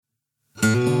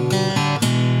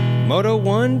Moto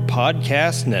One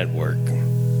Podcast Network.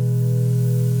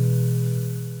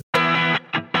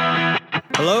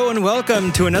 Hello and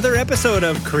welcome to another episode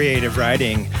of Creative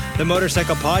Riding, the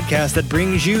motorcycle podcast that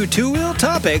brings you two-wheel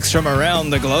topics from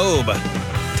around the globe.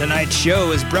 Tonight's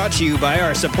show is brought to you by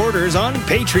our supporters on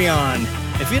Patreon.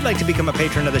 If you'd like to become a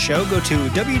patron of the show, go to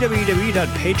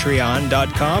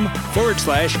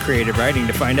www.patreon.com/creative riding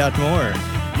to find out more.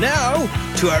 Now,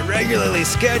 to our regularly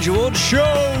scheduled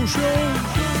show.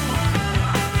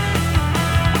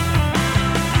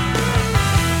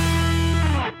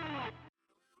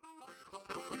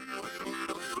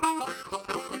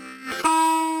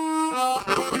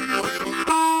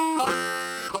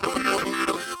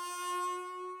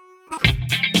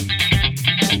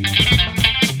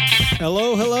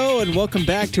 Hello, and welcome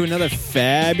back to another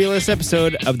fabulous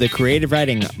episode of the Creative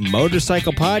Riding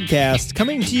Motorcycle Podcast,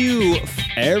 coming to you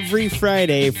every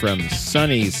Friday from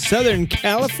sunny Southern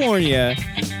California,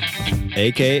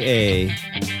 a.k.a.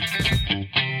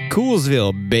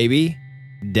 Coolsville, baby.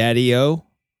 Daddy-o.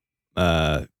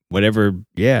 Whatever,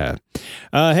 yeah.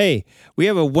 Hey, we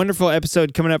have a wonderful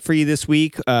episode coming up for you this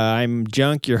week. I'm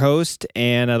Junk, your host,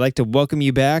 and I'd like to welcome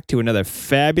you back to another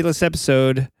fabulous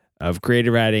episode of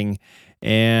Creative Riding.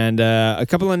 And a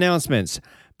couple announcements.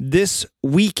 This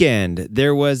weekend,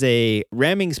 there was a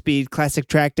Ramming Speed Classic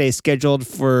Track Day scheduled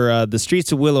for the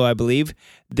Streets of Willow, I believe.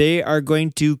 They are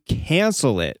going to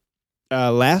cancel it.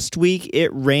 Last week,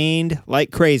 it rained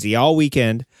like crazy all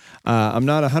weekend. I'm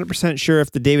not 100% sure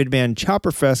if the David Mann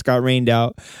Chopper Fest got rained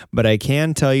out, but I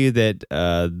can tell you that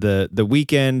the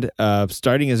weekend,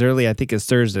 starting as early, I think, as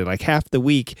Thursday, like half the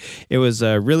week, it was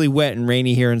really wet and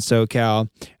rainy here in SoCal.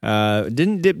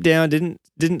 Didn't dip down, didn't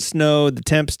snow, the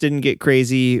temps didn't get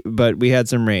crazy, but we had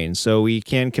some rain. So we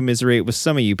can commiserate with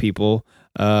some of you people.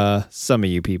 Not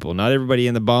everybody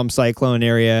in the bomb cyclone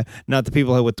area, not the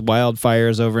people with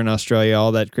wildfires over in Australia,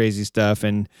 all that crazy stuff,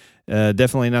 and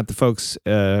definitely not the folks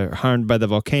harmed by the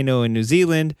volcano in New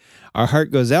Zealand. Our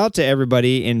heart goes out to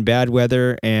everybody in bad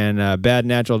weather and bad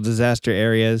natural disaster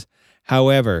areas.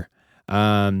 However,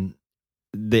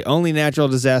 the only natural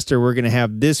disaster we're going to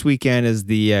have this weekend is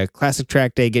the Classic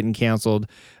Track Day getting canceled.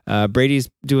 Brady's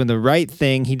doing the right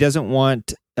thing. He doesn't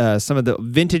want some of the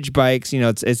vintage bikes,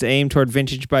 it's aimed toward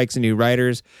vintage bikes and new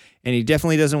riders, and he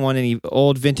definitely doesn't want any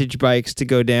old vintage bikes to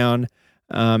go down,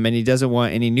 and he doesn't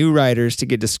want any new riders to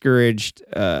get discouraged,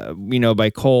 by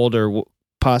cold or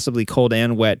possibly cold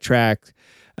and wet track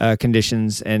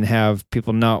conditions and have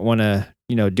people not want to,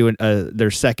 do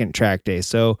their second track day.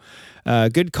 So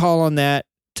good call on that,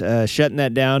 shutting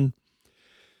that down.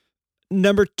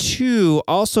 Number 2,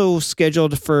 also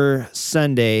scheduled for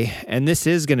Sunday, and this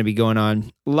is going to be going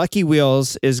on. Lucky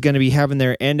Wheels is going to be having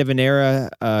their end of an era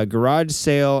garage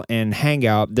sale and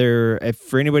hangout.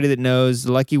 For anybody that knows,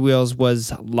 Lucky Wheels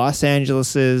was Los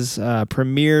Angeles's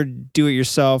premier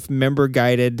do-it-yourself,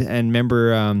 member-guided and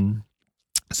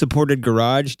member-supported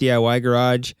garage, DIY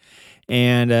garage.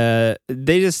 And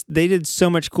they did so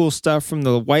much cool stuff, from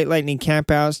the White Lightning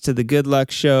campouts to the Good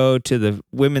Luck show to the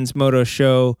Women's Moto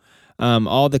show.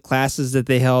 All the classes that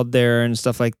they held there and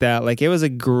stuff like that. Like, it was a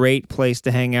great place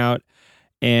to hang out,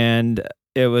 and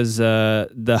it was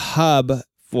the hub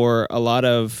for a lot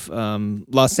of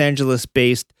Los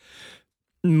Angeles-based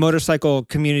motorcycle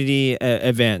community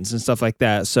events and stuff like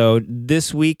that. So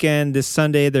this weekend, this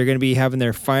Sunday, they're going to be having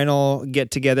their final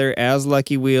get-together as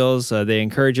Lucky Wheels. They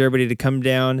encourage everybody to come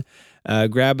down,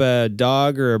 grab a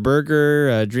dog or a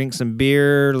burger, drink some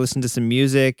beer, listen to some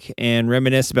music, and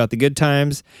reminisce about the good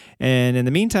times. And in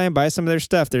the meantime, buy some of their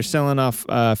stuff. They're selling off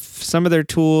some of their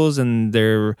tools and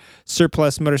their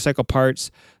surplus motorcycle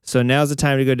parts. So now's the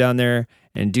time to go down there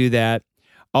and do that.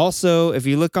 Also, if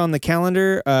you look on the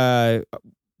calendar,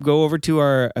 go over to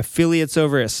our affiliates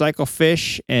over at Cycle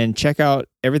Fish and check out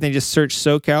everything. Just search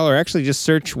SoCal, or actually just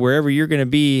search wherever you're going to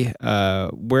be,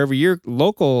 wherever your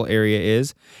local area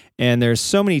is. And there's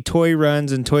so many toy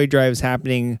runs and toy drives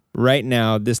happening right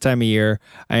now this time of year.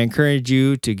 I encourage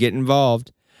you to get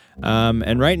involved.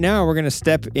 And right now, we're going to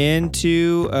step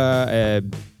into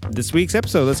this week's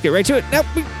episode. Let's get right to it.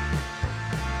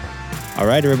 All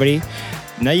right, everybody.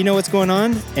 Now you know what's going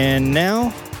on. And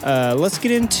now let's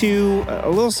get into a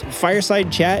little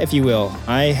fireside chat, if you will.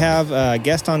 I have a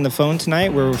guest on the phone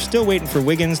tonight. We're still waiting for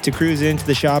Wiggins to cruise into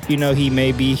the shop. He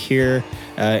may be here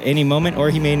any moment, or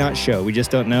he may not show. We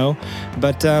just don't know.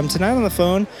 But tonight on the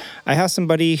phone, I have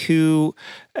somebody who,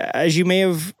 as you may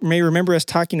remember us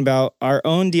talking about, our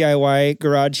own DIY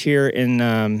garage here in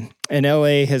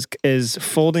LA is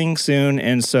folding soon,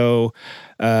 and so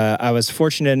I was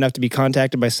fortunate enough to be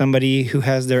contacted by somebody who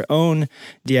has their own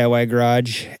DIY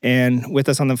garage. And with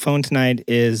us on the phone tonight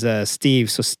is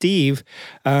Steve. So, Steve,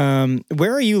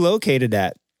 where are you located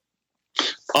at?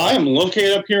 I am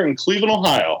located up here in Cleveland,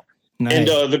 Ohio. Nice. And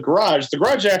the garage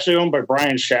is actually owned by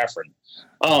Brian Shaffron,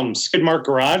 Skidmark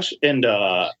Garage, and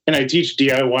I teach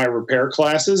DIY repair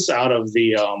classes out of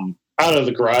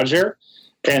the garage here.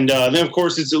 And then, of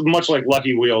course, it's much like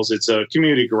Lucky Wheels. It's a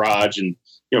community garage, and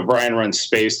Brian runs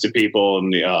space to people,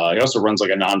 and he also runs like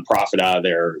a nonprofit out of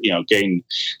there. Getting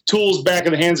tools back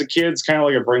in the hands of kids, kind of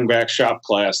like a bring back shop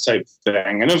class type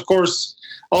thing. And of course,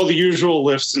 all the usual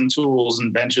lifts and tools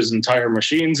and benches and tire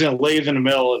machines and a lathe and a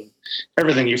mill and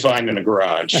everything you find in a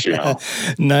garage.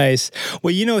 Nice.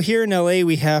 Well, here in LA,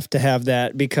 we have to have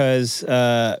that because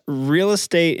real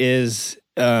estate is.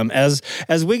 As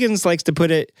Wiggins likes to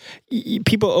put it,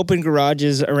 people open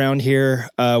garages around here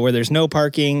where there's no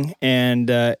parking, and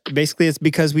basically it's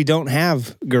because we don't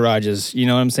have garages. You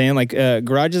know what I'm saying? Like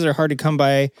garages are hard to come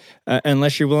by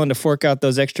unless you're willing to fork out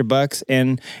those extra bucks,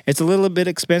 and it's a little bit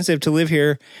expensive to live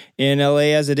here in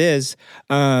LA as it is.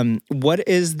 What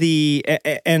is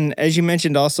and as you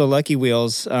mentioned, also Lucky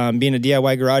Wheels being a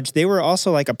DIY garage, they were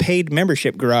also like a paid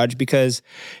membership garage because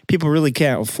people really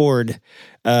can't afford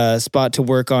spot to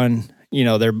work on,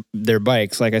 their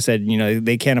bikes. Like I said,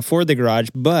 they can't afford the garage,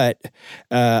 but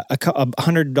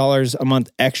 $100 a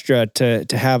month extra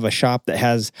to have a shop that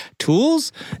has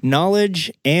tools,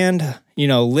 knowledge, and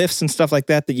lifts and stuff like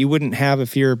that you wouldn't have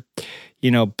if you're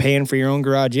paying for your own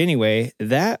garage anyway.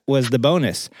 That was the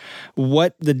bonus.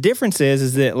 What the difference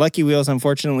is that Lucky Wheels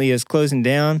unfortunately is closing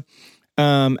down.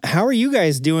 How are you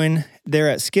guys doing there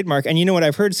at Skidmark? And you know what?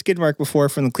 I've heard Skidmark before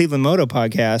from the Cleveland Moto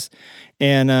podcast,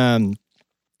 and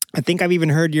I think I've even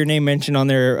heard your name mentioned on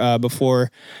there before.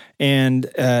 And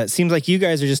it seems like you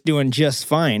guys are just doing just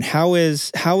fine. How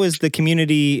is the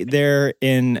community there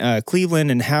in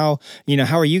Cleveland, and how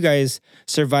are you guys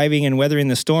surviving and weathering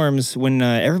the storms when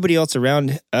everybody else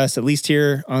around us, at least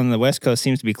here on the West Coast,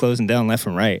 seems to be closing down left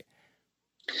and right?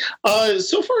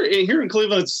 So far here in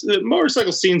Cleveland, the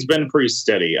motorcycle scene's been pretty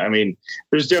steady. I mean,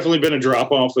 there's definitely been a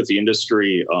drop off with the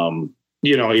industry.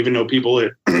 Even though people,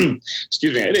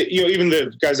 excuse me, even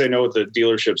the guys I know at the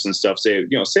dealerships and stuff say,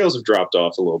 sales have dropped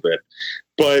off a little bit.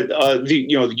 But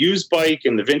the used bike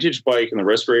and the vintage bike and the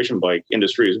restoration bike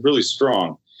industry is really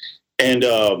strong. And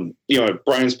at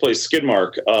Brian's place,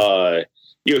 Skidmark,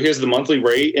 he has the monthly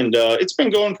rate, and it's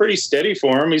been going pretty steady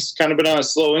for him. He's kind of been on a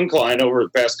slow incline over the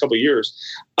past couple of years.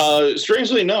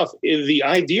 Strangely enough, the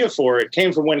idea for it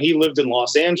came from when he lived in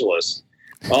Los Angeles.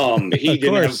 He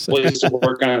didn't have a place to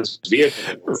work on his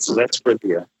vehicle, so that's where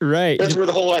that's where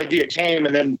the whole idea came.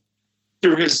 And then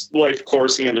through his life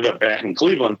course, he ended up back in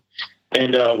Cleveland,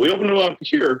 and we opened one up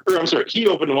here. He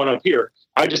opened one up here.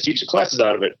 I just teach the classes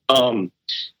out of it.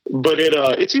 But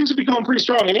it seems to be going pretty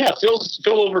strong. And yeah,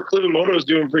 Phil over Cleveland Moto is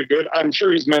doing pretty good. I'm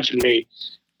sure he's mentioned me.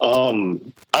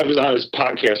 I was on his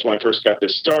podcast when I first got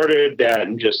this started. That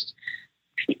and just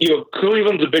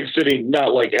Cleveland's a big city,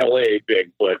 not like LA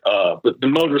big, but the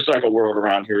motorcycle world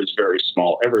around here is very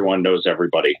small. Everyone knows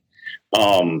everybody.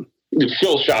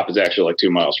 Phil's shop is actually like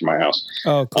 2 miles from my house.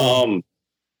 Oh, cool.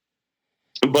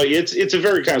 But it's a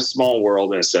very kind of small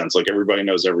world in a sense, like everybody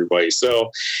knows everybody.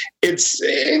 So and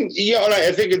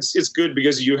I think it's good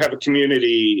because you have a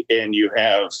community and you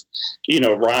have,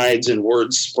 rides and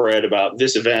words spread about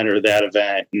this event or that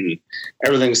event, and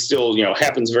everything still,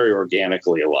 happens very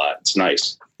organically a lot. It's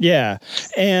nice. Yeah.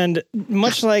 And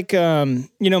much like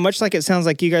it sounds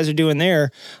like you guys are doing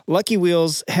there, Lucky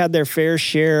Wheels had their fair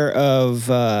share of,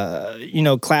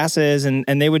 classes,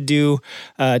 and they would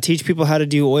teach people how to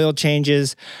do oil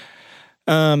changes.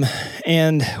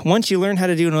 And once you learn how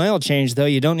to do an oil change, though,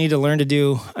 you don't need to learn to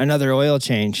do another oil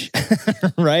change.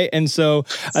 Right. And so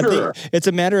I think it's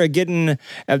a matter of getting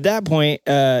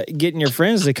your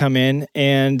friends to come in.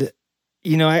 And,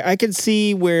 I could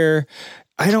see where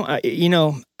I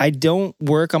don't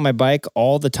work on my bike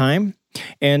all the time.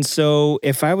 And so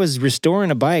if I was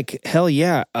restoring a bike, hell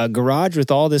yeah, a garage with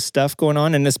all this stuff going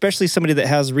on, and especially somebody that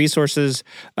has resources,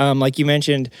 like you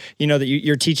mentioned, that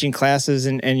you're teaching classes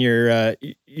and you're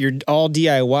all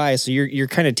DIY. So you're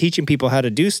kind of teaching people how to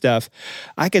do stuff.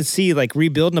 I could see like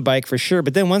rebuilding a bike for sure.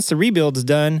 But then once the rebuild's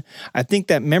done, I think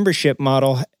that membership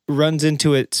model runs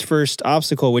into its first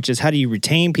obstacle, which is how do you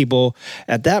retain people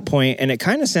at that point? And it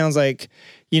kind of sounds like,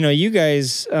 you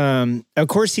guys, of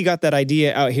course he got that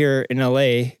idea out here in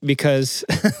LA because,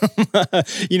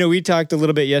 we talked a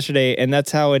little bit yesterday, and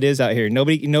that's how it is out here.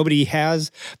 Nobody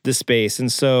has the space.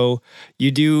 And so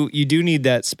you do need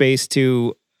that space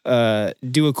to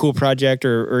do a cool project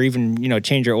or even,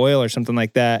 change your oil or something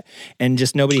like that. And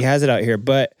just nobody has it out here.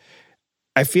 But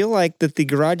I feel like that the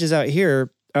garages out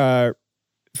here,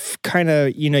 kind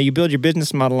of, you build your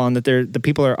business model on that the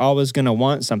people are always going to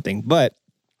want something,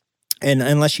 and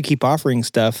unless you keep offering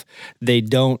stuff, they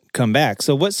don't come back.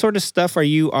 So what sort of stuff are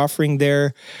you offering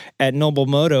there at Noble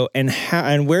Moto,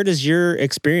 and where does your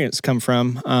experience come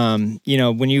from?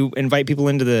 When you invite people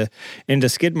into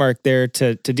Skidmark there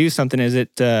to do something, is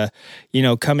it,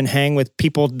 come and hang with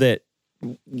people that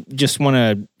just want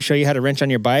to show you how to wrench on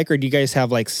your bike, or do you guys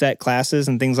have like set classes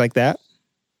and things like that?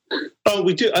 Oh,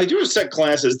 we do. I do have set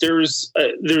classes. There's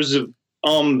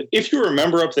if you're a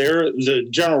member up there, the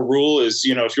general rule is,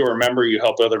 if you're a member, you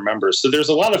help other members. So there's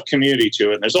a lot of community to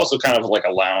it. And there's also kind of like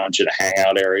a lounge and a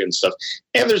hangout area and stuff.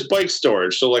 And there's bike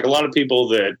storage. So like a lot of people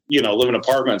that, live in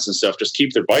apartments and stuff just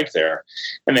keep their bike there,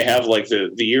 and they have like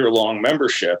the year-long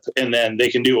membership, and then they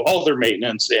can do all their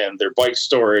maintenance and their bike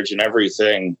storage and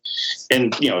everything.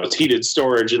 And, it's heated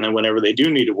storage. And then whenever they do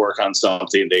need to work on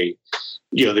something, they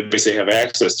basically have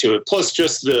access to it. Plus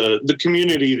just the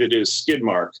community that is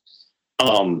Skidmark.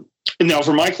 Now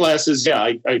for my classes,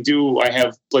 I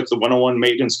have like the 101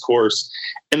 maintenance course.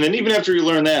 And then even after you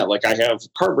learn that, like I have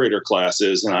carburetor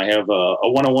classes, and I have a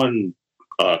 101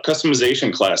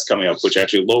 customization class coming up, which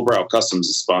actually Lowbrow Customs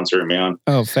is sponsoring me on.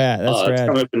 Oh, fat. That's rad. It's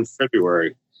coming up in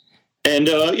February. And,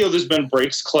 there's been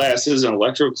brakes classes and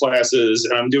electro classes,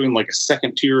 and I'm doing like a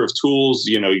second tier of tools,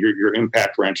 your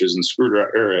impact wrenches and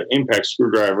impact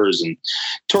screwdrivers and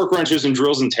torque wrenches and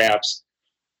drills and taps.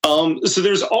 So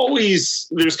there's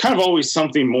kind of always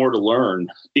something more to learn,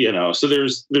 so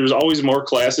there's always more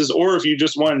classes, or if you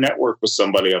just want to network with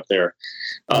somebody up there.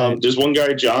 Right. There's one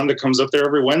guy, John, that comes up there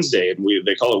every Wednesday, and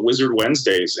they call it Wizard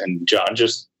Wednesdays. And John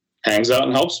just hangs out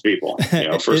and helps people,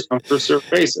 first come, first served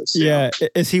basis. Yeah.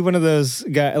 Is he one of those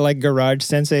guys like garage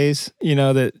senseis,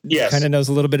 that kind of knows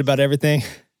a little bit about everything?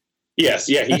 Yes.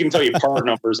 Yeah. He can tell you part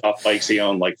numbers off bikes he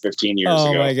owned like 15 years ago.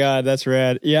 Oh my God. That's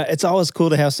rad. Yeah. It's always cool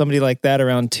to have somebody like that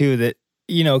around too, that,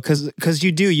 cause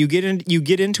you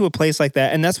get into a place like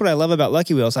that. And that's what I love about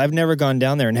Lucky Wheels. I've never gone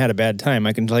down there and had a bad time.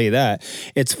 I can tell you that.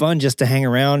 It's fun just to hang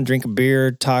around, drink a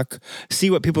beer, talk, see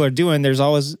what people are doing. There's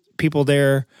always people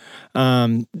there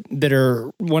that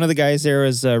are, one of the guys there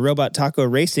is Robot Taco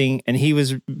Racing, and he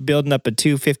was building up a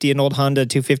 250, an old Honda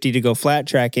 250 to go flat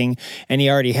tracking, and he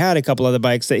already had a couple other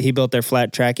bikes that he built their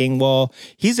flat tracking. Well,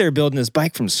 he's there building his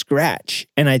bike from scratch,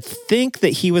 and I think that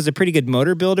he was a pretty good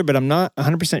motor builder, but I'm not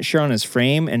 100% sure on his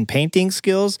frame and painting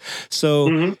skills.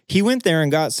 So he went there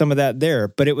and got some of that there,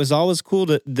 but it was always cool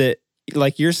that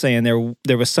like you're saying,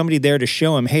 there was somebody there to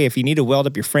show him, hey, if you need to weld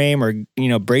up your frame or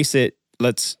brace it,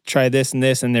 let's try this and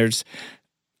this. And there's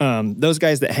those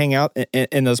guys that hang out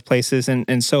in those places.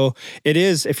 And so it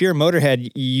is, if you're a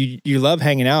motorhead, you love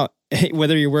hanging out,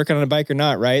 whether you're working on a bike or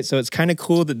not, right? So it's kind of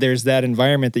cool that there's that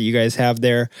environment that you guys have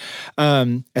there.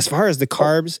 As far as the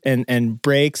carbs and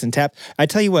brakes and tap, I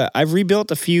tell you what, I've rebuilt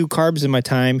a few carbs in my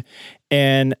time,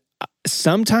 and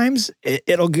sometimes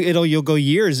you'll go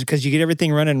years because you get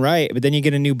everything running right, but then you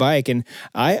get a new bike. And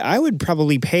I would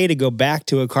probably pay to go back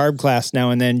to a carb class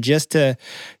now and then just to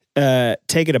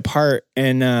take it apart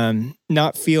and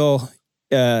not feel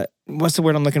what's the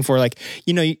word I'm looking for? Like,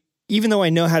 even though I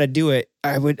know how to do it,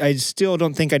 I still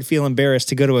don't think I'd feel embarrassed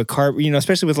to go to a carb,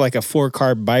 especially with like a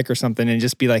 4-carb bike or something, and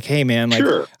just be like, hey man, like,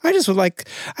 sure. I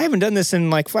haven't done this in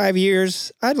like 5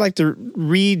 years. I'd like to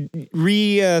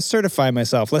certify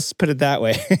myself. Let's put it that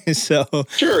way. So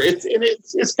sure.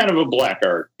 It's kind of a black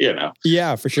art,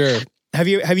 Yeah, for sure. Have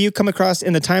you come across,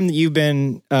 in the time that you've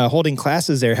been holding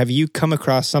classes there, have you come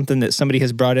across something that somebody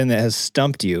has brought in that has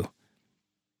stumped you?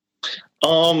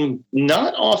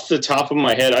 Not off the top of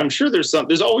my head. I'm sure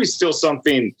there's always still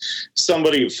something.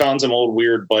 Somebody found some old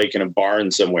weird bike in a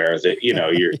barn somewhere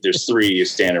that, there's 3 you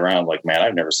stand around like, man,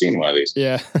 I've never seen one of these.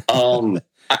 Yeah.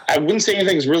 I wouldn't say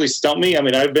anything's really stumped me. I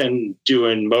mean, I've been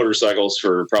doing motorcycles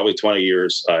for probably 20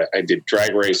 years. I did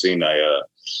drag racing. I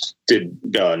did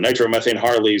nitromethane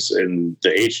Harleys and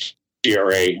the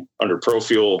HDRA under Pro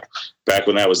Fuel back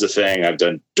when that was the thing. I've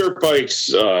done dirt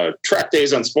bikes, track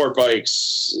days on sport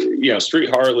bikes, street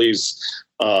Harleys,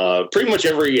 pretty much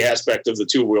every aspect of the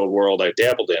two-wheeled world I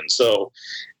dabbled in. So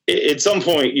at some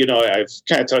point, I've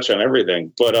kind of touched on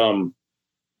everything, but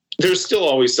there's still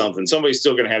always something. Somebody's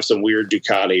still going to have some weird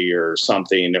Ducati or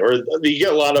something, or you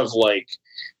get a lot of like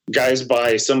guys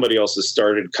buy somebody else's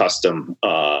started custom,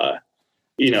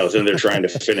 then they're trying to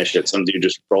finish it. Some dude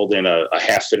just rolled in a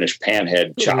half-finished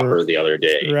panhead chopper the other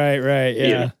day. Right,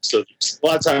 yeah. So a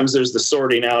lot of times there's the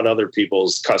sorting out other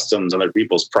people's customs, other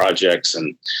people's projects,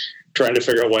 and trying to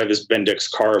figure out why this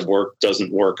Bendix carb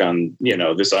doesn't work on,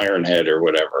 this iron head or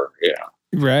whatever. Yeah.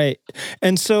 Right.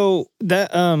 And so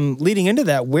that leading into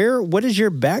that, what is your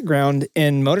background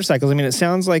in motorcycles? I mean, it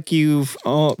sounds like you've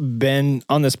been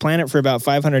on this planet for about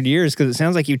 500 years, because it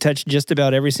sounds like you touched just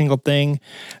about every single thing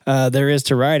there is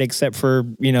to ride, except for, a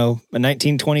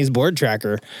 1920s board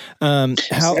tracker.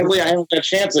 Sadly, I haven't had a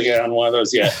chance to get on one of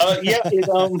those yet. I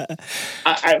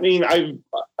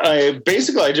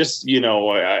basically, I just,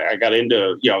 I got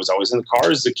into, I was always in the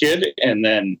car as a kid, and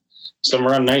then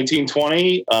somewhere around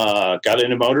 1920, got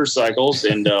into motorcycles,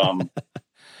 and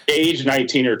age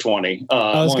 19 or 20.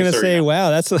 I was going to say, wow,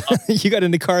 that's you got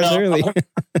into cars early.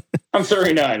 I'm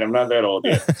 39. I'm not that old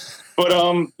yet. But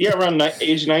around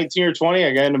age 19 or 20,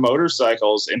 I got into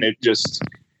motorcycles, and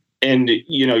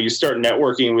you start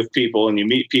networking with people, and you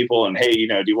meet people, and hey,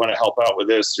 do you want to help out with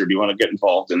this, or do you want to get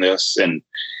involved in this? And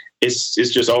it's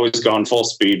just always gone full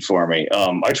speed for me.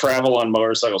 I travel on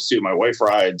motorcycles too. My wife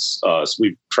rides. So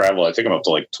we travel, I think I'm up to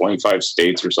like 25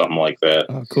 states or something like that.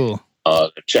 Oh, cool.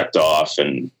 Checked off,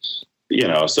 and,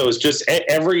 so it's just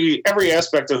every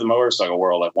aspect of the motorcycle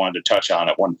world I've wanted to touch on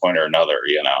at one point or another,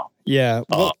 Yeah.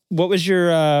 What was your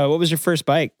first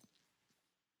bike?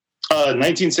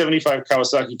 1975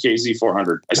 Kawasaki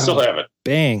KZ400. I still have it.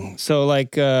 Bang. So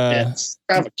like, I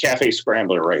have a Cafe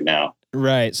Scrambler right now.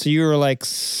 Right. So you were like,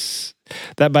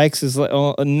 that bike's is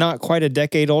not quite a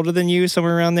decade older than you,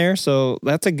 somewhere around there. So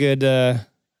that's a good,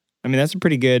 that's a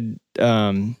pretty good.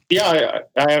 Yeah,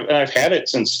 I've had it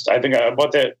since, I think I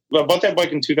bought that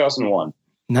bike in 2001.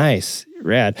 Nice.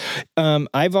 Rad.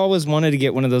 I've always wanted to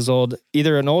get one of those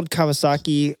either an old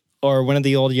Kawasaki or one of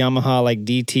the old Yamaha like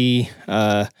DT,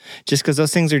 just because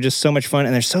those things are just so much fun,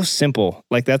 and they're so simple.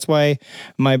 Like that's why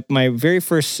my very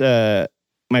first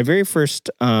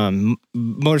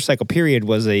motorcycle period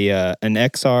was an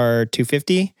XR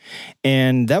 250,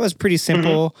 and that was pretty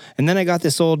simple. Mm-hmm. And then I got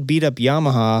this old beat up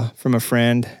Yamaha from a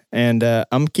friend, and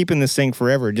I'm keeping this thing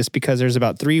forever just because there's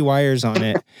about 3 wires on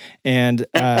it, and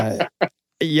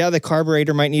yeah, the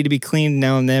carburetor might need to be cleaned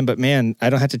now and then, but man, I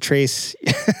don't have to trace.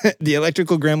 The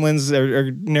electrical gremlins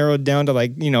are narrowed down to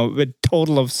like, a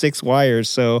total of 6 wires.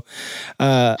 So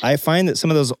I find that some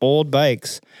of those old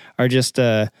bikes are just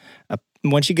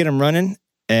once you get them running,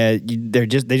 they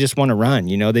just want to run.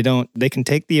 They can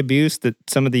take the abuse that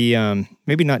some of the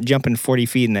maybe not jumping 40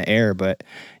 feet in the air, but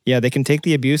yeah, they can take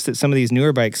the abuse that some of these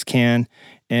newer bikes can,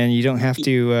 and you don't have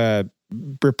to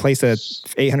replace a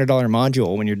 $800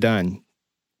 module when you're done.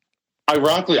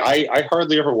 Ironically, I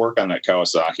hardly ever work on that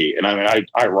Kawasaki, and I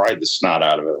ride the snot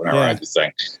out of it when I ride the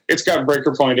thing. It's got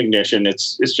breaker point ignition.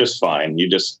 It's just fine. You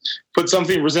just put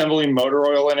something resembling motor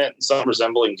oil in it and some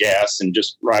resembling gas, and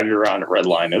just ride it around a red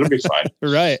line. It'll be fine.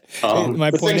 Right.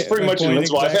 The thing's pretty much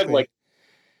invincible. Exactly.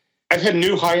 I've had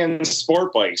new high-end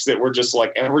sport bikes that were just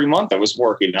like every month I was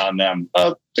working on them.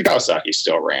 The Kawasaki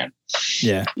still ran.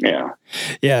 Yeah.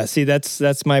 Yeah. See,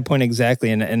 that's my point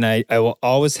exactly, and I will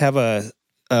always have a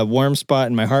warm spot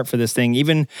in my heart for this thing.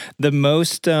 Even the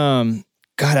most, I've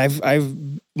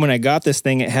when I got this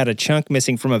thing, it had a chunk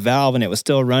missing from a valve and it was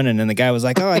still running. And the guy was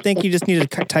like, "Oh, I think you just need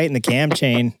to tighten the cam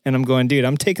chain." And I'm going, "Dude,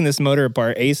 I'm taking this motor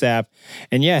apart ASAP."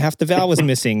 And yeah, half the valve was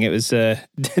missing. It was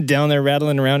down there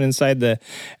rattling around inside the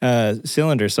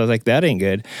cylinder. So I was like, "That ain't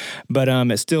good." But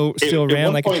it still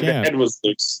ran like a champ. The head was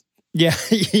loose. Yeah,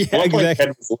 exactly.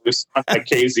 Head was loose on my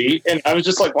KZ, and I was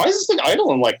just like, "Why is this thing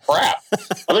idling like crap?"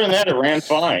 Other than that, it ran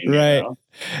fine. Right.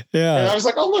 Yeah. And I was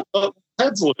like, "Oh look, the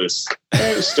head's loose." And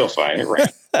it was still fine. It ran.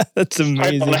 That's amazing.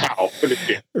 I don't know how, but it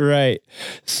did. Right.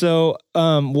 So,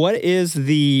 what is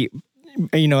the?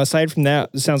 Aside from that,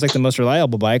 it sounds like the most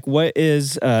reliable bike. What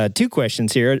is 2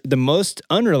 questions here? The most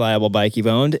unreliable bike you've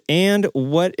owned, and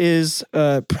what is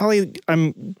probably,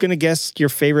 I'm gonna guess, your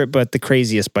favorite, but the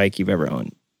craziest bike you've ever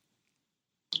owned?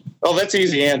 Oh, that's an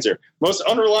easy answer. Most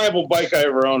unreliable bike I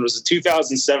ever owned was a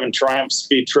 2007 Triumph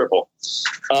Speed Triple.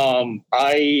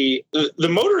 The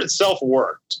motor itself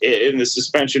worked, and the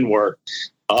suspension worked.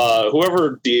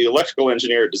 Whoever the electrical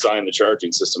engineer designed the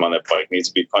charging system on that bike needs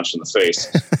to be punched in the face.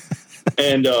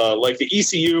 And like the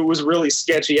ECU was really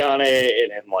sketchy on it.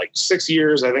 And in like 6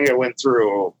 years, I think I went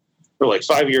through, for like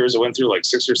 5 years, I went through like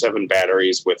 6 or 7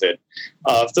 batteries with it.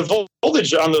 If the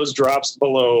voltage on those drops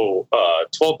below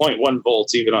 12.1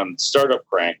 volts, even on startup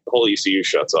crank, the whole ECU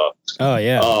shuts off. Oh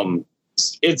yeah.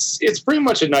 It's pretty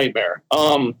much a nightmare.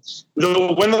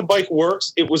 Though when the bike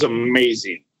works, it was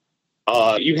amazing.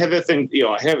 You have that thing,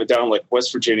 I have it down like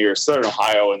West Virginia or Southern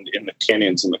Ohio and in the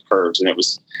canyons and the curves, and it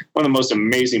was one of the most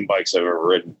amazing bikes I've ever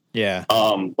ridden. Yeah.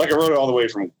 Like I rode it all the way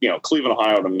from Cleveland,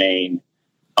 Ohio to Maine.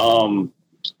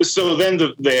 So then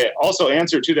the also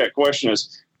answer to that question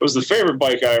is was the favorite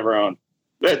bike I ever owned.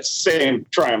 That same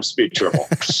Triumph Speed Triple.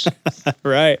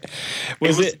 Right.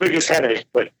 Was it the biggest headache,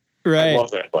 but right. I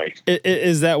love that bike.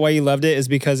 Is that why you loved it? Is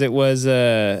because it was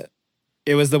the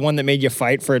one that made you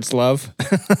fight for its love?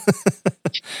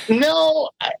 No,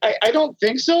 I don't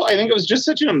think so. I think it was just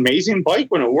such an amazing bike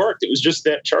when it worked. It was just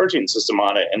that charging system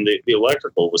on it, and the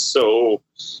electrical was so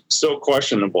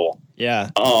questionable. Yeah.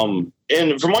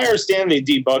 And from my understanding, they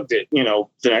debugged it,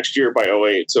 the next year by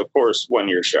 2008. So of course, 1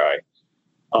 year shy.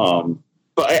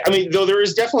 But I mean, though there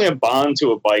is definitely a bond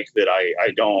to a bike that I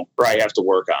have to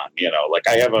work on, like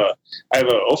I have a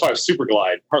 05 Super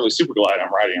Glide, Harley Super Glide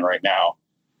I'm riding right now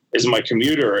is my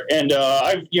commuter. And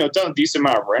I've, done a decent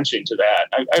amount of wrenching to that.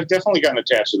 I've definitely gotten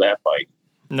attached to that bike.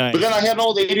 Nice. But then I had an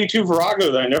old 82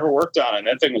 Virago that I never worked on, and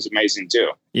that thing was amazing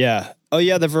too. Yeah. Oh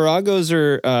yeah. The Viragos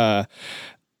are,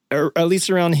 or at least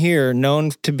around here,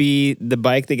 known to be the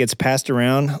bike that gets passed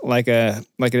around like a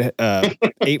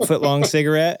 8-foot long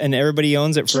cigarette, and everybody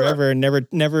owns it forever and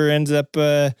never ends up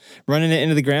running it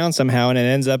into the ground somehow, and it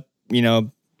ends up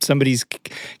somebody's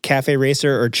cafe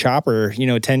racer or chopper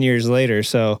 10 years later.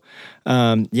 So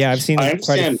I've seen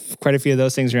quite a few of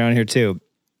those things around here too.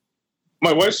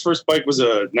 My wife's first bike was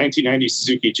a 1990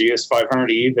 Suzuki GS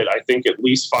 500E that I think at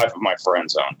least 5 of my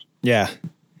friends owned. Yeah.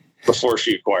 Before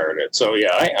she acquired it. So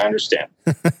yeah, I understand.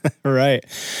 Right.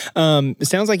 It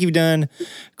sounds like you've done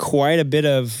quite a bit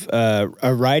of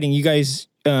riding. You guys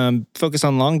focus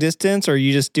on long distance, or are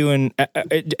you just doing,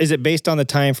 is it based on the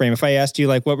time frame? If I asked you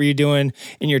like, what were you doing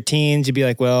in your teens? You'd be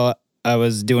like, well, I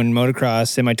was doing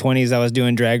motocross. In my 20s, I was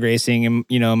doing drag racing. And,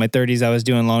 in my 30s, I was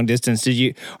doing long distance.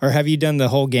 Have you done the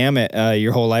whole gamut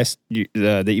your whole life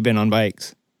that you've been on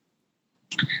bikes?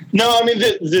 No, I mean,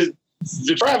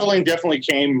 the traveling definitely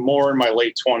came more in my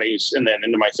late 20s and then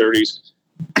into my 30s.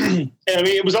 And I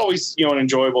mean, it was always, an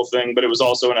enjoyable thing, but it was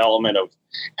also an element of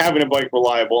having a bike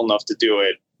reliable enough to do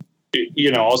it,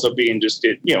 also being just,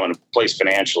 in a place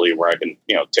financially where I can,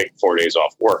 take 4 days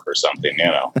off work or something,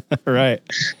 Right.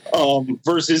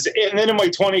 Versus, and then in my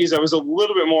 20s, I was a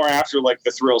little bit more after like the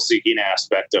thrill seeking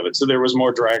aspect of it. So there was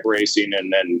more drag racing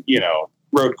and then,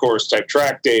 road course type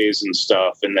track days and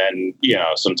stuff. And then,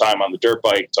 some time on the dirt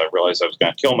bike. So I realized I was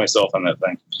going to kill myself on that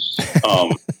thing.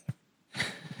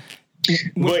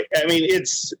 But I mean,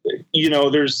 it's,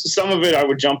 there's some of it I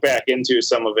would jump back into,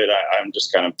 some of it I'm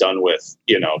just kind of done with,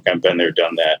 kind of been there,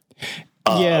 done that.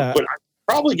 But I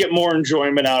probably get more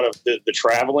enjoyment out of the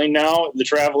traveling now,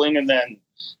 and then,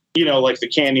 like the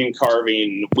canyon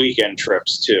carving weekend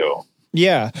trips too.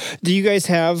 Yeah. Do you guys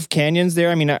have canyons there?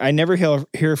 I mean, I never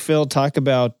hear Phil talk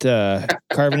about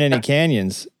carving any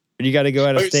canyons. You got to go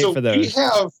out of state for those.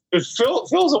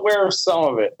 Phil's aware of some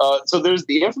of it. So there's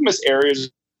the infamous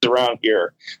areas around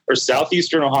here, or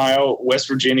southeastern Ohio, West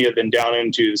Virginia, then down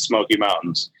into the Smoky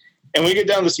Mountains. And when we get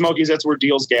down to the Smokies, that's where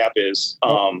Deals Gap is.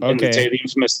 And the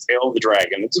infamous Tail of the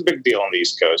Dragon. It's a big deal on the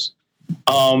East Coast.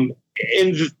 And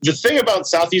the thing about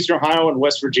southeastern Ohio and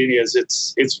West Virginia is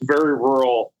it's very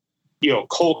rural,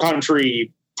 coal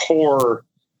country, poor,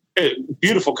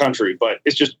 beautiful country, but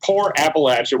it's just poor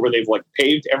Appalachia where they've like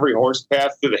paved every horse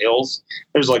path through the hills.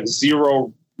 There's like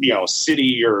zero,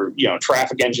 city or,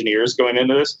 traffic engineers going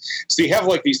into this. So you have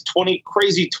like these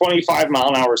crazy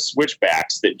 25-mile-an-hour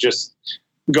switchbacks that just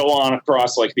go on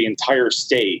across like the entire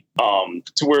state,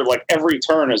 to where like every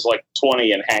turn is like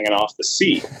 20 and hanging off the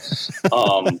seat.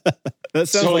 That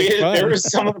sounds like fun. There is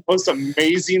some of the most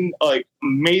amazing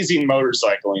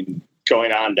motorcycling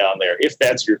going on down there, if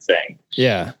that's your thing.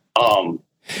 Yeah.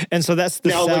 And so that's the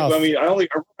now, South. I went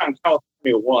around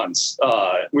California once.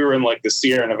 We were in like the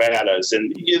Sierra Nevadas,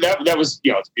 and that was,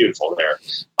 it's beautiful there.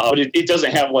 But it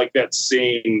doesn't have like that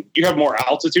same. You have more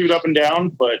altitude up and down,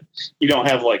 but you don't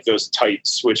have like those tight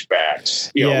switchbacks.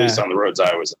 At least on the roads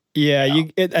I was. Yeah,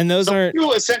 and those aren't.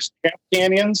 You essentially have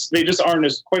canyons. They just aren't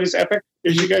quite as epic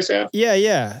as you guys have.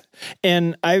 Yeah.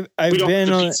 And I've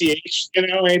been on PCH,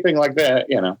 anything like that.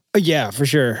 Yeah, for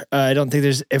sure. I don't think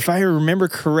there's. If I remember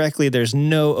correctly, there's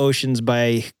no oceans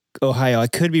by Ohio. I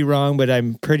could be wrong, but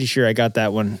I'm pretty sure I got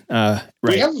that one right.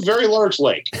 We have a very large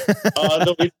lake,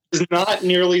 though it is not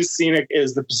nearly as scenic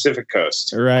as the Pacific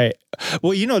Coast. Right.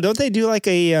 Well, don't they do like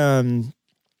a?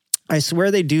 I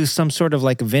swear they do some sort of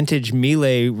like vintage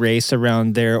melee race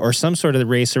around there, or some sort of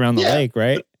race around the lake,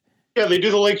 right? Yeah, they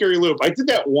do the Lake Erie Loop. I did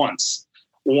that once.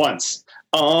 It's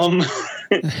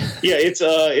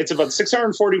about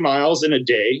 640 miles in a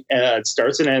day. It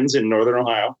starts and ends in northern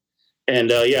Ohio.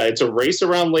 And it's a race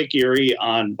around Lake Erie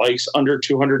on bikes under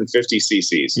 250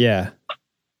 cc's. Yeah.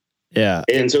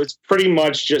 And so it's pretty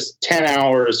much just 10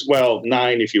 hours, well,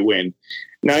 9 if you win,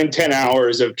 9-10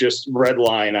 hours of just red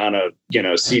line on a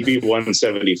CB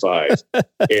 175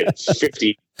 at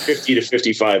 50 to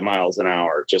 55 miles an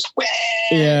hour. Just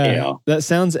that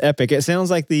sounds epic. It sounds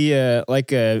like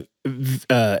the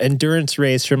endurance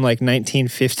race from like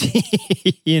 1950.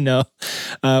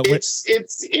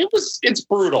 It's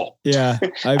brutal. Yeah,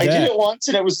 I did it once,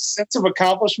 and it was a sense of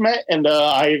accomplishment, and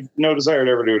I have no desire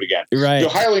to ever do it again. Right. So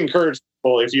highly encourage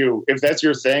people, if that's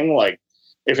your thing, like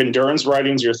if endurance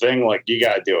riding's your thing, like you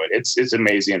got to do it. It's an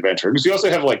amazing adventure, because you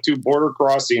also have like 2 border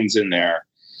crossings in there,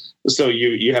 so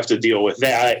you have to deal with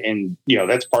that, and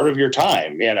that's part of your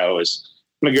time. Is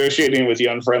negotiating with the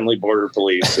unfriendly border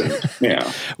police, and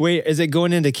Wait, is it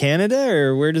going into Canada,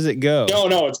 or where does it go?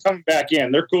 No, it's coming back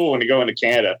in. They're cool when you go into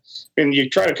Canada, and you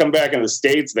try to come back in the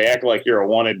States, they act like you're a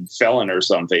wanted felon or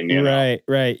something.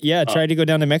 Right. Yeah, try to go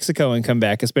down to Mexico and come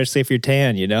back, especially if you're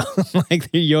tan. Like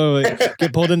you'll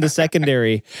get pulled into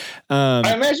secondary.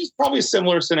 I imagine it's probably a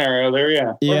similar scenario there.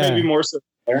 Yeah, or maybe more so.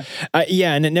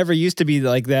 And it never used to be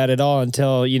like that at all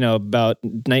until about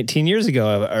 19 years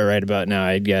ago, right about now,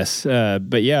 I guess.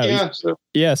 But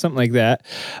something like that.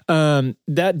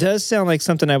 That does sound like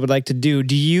something I would like to do.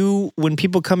 Do you, when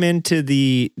people come into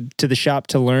the shop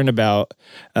to learn about,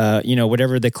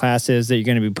 whatever the class is that you're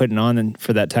going to be putting on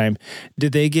for that time, do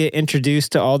they get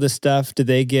introduced to all this stuff? Do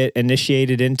they get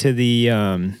initiated into the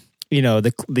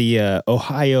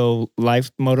Ohio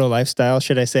moto lifestyle,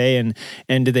 should I say?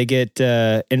 And do they get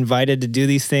invited to do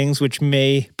these things, which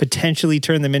may potentially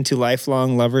turn them into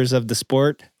lifelong lovers of the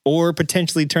sport, or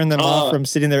potentially turn them off from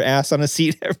sitting their ass on a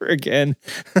seat ever again?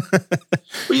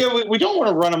 We don't want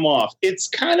to run them off. It's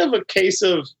kind of a case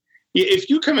of, if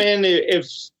you come in,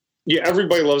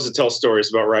 everybody loves to tell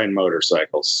stories about riding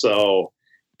motorcycles. So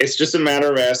it's just a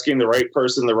matter of asking the right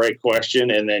person the right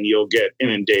question, and then you'll get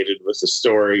inundated with the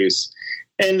stories.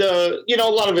 And, a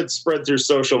lot of it's spread through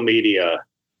social media,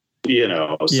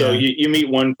 so you meet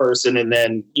one person, and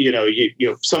then,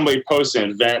 somebody posts an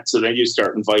event. So then you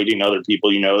start inviting other people,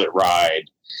 that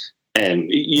ride, and,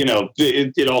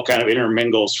 it all kind of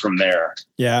intermingles from there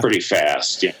pretty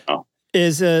fast,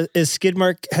 Is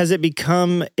Skidmark, has it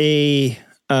become a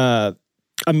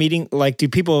meeting? Like, do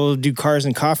people do cars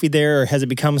and coffee there, or has it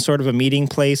become sort of a meeting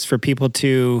place for people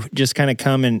to just kind of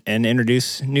come and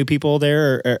introduce new people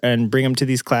there, and bring them to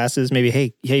these classes? Maybe,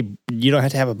 hey, you don't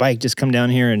have to have a bike. Just come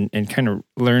down here and kind of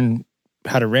learn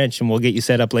how to wrench, and we'll get you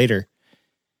set up later.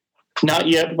 Not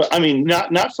yet, but I mean,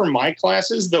 not for my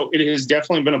classes, though. It has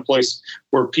definitely been a place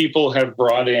where people have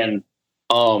brought in,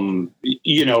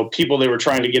 people they were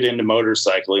trying to get into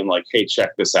motorcycling, like, hey, check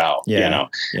this out,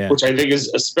 which I think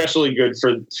is especially good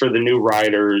for the new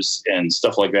riders and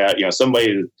stuff like that.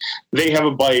 Somebody, they have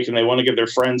a bike and they want to get their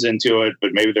friends into it,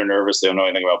 but maybe they're nervous. They don't know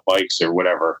anything about bikes or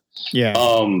whatever. Yeah.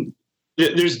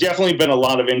 There's definitely been a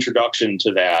lot of introduction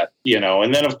to that,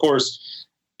 and then of course,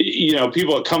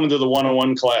 people that come into the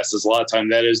 101 classes, a lot of time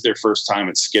that is their first time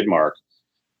at Skidmark.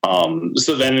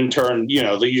 So then in turn,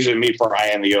 they usually meet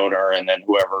Brian, the owner, and then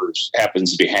whoever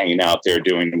happens to be hanging out there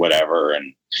doing whatever.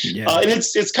 And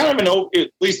it's kind of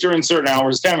at least during certain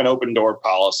hours, it's kind of an open door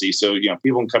policy. So,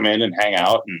 people can come in and hang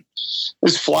out, and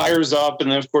there's flyers up.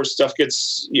 And then of course stuff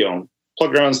gets,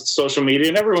 plugged around social media,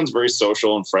 and everyone's very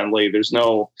social and friendly. There's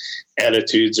no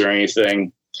attitudes or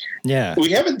anything. Yeah. We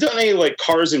haven't done any like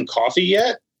cars and coffee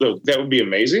yet, though. That would be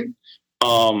amazing.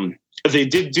 They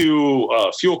did do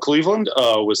Fuel Cleveland,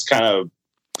 was kind of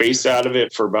based out of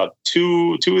it for about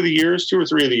 2 or 3 of the years.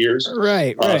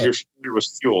 Right. If you're familiar with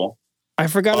Fuel. I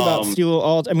forgot about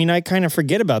Fuel. I kind of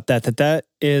forget about that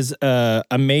is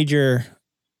a major,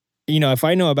 if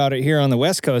I know about it here on the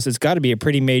West Coast, it's got to be a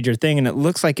pretty major thing. And it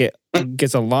looks like it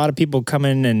gets a lot of people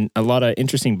coming and a lot of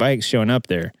interesting bikes showing up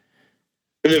there.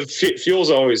 The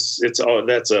Fuel's always, it's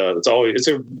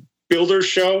a builder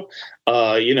show.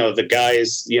 The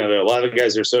guys, a lot of the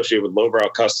guys are associated with Lowbrow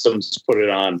Customs put it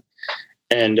on,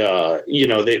 and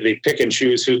they pick and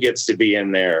choose who gets to be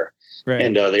in there. Right.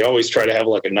 And they always try to have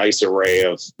like a nice array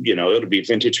of, it'll be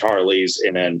vintage Harleys,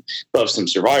 and then they'll have some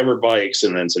survivor bikes,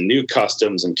 and then some new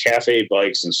customs and cafe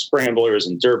bikes and scramblers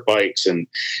and dirt bikes. And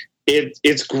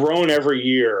it's grown every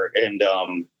year. And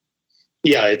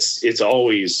it's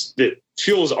always, the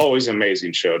Fuel is always an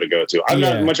amazing show to go to. I'm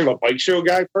not much of a bike show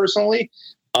guy personally,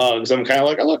 because I'm kind of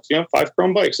like, I look, 5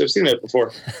 chrome bikes. I've seen that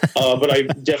before. But I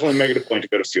definitely make it a point to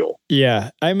go to Fuel. Yeah,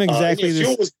 I'm exactly.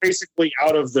 Fuel was basically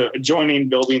out of the adjoining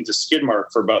building to Skidmark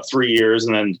for about 3 years.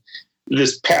 And then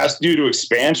due to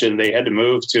expansion, they had to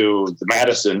move to the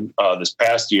Madison this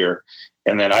past year.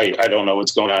 And then I don't know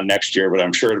what's going on next year, but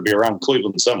I'm sure it'll be around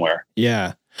Cleveland somewhere.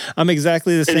 Yeah. I'm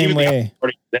exactly the same way.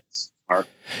 Mark.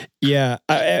 Yeah.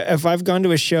 If I've gone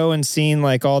to a show and seen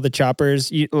like all the choppers,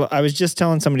 I was just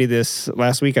telling somebody this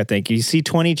last week, I think. You see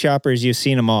 20 choppers, you've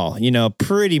seen them all,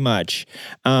 pretty much.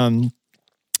 But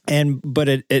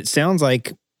it sounds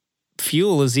like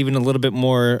Fuel is even a little bit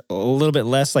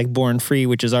less like Born Free,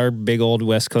 which is our big old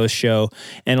West Coast show,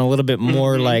 and a little bit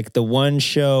more like the One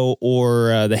Show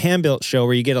or the Hand Built show,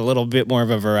 where you get a little bit more of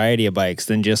a variety of bikes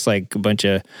than just like a bunch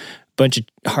of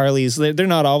Harleys. They're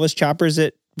not always choppers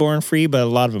at Born Free, but a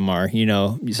lot of them are.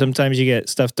 Sometimes you get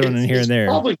stuff thrown in here and there.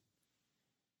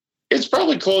 It's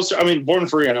probably closer. I mean, Born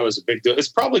Free, I know, is a big deal. It's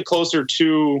probably closer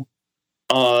to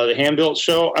the Hand Built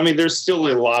show. I mean, there's still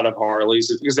a lot of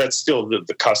Harleys because that's still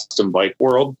the custom bike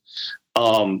world.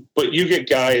 But you get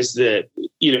guys that,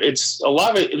 it's a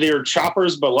lot of it, they're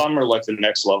choppers, but a lot of them are like the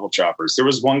next level choppers. There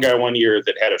was one guy one year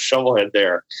that had a shovel head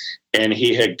there, and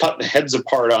he had cut the heads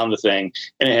apart on the thing,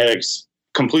 and it had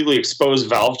completely exposed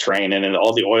valve train, and then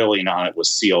all the oiling on it was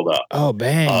sealed up. Oh,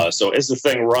 bang. So as the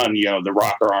thing run, the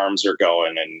rocker arms are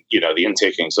going, and, the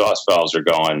intake and exhaust valves are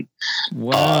going.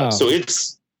 Wow. So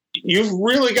you've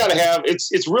really got to have,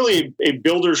 it's really a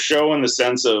builder show in the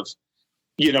sense of,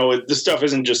 the stuff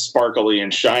isn't just sparkly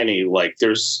and shiny. Like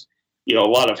there's, a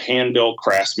lot of hand-built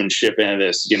craftsmanship in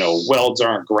this, welds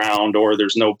aren't ground, or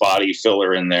there's no body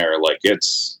filler in there. Like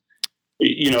it's,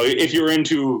 if you're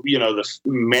into,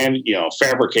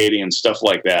 fabricating and stuff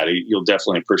like that, you'll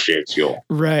definitely appreciate Fuel.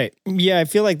 Right. Yeah. I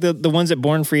feel like the ones at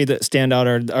Born Free that stand out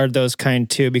are those kind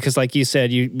too, because like you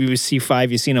said, you see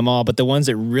 5, you've seen them all, but the ones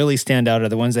that really stand out are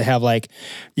the ones that have like,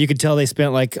 you could tell they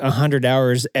spent like 100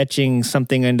 hours etching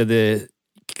something into the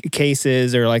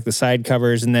cases or like the side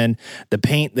covers, and then the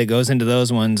paint that goes into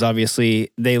those ones,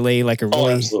 obviously they lay like a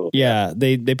really,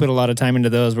 they put a lot of time into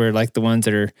those, where like the ones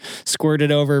that are squirted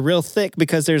over real thick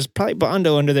because there's probably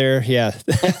Bondo under there. Yeah.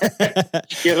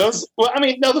 Yeah.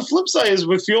 Now the flip side is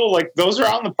with Fuel, like those are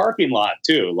out in the parking lot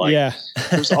too. Like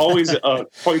there's always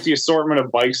quite the assortment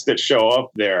of bikes that show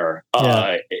up there,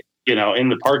 in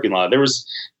the parking lot. There was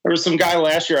some guy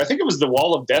last year, I think it was the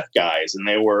Wall of Death guys, and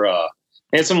they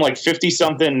had some like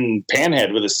 50-something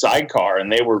panhead with a sidecar, and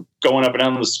they were going up and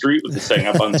down the street with this thing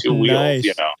up on 2 wheels, Nice.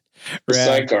 The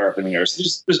sidecar up in the air. So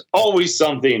there's always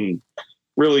something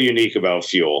really unique about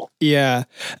Fuel. Yeah.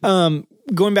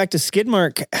 Going back to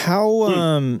Skidmark, how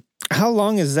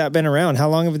long has that been around? How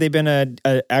long have they been a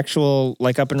actual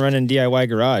like up and running DIY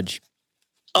garage?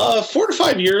 4 to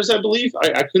 5 years, I believe.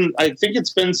 I think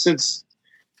it's been since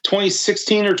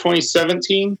 2016 or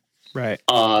 2017. Right.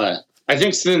 I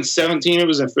think since 17, it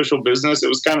was an official business. It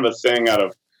was kind of a thing out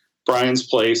of Brian's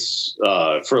place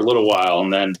for a little while.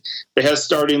 And then they had a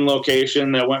starting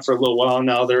location that went for a little while.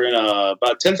 Now they're in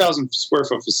about 10,000 square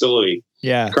foot facility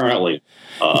currently.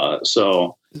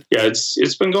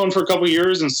 It's been going for a couple of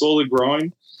years and slowly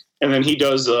growing. And then he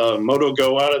does Moto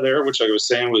Go out of there, which I was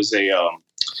saying was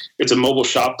it's a mobile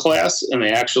shop class, and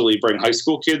they actually bring high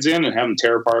school kids in and have them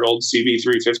tear apart old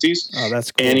CB350s. Oh,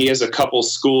 that's cool. And he has a couple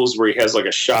schools where he has like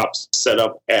a shop set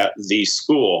up at the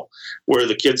school where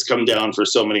the kids come down for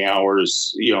so many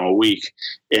hours, a week,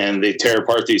 and they tear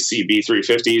apart these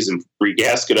CB350s and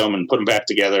regasket them and put them back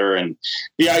together. And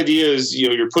the idea is,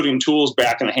 you're putting tools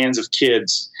back in the hands of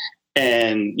kids,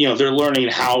 and, they're learning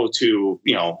how to,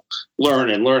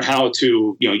 learn how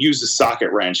to, use the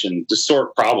socket wrench and to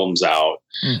sort problems out.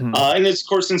 Mm-hmm. And it's, of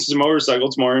course, since it's a motorcycle,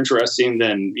 it's more interesting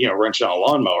than, wrenching on a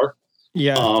lawnmower.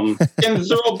 Yeah. And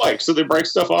they're all bikes, so they break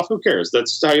stuff off. Who cares?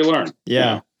 That's how you learn.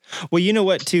 Yeah. Well, you know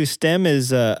what, too? STEM is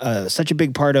such a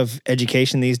big part of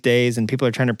education these days, and people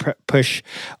are trying to push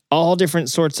all different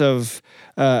sorts of.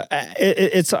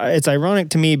 It's ironic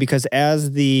to me because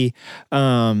as the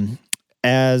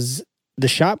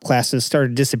shop classes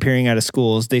started disappearing out of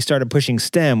schools, they started pushing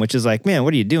STEM, which is like, man,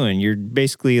 what are you doing? You're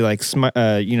basically like,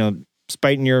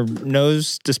 spiting your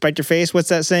nose to spite your face. What's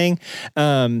that saying?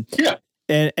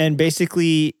 And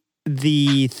basically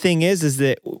the thing is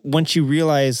that once you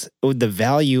realize the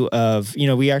value of,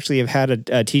 we actually have had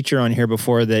a teacher on here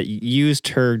before that used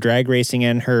her drag racing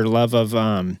and her love of,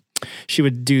 she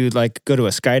would go to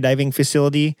a skydiving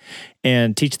facility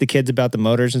and teach the kids about the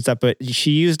motors and stuff. But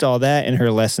she used all that in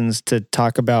her lessons to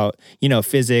talk about,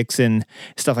 physics and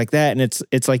stuff like that. And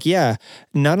it's like,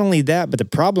 not only that, but the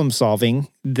problem solving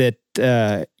that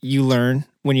you learn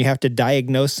when you have to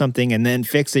diagnose something and then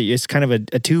fix it. It's kind of a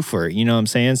twofer, you know what I'm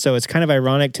saying? So it's kind of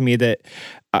ironic to me that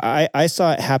I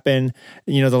saw it happen,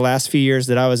 the last few years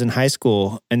that I was in high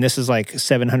school, and this is like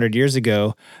 700 years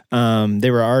ago. They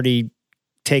were already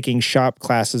taking shop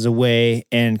classes away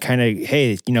and kind of,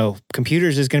 hey,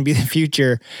 computers is going to be the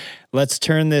future. Let's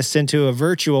turn this into a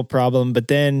virtual problem. But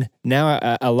then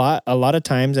now a lot of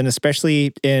times, and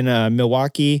especially in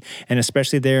Milwaukee, and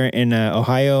especially there in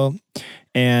Ohio,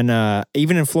 and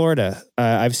even in Florida,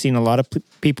 I've seen a lot of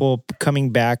people coming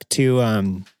back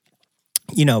to,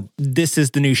 this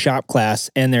is the new shop class,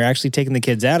 and they're actually taking the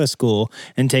kids out of school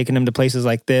and taking them to places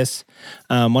like this.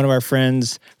 One of our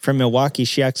friends from Milwaukee,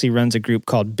 she actually runs a group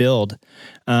called Build,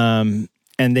 and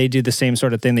they do the same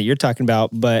sort of thing that you're talking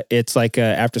about, but it's like a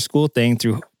after school thing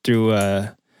through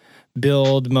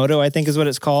Build Moto, I think is what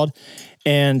it's called.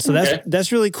 And so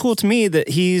that's really cool to me that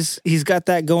he's got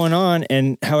that going on,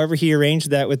 and however he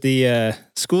arranged that with the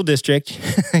school district,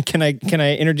 can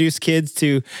I introduce kids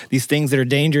to these things that are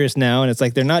dangerous now? And it's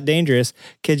like, they're not dangerous.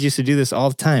 Kids used to do this all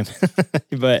the time.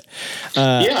 But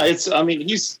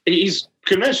he's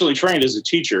conventionally trained as a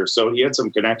teacher, so he had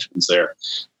some connections there.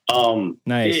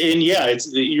 Nice. And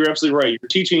you're absolutely right. You're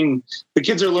teaching the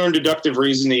kids are learning deductive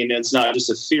reasoning. It's not just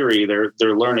a theory.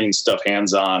 They're learning stuff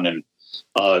hands-on, and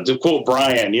to quote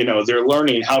Brian, they're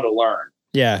learning how to learn.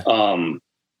 Yeah.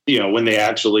 When they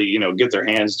actually, get their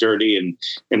hands dirty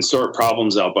and sort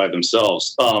problems out by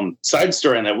themselves. Side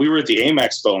story on that, we were at the AIM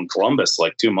Expo in Columbus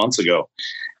like 2 months ago,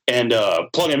 and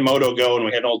Plug in Moto Go, and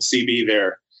we had an old CB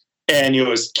there. And,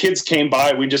 as kids came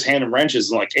by, we just hand them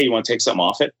wrenches and like, hey, you want to take something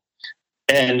off it?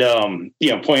 And,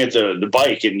 point at the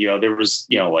bike, and, there was,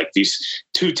 like these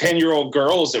 2 10-year-old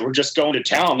girls that were just going to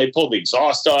town. They pulled the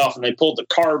exhaust off and they pulled the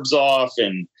carbs off.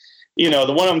 And,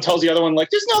 the one of them tells the other one, like,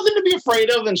 there's nothing to be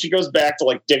afraid of. And she goes back to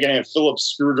like digging in a Phillips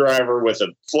screwdriver with a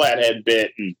flathead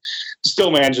bit and still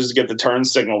manages to get the turn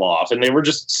signal off. And they were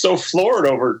just so floored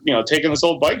over, taking this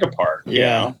old bike apart.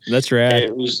 Yeah, that's rad.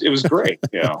 It was great.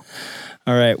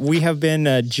 All right. We have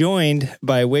been joined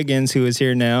by Wiggins, who is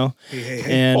here now. Hey.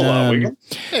 And hold on,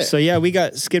 Wiggins. So, we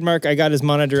got Skidmark. I got his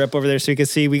monitor up over there so you can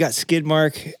see. We got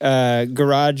Skidmark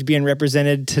Garage being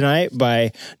represented tonight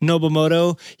by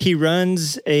Nobumoto. He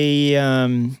runs a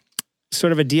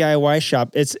sort of a DIY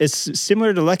shop. It's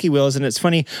similar to Lucky Wheels, and it's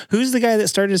funny. Who's the guy that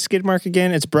started Skidmark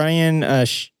again? It's Brian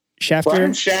Shafter?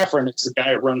 Brian Shaffer is the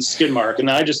guy that runs Skidmark, and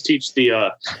I just teach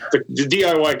the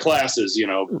DIY classes,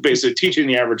 basically teaching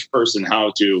the average person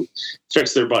how to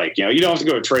fix their bike. You don't have to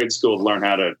go to trade school to learn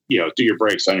how to, do your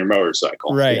brakes on your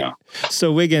motorcycle. Right.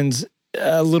 So Wiggins,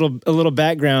 a little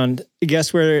background.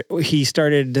 Guess where he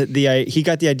started he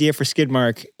got the idea for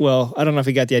Skidmark. Well, I don't know if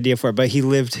he got the idea for it, but he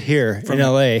lived here in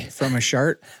LA. From a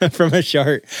Chart? From a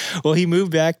Chart. Well, he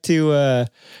moved back to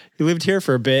he lived here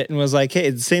for a bit and was like, hey,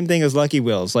 it's the same thing as Lucky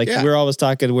Wheels. Like we're always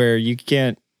talking where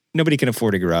nobody can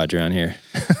afford a garage around here.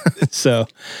 So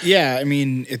yeah, I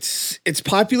mean, it's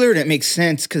popular and it makes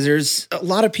sense because there's a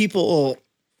lot of people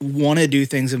want to do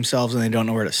things themselves and they don't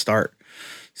know where to start.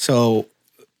 So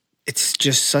it's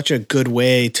just such a good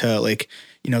way to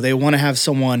they want to have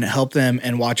someone help them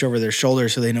and watch over their shoulder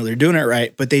so they know they're doing it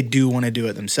right, but they do want to do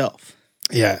it themselves.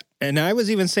 Yeah. And I was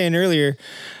even saying earlier,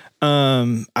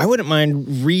 I wouldn't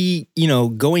mind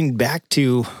going back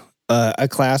to a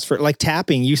class for like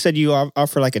tapping. You said you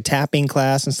offer like a tapping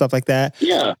class and stuff like that.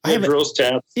 Yeah. Drills,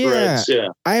 taps, threads. Yeah.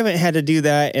 I haven't had to do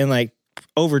that in like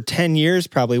over 10 years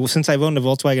probably since I've owned a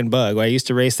Volkswagen Bug. I used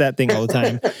to race that thing all the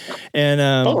time. And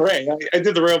right. I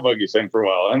did the rail buggy thing for a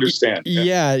while. I understand.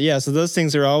 Yeah. So those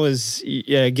things are always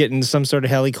getting some sort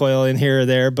of helicoil in here or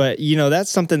there. But, that's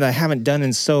something that I haven't done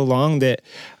in so long that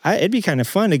it'd be kind of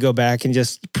fun to go back and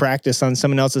just practice on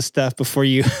someone else's stuff before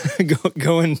you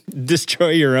go and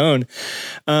destroy your own.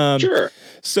 Sure.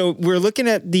 So we're looking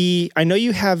at I know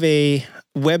you have a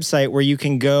website where you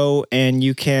can go and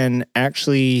you can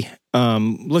actually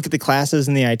look at the classes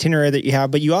and the itinerary that you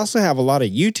have, but you also have a lot of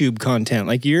YouTube content.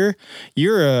 Like you're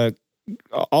a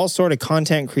all sort of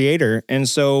content creator. And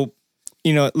so,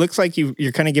 it looks like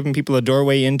you're kind of giving people a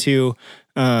doorway into,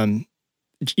 do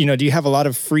you have a lot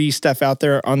of free stuff out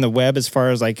there on the web as far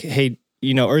as like, hey,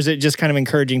 or is it just kind of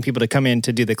encouraging people to come in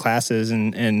to do the classes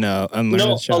and learn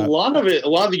the shop? A lot of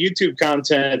the YouTube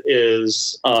content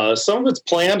is some of it's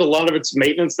planned. A lot of it's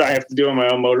maintenance that I have to do on my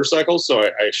own motorcycle. So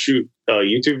I shoot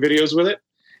YouTube videos with it.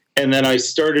 And then I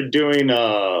started doing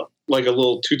like a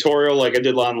little tutorial, like I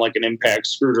did on like an impact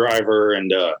screwdriver,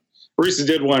 and Marisa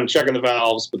did one checking the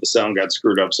valves, but the sound got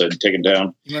screwed up, so I had to take it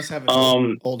down. You must have an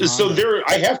old so Honda.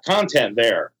 I have content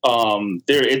there.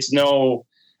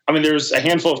 There's a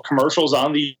handful of commercials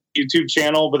on the YouTube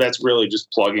channel, but that's really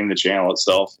just plugging the channel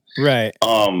itself. Right.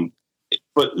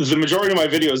 But the majority of my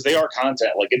videos, they are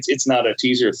content. Like it's not a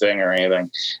teaser thing or anything.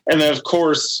 And then of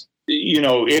course,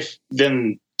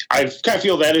 I kind of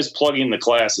feel that is plugging the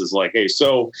classes. Like, hey,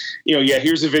 so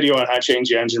here's a video on how to change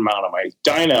the engine mount on my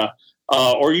Dyna.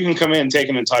 Or you can come in and take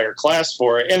an entire class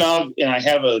for it. And I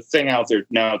have a thing out there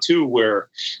now too, where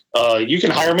you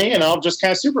can hire me and I'll just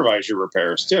kind of supervise your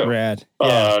repairs too. Rad.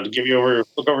 To give you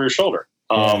look over your shoulder.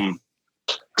 Yeah.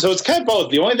 So it's kind of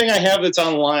both. The only thing I have that's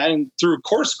online through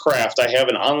CourseCraft, I have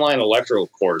an online electrical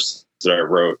course that I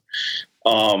wrote.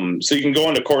 So you can go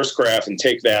into CourseCraft and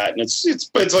take that, and it's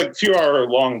like a few hour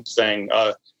long thing.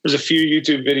 There's a few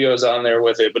YouTube videos on there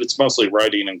with it, but it's mostly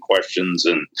writing and questions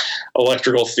and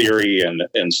electrical theory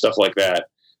and stuff like that.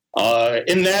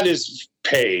 And that is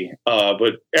pay,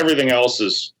 but everything else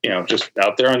is, just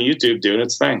out there on YouTube doing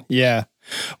its thing. Yeah.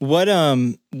 What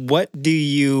do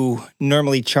you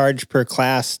normally charge per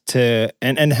class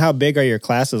and how big are your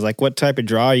classes? Like what type of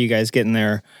draw are you guys getting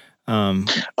there?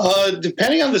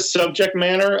 Depending on the subject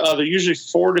matter, they're usually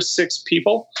 4 to 6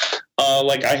 people.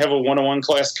 Like I have a 101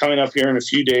 class coming up here in a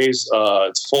few days.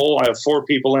 It's full. I have 4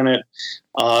 people in it.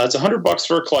 It's $100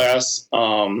 for a class.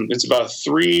 It's about a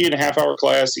 3.5 hour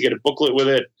class. You get a booklet with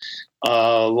it,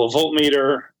 a little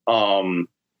voltmeter, kind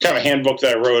of a handbook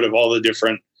that I wrote of all the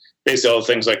different basically all the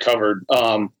things I covered.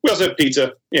 We also have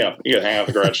pizza. You can hang out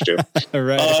in the garage too.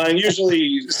 Right. And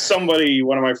usually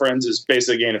one of my friends is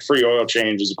basically getting a free oil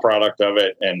change as a product of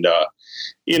it. And,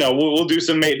 we'll do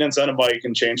some maintenance on a bike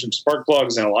and change some spark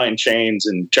plugs and align chains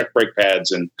and check brake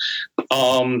pads. And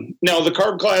now the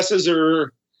carb classes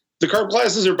are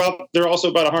they're also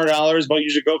about $100, but I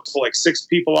usually go up to like 6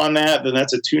 people on that. Then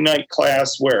that's a 2-night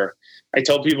class where I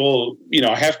tell people,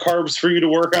 I have carbs for you to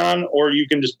work on, or you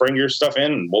can just bring your stuff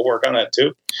in and we'll work on that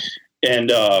too. And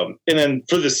then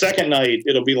for the second night,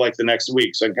 it'll be like the next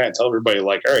week. So I can kind of tell everybody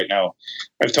like, all right, now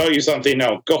I've taught you something.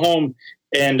 Now go home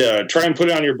and try and put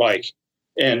it on your bike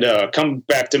and come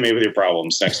back to me with your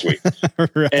problems next week.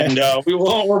 Right. And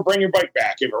we'll bring your bike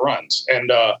back if it runs.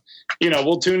 And,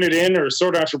 we'll tune it in or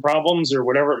sort out your problems or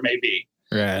whatever it may be.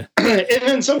 Right. And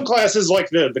then some classes like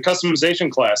the customization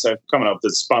class I've coming up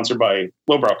that's sponsored by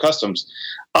Lowbrow Customs.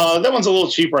 That one's a little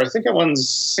cheaper. I think that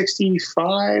one's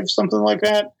 $65, something like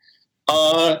that.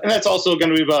 And that's also going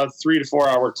to be about a 3 to 4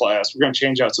 hour class. We're going to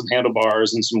change out some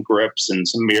handlebars and some grips and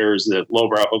some mirrors that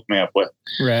Lowbrow hooked me up with.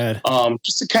 Rad.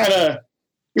 Just to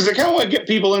because I kind of want to get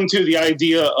people into the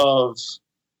idea of,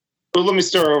 well, let me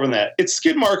start over on that. It's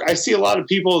Skidmark. I see a lot of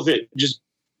people that just,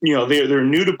 they're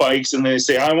new to bikes and they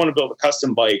say, I want to build a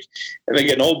custom bike, and they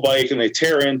get an old bike and they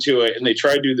tear into it and they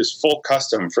try to do this full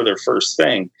custom for their first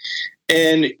thing.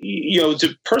 And,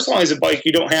 to personalize a bike,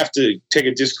 you don't have to take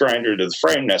a disc grinder to the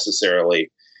frame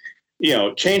necessarily.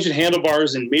 Changing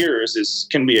handlebars and mirrors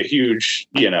can be a huge,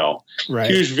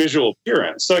 right. huge visual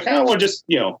appearance. So I kind of want to just,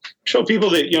 show people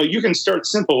that, you can start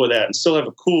simple with that and still have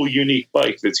a cool, unique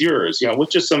bike that's yours, with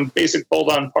just some basic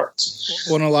bolt-on parts.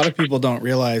 Well, and a lot of people don't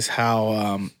realize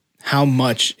how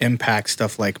much impact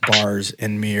stuff like bars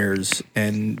and mirrors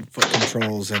and foot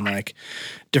controls and like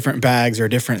different bags or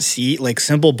different seat, like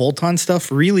simple bolt-on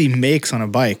stuff really makes on a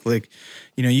bike. Like,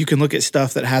 you can look at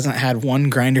stuff that hasn't had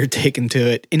one grinder taken to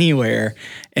it anywhere,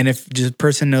 and if just a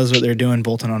person knows what they're doing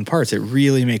bolting on parts, it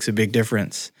really makes a big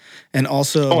difference. And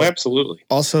also, absolutely.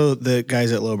 Also, the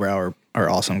guys at Lowbrow are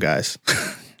awesome guys.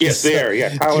 Yes, they are. Yeah,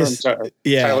 Tyler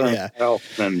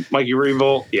and Mikey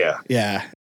Revolt. Yeah.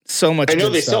 So much. I know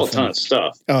they sell a ton of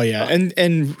stuff. Oh yeah,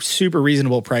 and super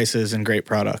reasonable prices and great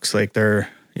products. Like they're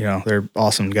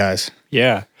awesome guys.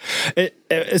 Yeah.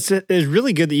 It's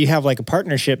really good that you have like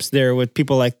partnerships there with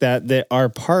people like that are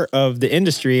part of the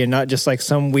industry and not just like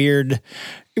some weird.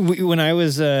 When I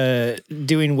was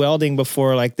doing welding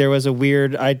before, like there was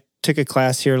I took a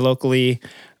class here locally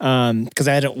because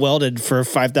I hadn't welded for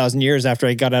 5,000 years after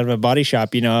I got out of a body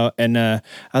shop, and I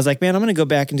was like, man, I'm going to go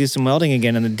back and do some welding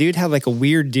again. And the dude had like a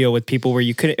weird deal with people where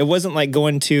it wasn't like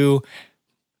going to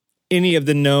any of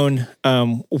the known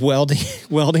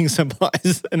welding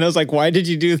supplies. And I was like, why did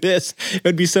you do this? It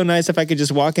would be so nice if I could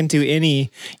just walk into any,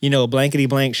 blankety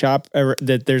blank shop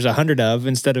that there's 100 of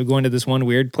instead of going to this one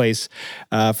weird place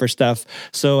for stuff.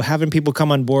 So having people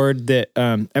come on board that,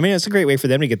 it's a great way for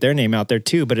them to get their name out there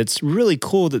too, but it's really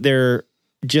cool that they're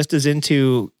just as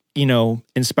into,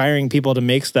 inspiring people to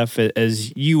make stuff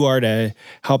as you are to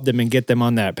help them and get them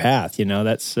on that path.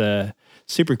 That's,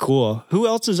 super cool. Who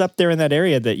else is up there in that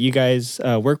area that you guys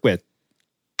work with?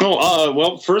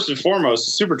 Well, first and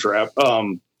foremost, Super Trap.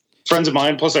 Friends of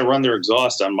mine, plus I run their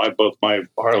exhaust on both my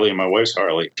Harley and my wife's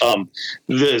Harley.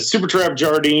 The Super Trap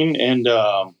Jardine and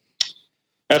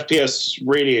FPS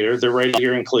Radiator, they're right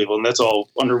here in Cleveland. That's all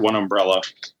under one umbrella.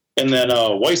 And then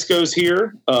Weisco's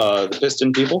here, the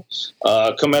piston people.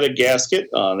 Cometa Gasket.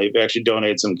 They've actually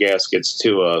donated some gaskets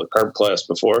to the carb class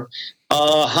before.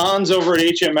 Hans over at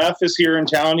HMF is here in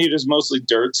town. He does mostly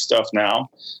dirt stuff now.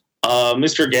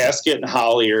 Mr. Gasket and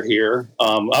Holly are here.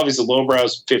 Obviously,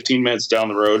 Lowbrow's 15 minutes down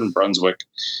the road in Brunswick.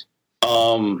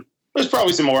 There's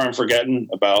probably some more I'm forgetting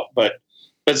about, but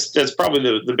that's probably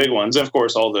the big ones. And of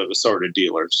course, all the assorted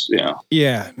dealers. Yeah.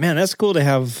 Yeah, man, that's cool to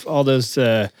have all those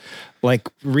like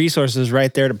resources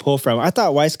right there to pull from. I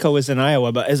thought Weisco was in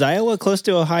Iowa, but is Iowa close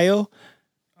to Ohio?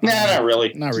 Nah, not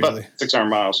really. Not It's really. about 600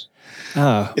 miles.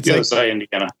 Oh, It's The other like side of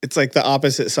Indiana. it's like the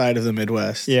opposite side of the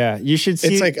Midwest. yeah. You should see.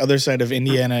 It's like other side of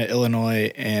Indiana,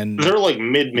 Illinois, and They're like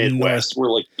Midwest.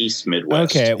 We're like East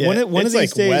Midwest. okay. yeah, One of it's these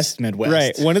like days, West Midwest.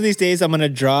 right? One of these days, I'm gonna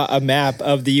draw a map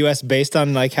of the U.S. based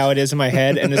on like how it is in my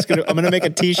head, and I'm gonna make a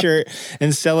T-shirt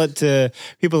and sell it to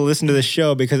people who listen to the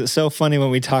show because it's so funny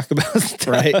when we talk about stuff.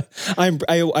 Right.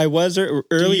 I was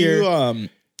earlier.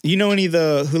 Do you know any of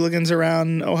the hooligans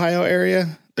around Ohio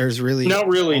area? There's really Not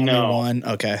really, only no. one.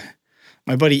 Okay,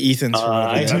 my buddy Ethan's from over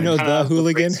I there. do know I'm the out of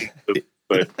hooligan. racing loop,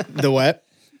 but The what?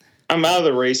 I'm out of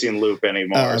the racing loop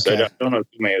anymore, Oh, so I okay. don't know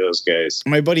too many of those guys.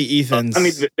 My buddy Ethan's. I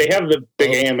mean, they have the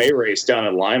big AMA race down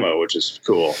in Lima, which is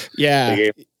cool. yeah,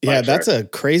 Big AMA yeah, that's track. a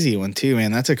crazy one too,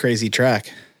 man. That's a crazy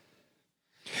track.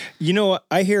 You know,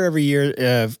 I hear every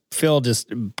year Phil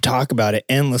just talk about it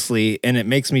endlessly, and it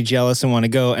makes me jealous and want to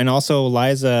go. And also,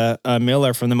 Liza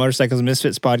Miller from the Motorcycles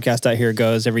Misfits podcast out here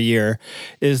goes every year.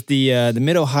 Is the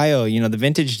Mid Ohio, the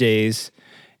Vintage Days,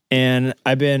 and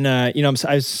I've been, I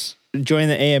was joining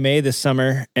the AMA this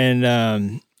summer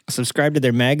and subscribed to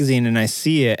their magazine, and I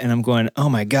see it, and I'm going, oh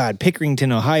my God,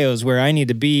 Pickerington, Ohio is where I need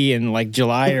to be in like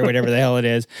July or whatever the hell it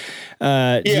is.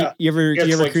 Yeah. You ever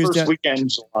It's like cruise first down? weekend in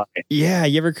July. Yeah,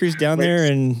 you ever cruise down there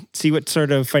and see what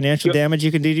sort of financial Yep. damage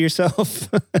you can do to yourself?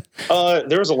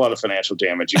 There's a lot of financial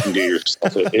damage you can do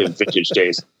yourself in Vintage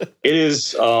Days. It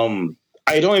is.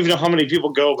 I don't even know how many people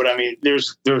go, but I mean,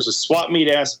 there's a swap meet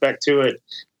aspect to it.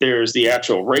 There's the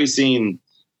actual racing.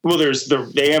 Well, there's the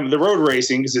road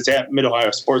racing because it's at Mid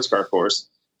Ohio Sports Car Course.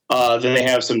 Then they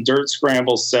have some dirt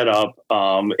scrambles set up,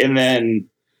 and then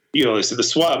so the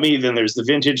swap meet. Then there's the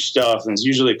vintage stuff, and there's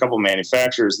usually a couple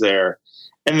manufacturers there.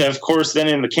 And then, of course, then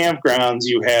in the campgrounds,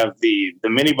 you have the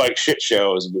mini bike shit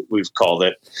show, as we've called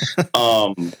it,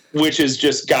 which is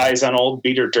just guys on old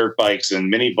beater dirt bikes and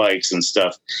mini bikes and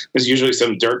stuff. There's usually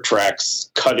some dirt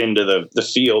tracks cut into the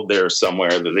field there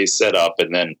somewhere that they set up.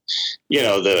 And then,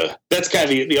 that's kind of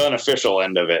the unofficial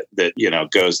end of it that,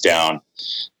 goes down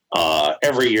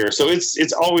every year. So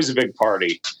it's always a big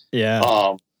party. Yeah.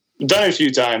 Done it a few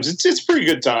times. It's a pretty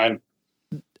good time.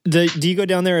 Do you go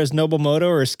down there as Noble Moto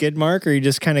or Skid Mark, or you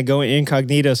just kind of go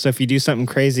incognito? So if you do something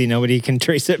crazy, nobody can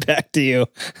trace it back to you.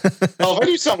 Oh, if I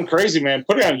do something crazy, man,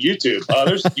 put it on YouTube.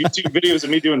 There's YouTube videos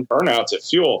of me doing burnouts at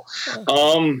Fuel.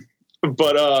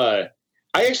 But I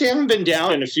actually haven't been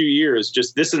down in a few years.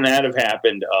 Just this and that have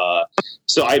happened.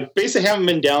 So I basically haven't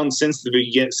been down since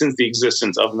the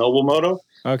existence of Noble Moto.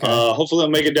 Okay. Hopefully I'll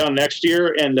make it down next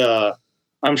year, and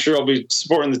I'm sure I'll be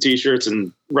sporting the T-shirts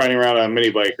and riding around on a mini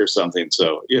bike or something.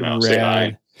 So say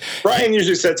hi. Brian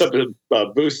usually sets up a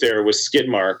booth there with Skid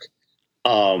Mark,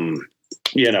 and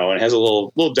has a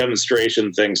little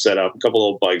demonstration thing set up. A couple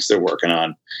old bikes they're working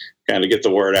on, kind of get the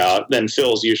word out. Then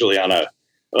Phil's usually on a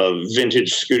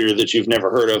vintage scooter that you've never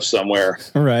heard of somewhere,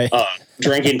 Right.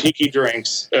 Drinking tiki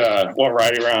drinks while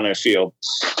riding around in a field.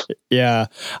 Yeah,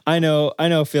 I know,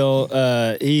 Phil.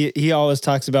 He always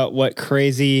talks about what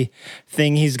crazy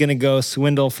thing he's going to go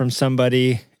swindle from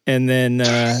somebody, and then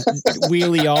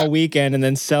wheelie all weekend, and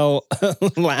then sell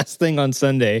last thing on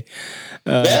Sunday.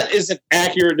 That is an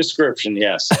accurate description.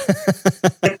 Yes.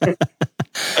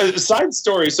 A side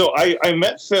story. So I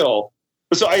met Phil.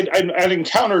 So I'd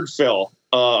encountered Phil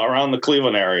around the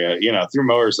Cleveland area, through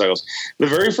motorcycles. The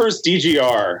very first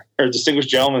DGR, or Distinguished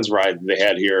Gentleman's Ride, that they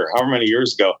had here, however many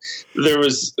years ago,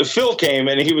 Phil came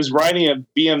and he was riding a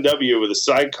BMW with a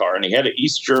sidecar, and he had an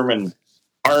East German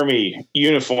Army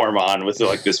uniform on with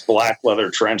like this black leather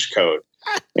trench coat.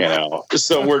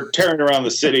 So we're tearing around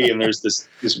the city, and there's this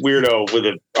weirdo with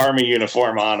an army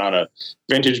uniform on a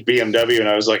vintage BMW, and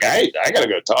I was like, I gotta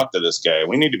go talk to this guy.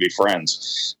 We need to be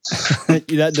friends.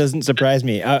 That doesn't surprise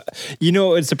me. What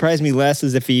would surprise me less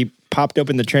is if he popped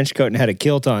open the trench coat and had a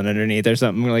kilt on underneath or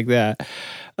something like that.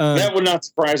 That would not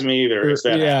surprise me either. If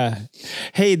that happened.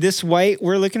 Hey, this white,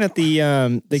 we're looking at the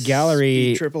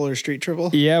gallery. Speed triple or street triple?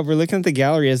 Yeah, we're looking at the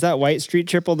gallery. Is that white street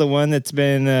triple the one that's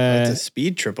been... It's a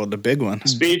speed triple, the big one.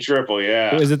 Speed triple,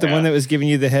 yeah. Was it the one that was giving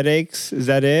you the headaches? Is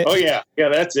that it? Oh, yeah. Yeah,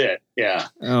 that's it. Yeah.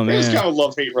 Oh, It was man. kind of a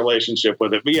love-hate relationship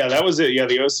with it. But yeah, that was it. Yeah,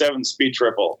 the 07 Speed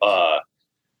triple. I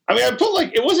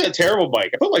put it wasn't a terrible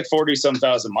bike. I put 40-some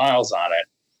thousand miles on it.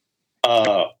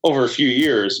 over a few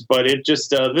years, but it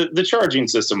just the charging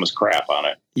system was crap on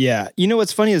it. Yeah. You know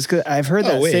what's funny is 'cause I've heard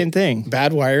that same thing.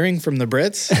 Bad wiring from the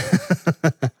Brits?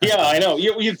 Yeah, I know.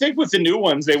 You'd think with the new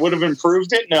ones they would have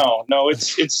improved it. No,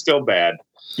 it's still bad.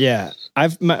 Yeah.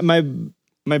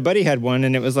 My buddy had one,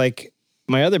 and it was like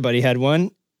my other buddy had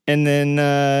one, and then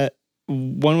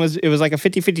it was like a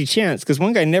 50-50 chance because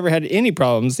one guy never had any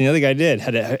problems, and the other guy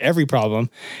had every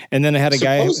problem. And then I had a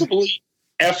guy supposedly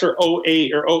after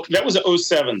 08 that was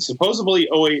 07. Supposedly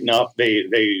 08 and up,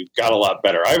 they got a lot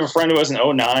better. I have a friend who has an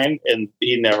 09, and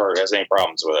he never has any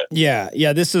problems with it.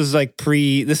 Yeah. This is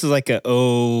like a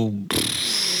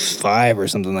 05 or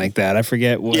something like that. I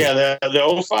forget what. Yeah,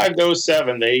 the 05 to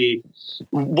 07,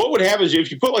 what would happen is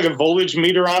if you put like a voltage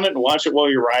meter on it and watch it while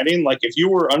you're riding, like if you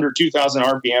were under 2,000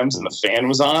 RPMs and the fan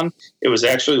was on, it was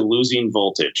actually losing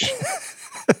voltage.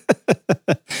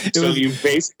 You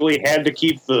basically had to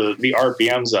keep the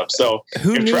RPMs up. So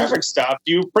if traffic stopped,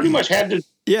 you pretty much had to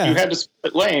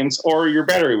split lanes or your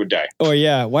battery would die. Oh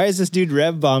yeah. Why is this dude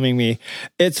rev bombing me?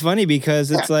 It's funny because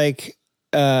it's like,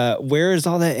 where is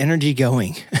all that energy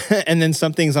going? And then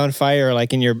something's on fire,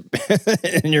 like in your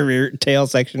rear tail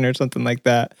section or something like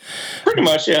that. Pretty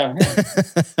much, yeah.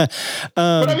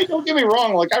 But I mean, don't get me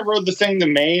wrong. Like I rode the thing to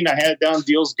Maine. I had it down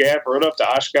Deals Gap, rode up to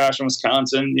Oshkosh,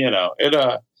 Wisconsin. You know,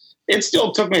 it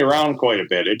still took me around quite a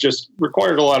bit. It just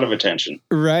required a lot of attention.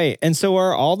 Right. And so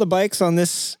are all the bikes on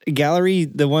this gallery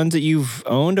the ones that you've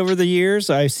owned over the years?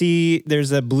 I see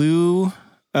there's a blue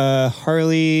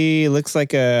Harley, looks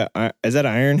like is that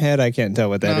an Ironhead? I can't tell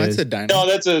what that is. That's a Dyna. No,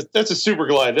 that's a Super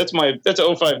Glide. That's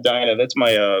a 05 Dyna. That's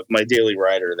my daily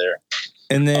rider there.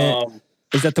 And then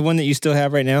is that the one that you still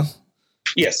have right now?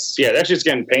 Yes. Yeah, that's just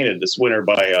getting painted this winter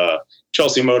by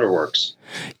Chelsea Motorworks.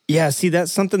 Yeah, see,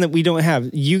 that's something that we don't have.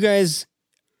 You guys,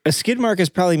 Skidmark is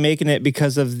probably making it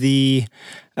because of the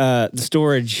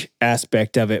storage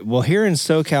aspect of it. Well, here in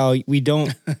SoCal, we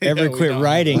don't ever quit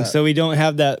riding, so we don't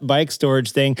have that bike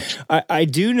storage thing. I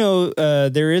do know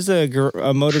there is a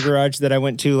motor garage that I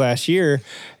went to last year,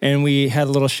 and we had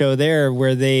a little show there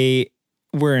where they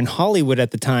were in Hollywood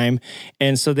at the time,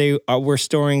 and so they were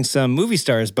storing some movie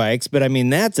stars bikes, but I mean,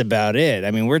 that's about it.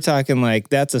 I mean, we're talking like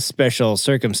that's a special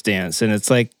circumstance, and it's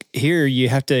like here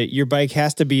your bike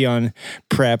has to be on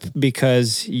prep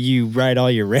because you ride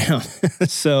all year round.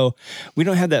 So we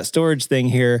don't have that storage thing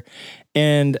here,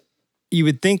 and you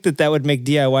would think that would make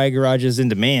DIY garages in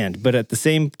demand, but at the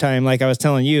same time, like I was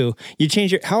telling you,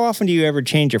 how often do you ever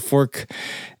change your fork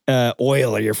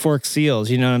oil or your fork seals?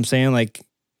 You know what I'm saying? Like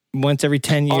once every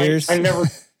 10 years? I never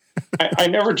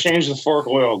change the fork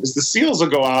oil because the seals will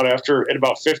go out at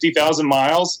about 50,000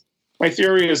 miles. My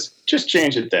theory is just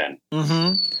change it then.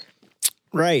 Mm-hmm.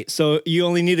 Right. So you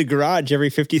only need a garage every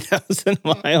 50,000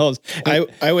 miles.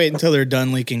 I wait until they're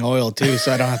done leaking oil too,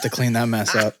 so I don't have to clean that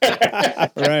mess up.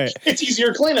 Right. It's easier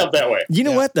to clean up that way. You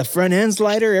know what? The front end's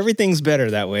lighter. Everything's better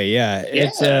that way. Yeah.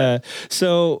 It's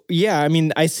so yeah, I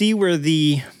mean, I see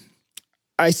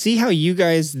how you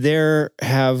guys there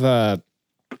have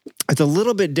it's a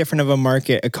little bit different of a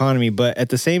market economy, but at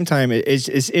the same time,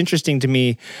 it's interesting to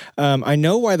me. I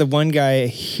know why the one guy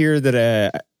here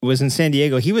that was in San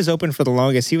Diego, he was open for the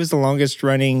longest. He was the longest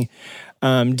running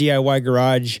DIY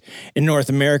garage in North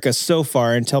America so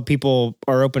far until people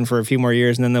are open for a few more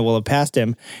years and then they will have passed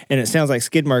him. And it sounds like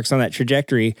Skidmark's on that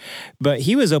trajectory. But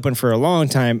he was open for a long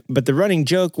time. But the running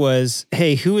joke was,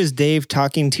 hey, who is Dave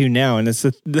talking to now? And it's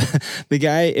the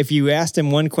guy, if you asked him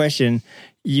one question,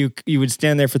 you would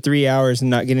stand there for 3 hours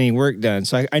and not get any work done.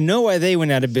 So I know why they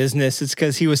went out of business. It's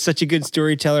because he was such a good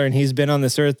storyteller and he's been on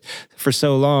this earth for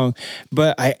so long.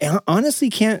 But I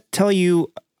honestly can't tell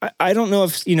you. I don't know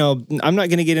if, I'm not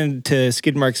going to get into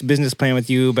Skidmark's business plan with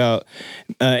you about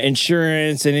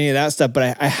insurance and any of that stuff,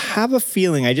 but I have a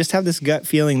feeling, I just have this gut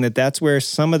feeling that that's where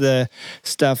some of the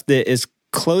stuff that is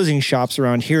closing shops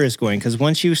around here is going. Because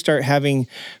once you start having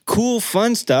cool,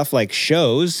 fun stuff like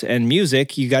shows and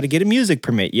music, you got to get a music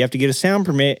permit. You have to get a sound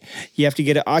permit. You have to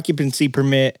get an occupancy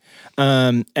permit.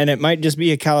 And it might just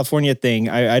be a California thing.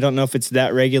 I don't know if it's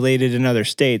that regulated in other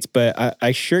states, but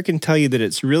I sure can tell you that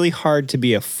it's really hard to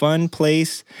be a fun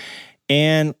place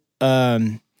and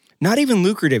not even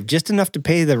lucrative, just enough to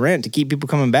pay the rent to keep people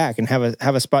coming back and have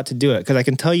a spot to do it. Because I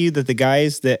can tell you that the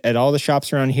guys that at all the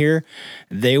shops around here,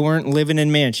 they weren't living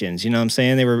in mansions. You know what I'm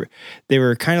saying? They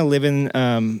were kind of living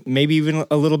maybe even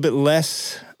a little bit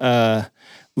less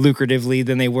lucratively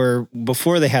than they were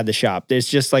before they had the shop. It's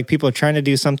just like people are trying to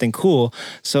do something cool.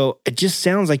 So it just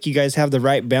sounds like you guys have the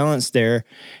right balance there.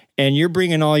 And you're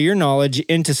bringing all your knowledge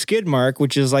into Skidmark,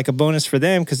 which is like a bonus for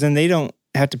them because then they don't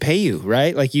have to pay you,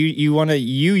 right? Like you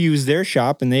use their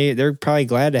shop, and they're probably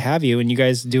glad to have you, and you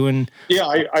guys doing. Yeah,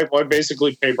 I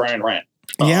basically pay Brian rent.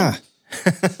 Yeah.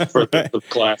 For the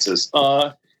classes.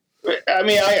 I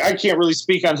mean, I can't really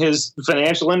speak on his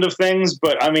financial end of things,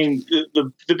 but I mean,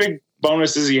 the big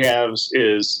bonuses he has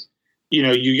is,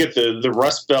 you get the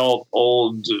Rust Belt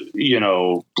old,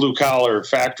 blue collar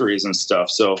factories and stuff.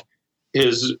 So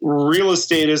his real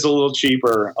estate is a little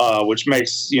cheaper, which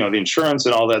makes, the insurance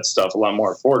and all that stuff a lot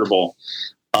more affordable.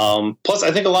 Plus,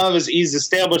 I think a lot of he's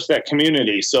established that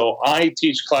community. So I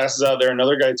teach classes out there.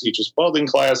 Another guy teaches welding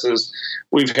classes.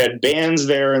 We've had bands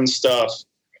there and stuff.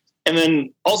 And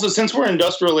then also, since we're an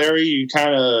industrial area,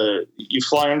 you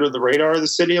fly under the radar of the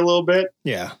city a little bit.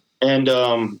 Yeah. And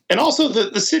also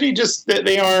the city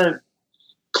they aren't.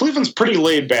 Cleveland's pretty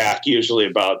laid back usually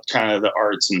about kind of the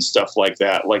arts and stuff like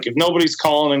that. Like if nobody's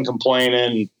calling and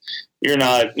complaining, you're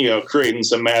not, creating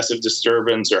some massive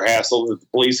disturbance or hassle that the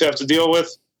police have to deal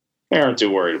with. They aren't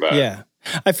too worried about it. Yeah.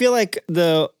 I feel like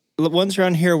the ones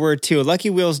around here were too.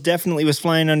 Lucky Wheels definitely was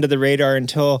flying under the radar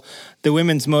until the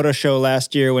women's moto show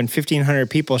last year when 1,500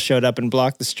 people showed up and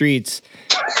blocked the streets.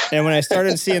 And when I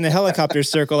started seeing the helicopter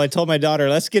circle, I told my daughter,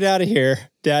 let's get out of here.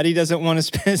 Daddy doesn't want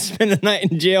to spend a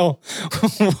night in jail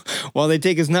while they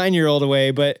take his 9-year-old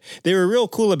away. But they were real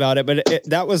cool about it. But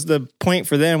that was the point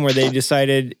for them where they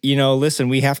decided, listen,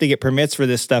 we have to get permits for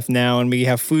this stuff now. And we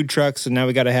have food trucks. And now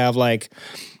we got to have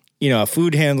a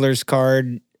food handler's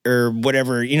card or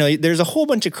whatever. There's a whole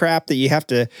bunch of crap that you have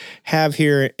to have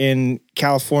here in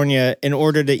California in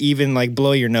order to even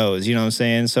blow your nose. You know what I'm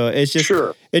saying? So it's just,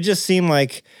 Sure. It just seemed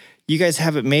like you guys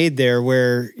have it made there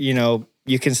where,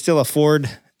 you can still afford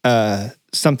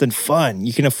something fun.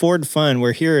 You can afford fun,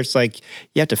 where here it's like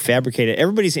you have to fabricate it.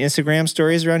 Everybody's Instagram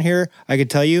stories around here, I could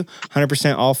tell you,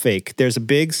 100% all fake. There's a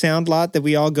big sound lot that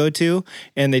we all go to,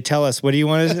 and they tell us, what do you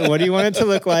want it to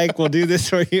look like? We'll do this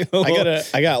for you.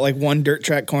 I got one dirt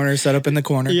track corner set up in the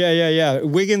corner. Yeah.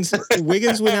 Wiggins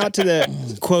went out to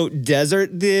the quote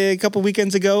desert a couple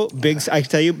weekends ago. I can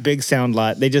tell you, big sound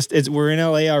lot. We're in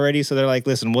LA already, so they're like,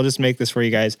 listen, we'll just make this for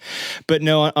you guys. But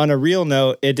no, on a real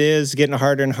note, it is getting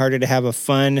harder and harder to have a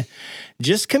fun,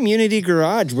 just community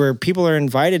garage where people are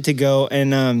invited to go.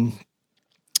 And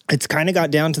it's kind of got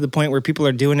down to the point where people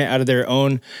are doing it out of their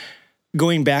own,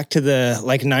 going back to the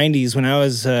 90s when I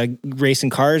was racing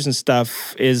cars and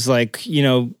stuff, is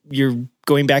you're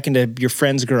going back into your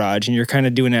friend's garage and you're kind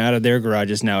of doing it out of their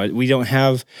garages now. We don't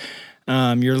have,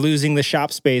 you're losing the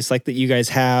shop space like that you guys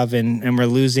have, and we're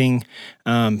losing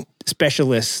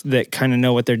specialists that kind of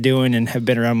know what they're doing and have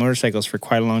been around motorcycles for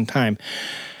quite a long time.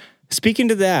 Speaking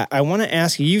to that, I want to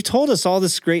ask you, you've told us all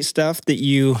this great stuff that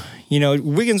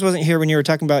Wiggins wasn't here when you were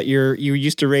talking about you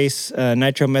used to race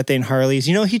nitromethane Harleys.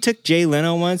 He took Jay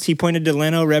Leno once. He pointed to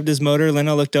Leno, revved his motor.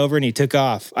 Leno looked over and he took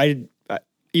off.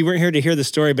 You weren't here to hear the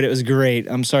story, but it was great.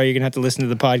 I'm sorry, you're going to have to listen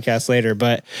to the podcast later,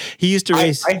 but he used to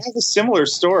race. I have a similar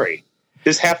story.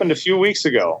 This happened a few weeks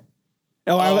ago.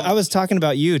 Oh, I was talking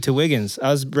about you to Wiggins. I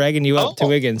was bragging you up to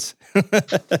Wiggins. I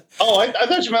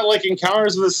thought you meant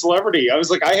encounters with a celebrity. I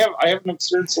was like, I have an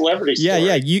absurd celebrity story.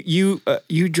 Yeah.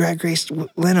 You drag raced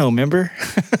Leno, remember?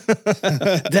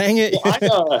 Dang it!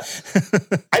 Well,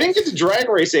 I didn't get to drag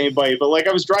race anybody, but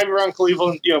I was driving around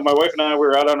Cleveland. My wife and I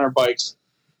were out on our bikes,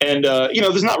 and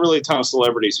there's not really a ton of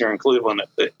celebrities here in Cleveland.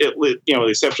 With the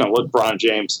exception of LeBron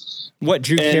James. What,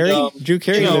 Drew Carey? Drew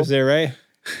Carey lives there, right?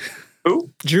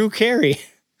 Who? Drew Carey.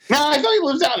 No, I thought he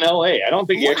lives out in L.A. I don't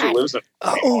think he actually lives there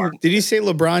anymore. Did you say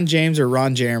LeBron James or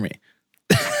Ron Jeremy?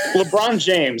 LeBron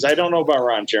James. I don't know about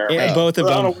Ron Jeremy. Yeah, both of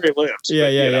them. I don't know where he lives.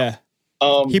 Yeah.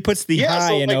 He puts the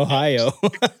high in Ohio.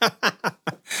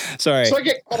 Sorry. So I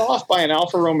get cut off by an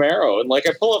Alfa Romero, and I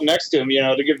pull up next to him,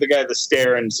 to give the guy the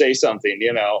stare and say something,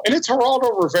 and it's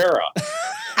Geraldo Rivera.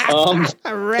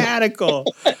 Radical.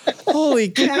 Holy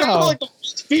cow.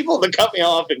 People that cut me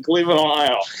off in Cleveland,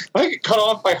 Ohio. I get cut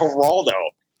off by Geraldo.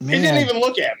 Man. He didn't even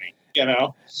look at me,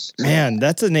 Man,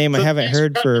 that's a name I haven't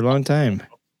heard for a long time.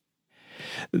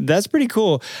 That's pretty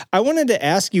cool. I wanted to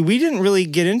ask you, we didn't really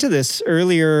get into this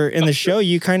earlier in the show.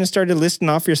 You kind of started listing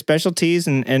off your specialties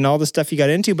and all the stuff you got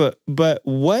into, but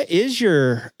what is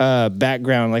your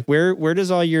background? Where does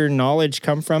all your knowledge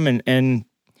come from, and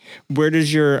where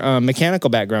does your mechanical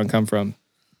background come from?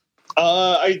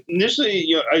 I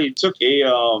initially, I took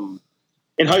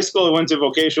in high school, I went to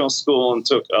vocational school and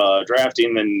took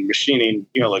drafting and machining,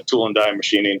 tool and die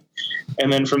machining.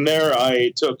 And then from there,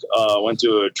 I went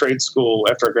to a trade school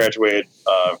after I graduated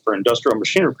for industrial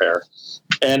machine repair.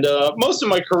 And most of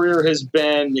my career has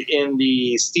been in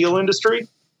the steel industry,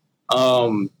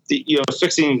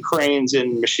 fixing cranes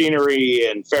and machinery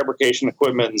and fabrication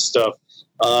equipment and stuff.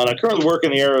 And I currently work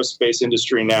in the aerospace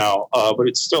industry now, but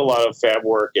it's still a lot of fab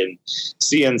work and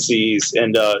CNCs.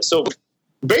 And so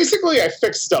basically I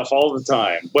fix stuff all the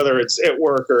time, whether it's at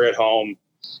work or at home.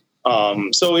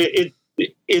 So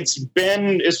it's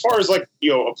been, as far as like,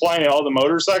 applying to all the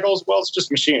motorcycles, well, it's just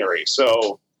machinery.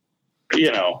 So,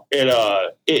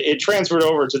 it transferred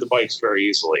over to the bikes very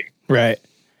easily. Right.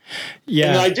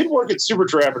 Yeah. And I did work at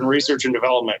Supertrap in research and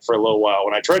development for a little while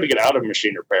when I tried to get out of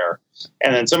machine repair,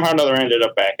 and then somehow or another ended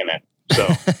up back in it. So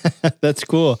that's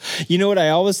cool. You know what? I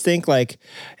always think like,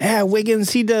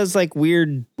 Wiggins, he does like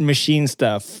weird machine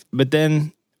stuff, but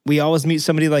then we always meet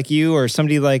somebody like you or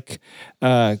somebody like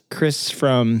Chris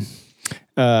from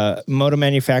Moto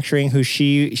Manufacturing, who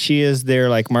she is their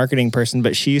like marketing person,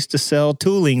 but she used to sell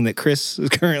tooling that Chris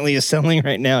currently is selling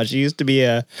right now. She used to be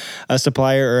a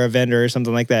supplier or a vendor or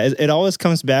something like that. It always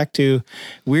comes back to,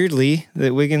 weirdly,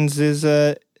 that Wiggins is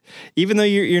even though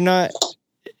you're not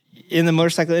in the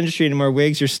motorcycle industry anymore,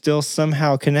 Wiggs, you're still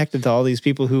somehow connected to all these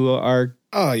people who are.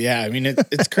 Oh yeah, I mean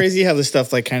it's crazy how this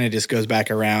stuff like kind of just goes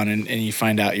back around, and you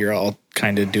find out you're all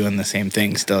kind of doing the same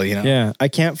thing still. Yeah, I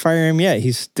can't fire him yet.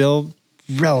 He's still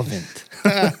relevant.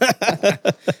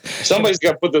 Somebody's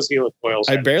got to put those helix coils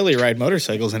in. I barely ride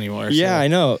motorcycles anymore. Yeah, so. I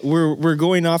know. We're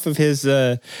going off of his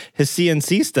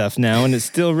CNC stuff now, and it's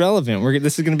still relevant.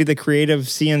 This is going to be the creative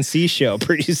CNC show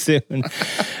pretty soon.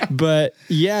 But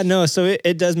yeah, no. So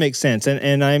it does make sense,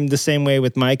 and I'm the same way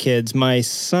with my kids. My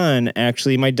son,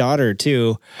 actually, my daughter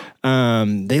too.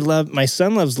 My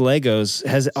son loves Legos.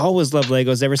 Has always loved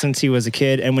Legos ever since he was a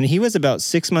kid. And when he was about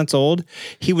 6 months old,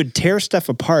 he would tear stuff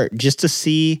apart just to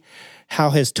see how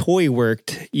his toy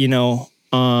worked,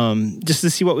 just to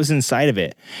see what was inside of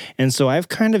it. And so I've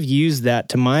kind of used that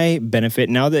to my benefit.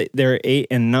 Now that they're 8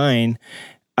 and 9,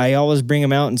 I always bring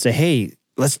them out and say, hey,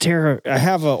 let's tear. I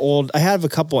have a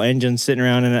couple engines sitting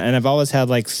around, and I've always had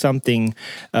like something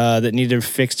that needed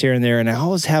fixed here and there. And I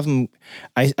always have them.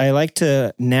 I like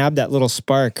to nab that little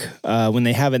spark when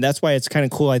they have it. That's why it's kind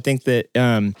of cool. I think that,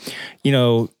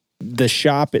 the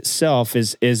shop itself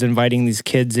is inviting these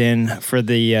kids in for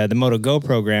the Moto Go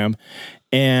program,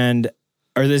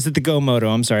 or is it the Go Moto?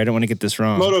 I'm sorry, I don't want to get this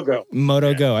wrong.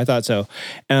 Moto Go. I thought so.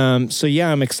 So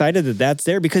yeah, I'm excited that that's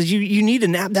there because you need to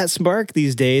nab that spark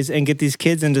these days and get these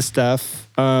kids into stuff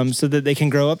so that they can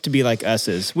grow up to be like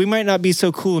us's. We might not be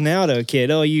so cool now to a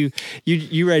kid. Oh, you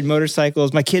ride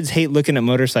motorcycles. My kids hate looking at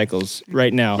motorcycles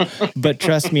right now, but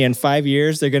trust me, in 5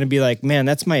 years they're going to be like, man,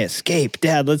 that's my escape.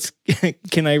 Dad,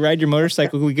 can I ride your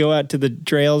motorcycle? Can we go out to the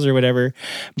trails or whatever?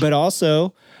 But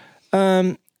also,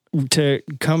 to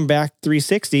come back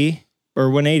 360 or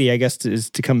 180, I guess, is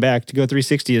to come back. To go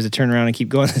 360 is to turn around and keep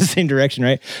going in the same direction,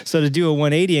 right? So to do a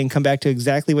 180 and come back to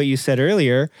exactly what you said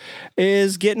earlier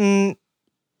is getting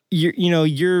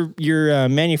your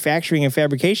manufacturing and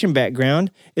fabrication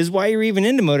background is why you're even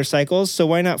into motorcycles. So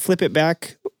why not flip it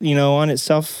back, on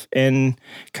itself and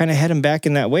kind of head them back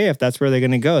in that way if that's where they're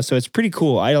going to go. So it's pretty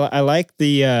cool. I like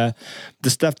the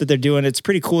stuff that they're doing. It's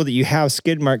pretty cool that you have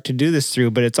Skidmark to do this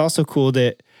through, but it's also cool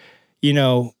that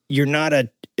you're not an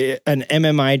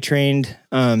MMI trained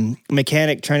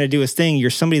mechanic trying to do his thing. You're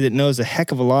somebody that knows a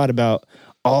heck of a lot about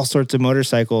all sorts of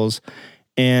motorcycles,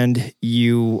 and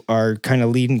you are kind of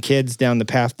leading kids down the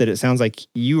path that it sounds like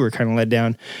you were kind of led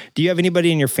down. Do you have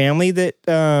anybody in your family that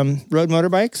rode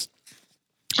motorbikes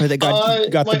or that got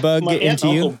the bug my into aunt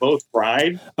and you? uncle both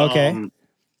ride. Okay.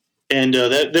 And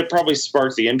that probably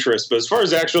sparked the interest. But as far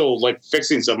as actual like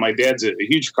fixing stuff, my dad's a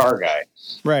huge car guy.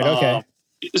 Right. Okay.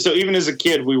 So even as a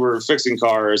kid, we were fixing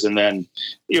cars, and then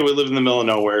we lived in the middle of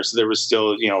nowhere, so there was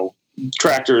still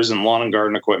tractors and lawn and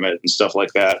garden equipment and stuff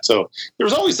like that. So there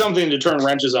was always something to turn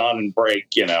wrenches on and break.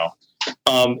 One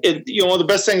of the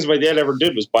best things my dad ever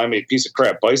did was buy me a piece of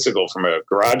crap bicycle from a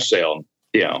garage sale.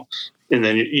 And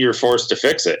then you're forced to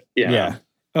fix it. Yeah.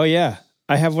 Oh yeah.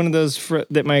 I have one of those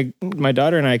that my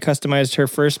daughter and I customized her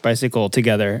first bicycle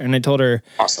together, and I told her,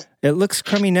 awesome. It looks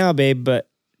crummy now, babe, but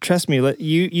trust me,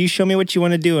 you show me what you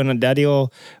want to do, and Daddy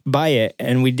will buy it.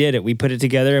 And we did it. We put it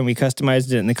together, and we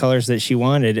customized it in the colors that she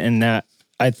wanted, and that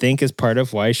I think is part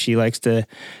of why she likes to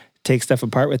take stuff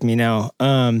apart with me now.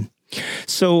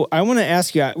 So I want to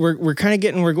ask you, we're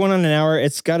going on an hour.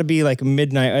 It's got to be like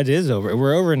midnight. It is over.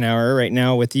 We're over an hour right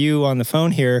now with you on the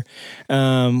phone here.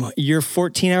 You're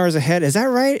 14 hours ahead. Is that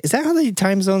right? Is that how the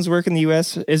time zones work in the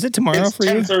U.S.? Is it tomorrow for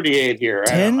you? It's 10:38 here.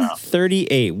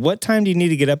 10:38. What time do you need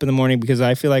to get up in the morning? Because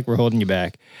I feel like we're holding you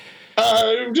back.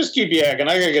 Just keep yakking.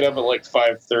 I gotta get up at like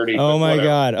 5:30. Oh my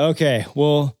God. Okay.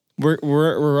 Well,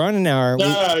 we're on an hour.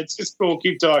 No, it's just cool.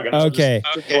 Keep talking. Okay.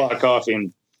 Just a lot of coffee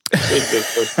and.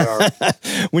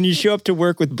 When you show up to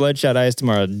work with bloodshot eyes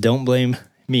tomorrow, don't blame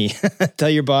Me. Tell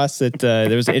your boss that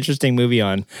there was an interesting movie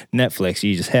on Netflix.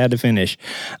 You just had to finish.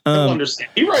 He'll understand.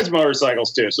 He rides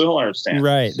motorcycles too, so he'll understand.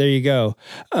 Right. There you go.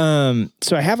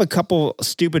 So I have a couple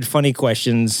stupid, funny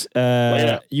questions.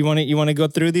 You want to go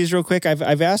through these real quick?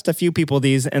 I've asked a few people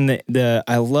these, and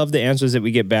I love the answers that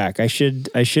we get back. I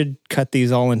should cut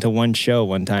these all into one show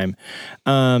one time.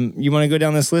 You want to go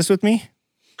down this list with me?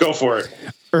 Go for it.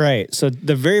 All right. So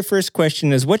the very first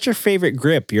question is, what's your favorite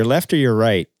grip? Your left or your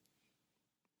right?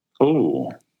 Ooh.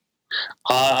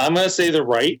 I'm going to say the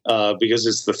right because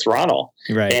it's the throttle.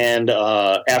 Right. And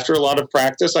after a lot of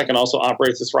practice, I can also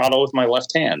operate the throttle with my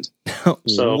left hand.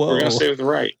 So we're going to stay with the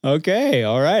right. Okay.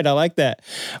 All right. I like that.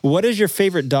 What is your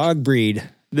favorite dog breed?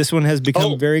 This one has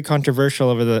become very controversial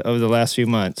over the last few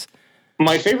months.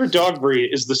 My favorite dog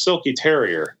breed is the Silky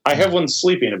Terrier. I have one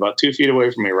sleeping about 2 feet away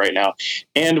from me right now.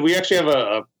 And we actually have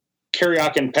a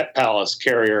Karyakin Pet Palace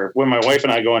carrier. When my wife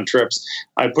and I go on trips,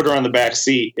 I put her on the back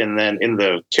seat and then in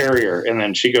the carrier, and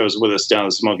then she goes with us down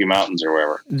the Smoky Mountains or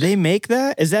wherever. They make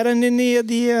that? Is that in any of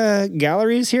the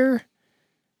galleries here?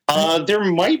 There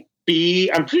might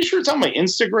be. I'm pretty sure it's on my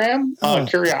Instagram.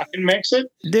 Karyakin makes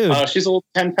it. Dude. She's a little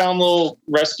 10-pound little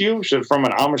rescue. She's from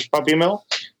an Amish puppy mill.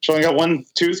 She only got one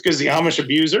tooth because the Amish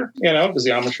abuse her, because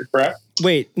the Amish are crap.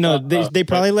 Wait, no, they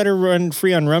probably let her run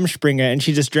free on Rumspringa, and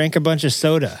she just drank a bunch of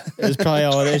soda. That's probably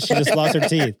all it is. She just lost her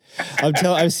teeth.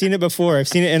 I've seen it before. I've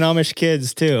seen it in Amish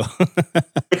kids too.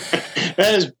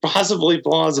 That is possibly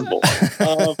plausible.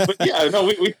 But yeah,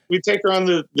 no, we take her on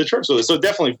the trips with us. So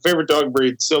definitely favorite dog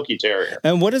breed, Silky Terrier.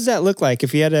 And what does that look like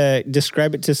if you had to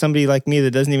describe it to somebody like me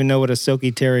that doesn't even know what a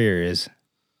Silky Terrier is?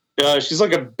 She's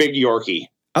like a big Yorkie.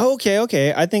 Oh,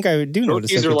 okay. I think I do know what a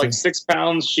Silky Yorkies are like 6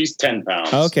 pounds. She's 10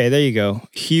 pounds. Okay, there you go.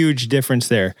 Huge difference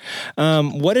there.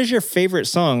 What is your favorite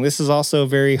song? This is also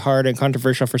very hard and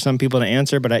controversial for some people to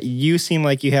answer, but you seem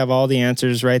like you have all the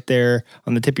answers right there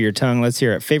on the tip of your tongue. Let's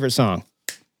hear it. Favorite song?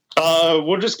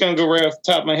 We're just going to go right off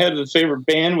the top of my head. The favorite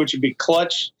band, which would be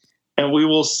Clutch, and we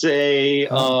will say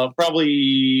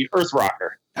probably Earth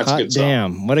Rocker. That's a good song.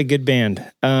 Damn, what a good band.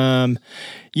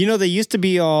 They used to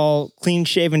be all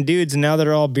clean-shaven dudes, and now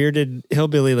they're all bearded,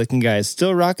 hillbilly-looking guys.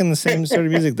 Still rocking the same sort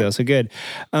of music, though, so good.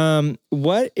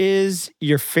 What is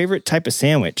your favorite type of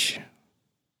sandwich?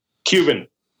 Cuban.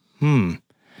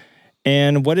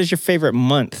 And what is your favorite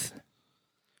month?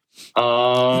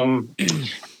 Probably,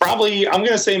 I'm going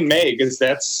to say May, because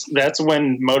that's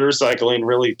when motorcycling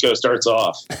really starts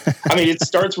off. I mean, it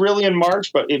starts really in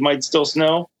March, but it might still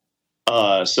snow.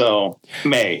 So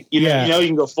May, you know, you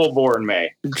can go full bore in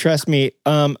May. Trust me.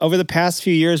 Over the past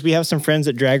few years, we have some friends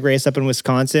that drag race up in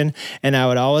Wisconsin, and I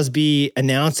would always be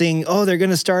announcing, they're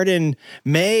going to start in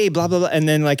May, blah, blah, blah. And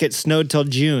then it snowed till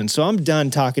June. So I'm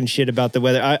done talking shit about the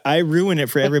weather. I ruin it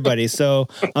for everybody. So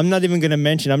I'm not even going to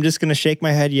mention, I'm just going to shake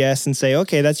my head yes and say,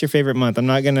 okay, that's your favorite month. I'm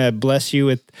not going to bless you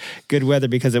with good weather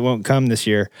because it won't come this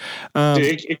year.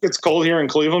 It gets cold here in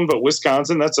Cleveland, but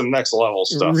Wisconsin, that's some next level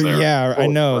stuff there. Yeah, I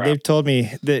know. Crap. They've told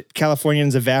me that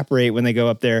Californians evaporate when they go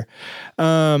up there.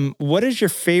 What is your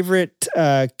favorite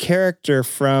character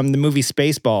from the movie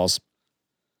Spaceballs?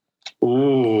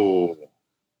 Ooh.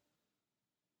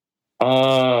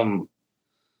 I'm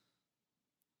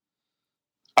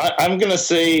going to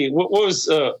say, what was,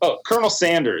 Colonel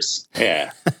Sanders.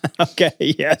 Yeah. Okay,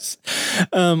 yes.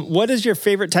 What is your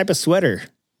favorite type of sweater?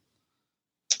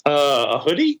 A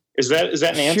hoodie? Is that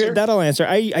an answer? Sure, that'll answer.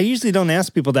 I usually don't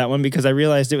ask people that one because I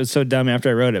realized it was so dumb after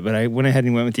I wrote it, but I went ahead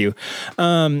and went with you.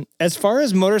 As far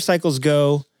as motorcycles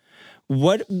go,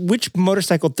 which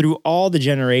motorcycle through all the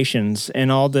generations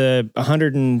and all the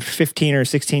 115 or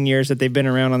 16 years that they've been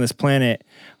around on this planet,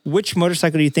 which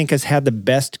motorcycle do you think has had the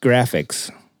best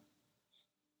graphics?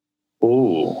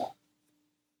 Ooh.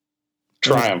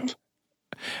 Triumph.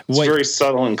 It's very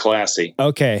subtle and classy.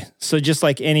 Okay. So just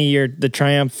like any year, the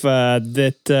Triumph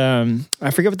that,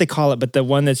 I forget what they call it, but the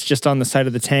one that's just on the side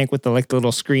of the tank with the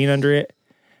little screen under it.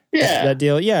 Yeah. That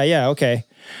deal. Yeah. Okay.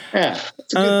 Yeah.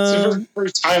 It's a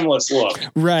very timeless look.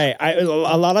 Right.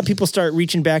 A lot of people start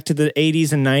reaching back to the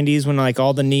 80s and 90s when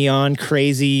all the neon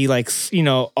crazy,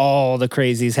 all the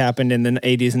crazies happened in the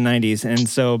 80s and 90s. And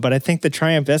so, but I think the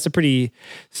Triumph, that's a pretty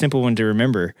simple one to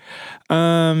remember.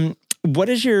 What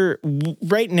is your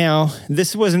right now?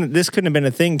 This couldn't have been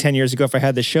a thing 10 years ago if I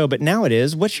had the show, but now it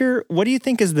is. What do you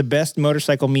think is the best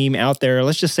motorcycle meme out there?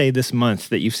 Let's just say this month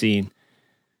that you've seen.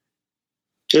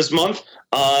 This month,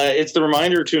 it's the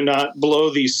reminder to not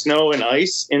blow the snow and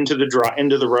ice into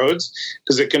the roads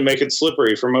because it can make it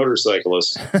slippery for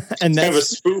motorcyclists. And that's kind of a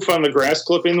spoof on the grass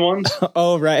clipping ones.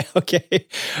 Oh, right. Okay.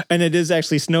 And it is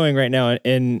actually snowing right now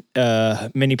in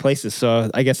many places. So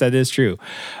I guess that is true.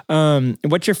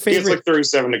 What's your favorite? It's like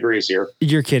 37 degrees here.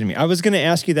 You're kidding me. I was going to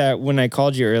ask you that when I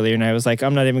called you earlier, and I was like,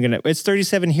 I'm not even going to. It's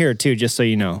 37 here too, just so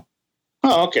you know.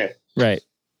 Oh, okay. Right.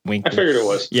 Wink. I figured it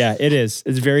was. Yeah, it is.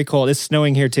 It's very cold. It's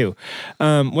snowing here too.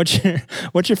 What's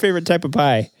your favorite type of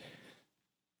pie?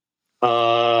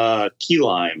 Key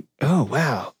lime. Oh,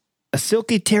 wow. A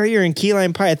silky terrier and key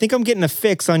lime pie. I think I'm getting a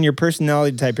fix on your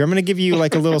personality type here. I'm going to give you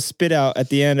like a little spit out at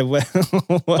the end of what.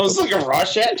 Oh, it's like a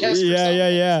Rorschach test.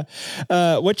 Yeah.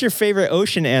 What's your favorite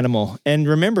ocean animal? And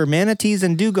remember, manatees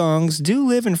and dugongs do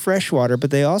live in freshwater,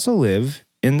 but they also live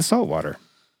in the saltwater.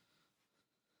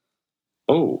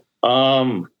 Oh,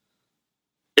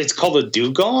 it's called a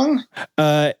dugong.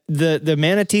 The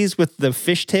manatees with the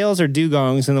fish tails are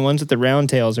dugongs, and the ones with the round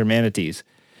tails are manatees.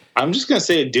 I'm just gonna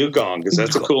say a dugong because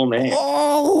that's a cool name.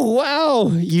 Oh, wow!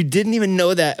 You didn't even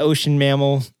know that ocean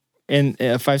mammal, and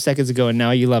 5 seconds ago, and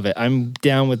now you love it. I'm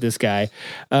down with this guy.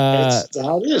 That's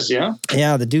how it is, yeah.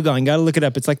 Yeah, the dugong. Got to look it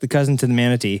up. It's like the cousin to the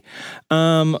manatee.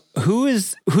 Who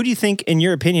do you think, in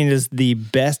your opinion, is the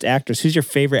best actress? Who's your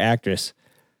favorite actress?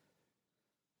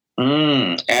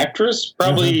 Actress?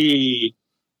 Probably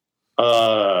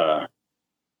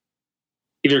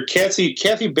either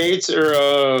Kathy Bates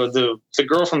or the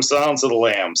girl from Silence of the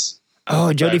Lambs.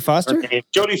 Oh, Jodie Foster?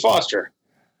 Jodie Foster.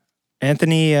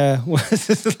 Anthony, what's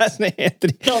his last name?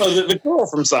 Anthony. No, the girl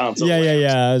from Silence of the Lambs.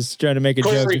 Yeah. I was trying to make a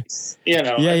joke. You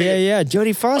know. Yeah.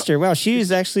 Jodie Foster. Wow, she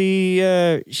was actually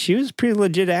she was a pretty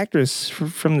legit actress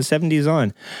from the 70s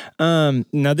on.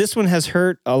 Now this one has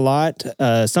hurt a lot.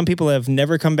 Some people have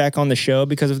never come back on the show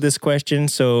because of this question.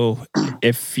 So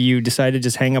if you decide to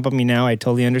just hang up on me now, I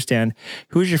totally understand.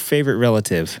 Who's your favorite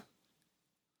relative?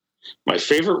 My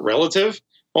favorite relative?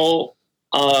 Well,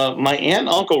 my aunt and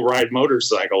uncle ride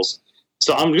motorcycles.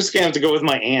 So I'm just going to have to go with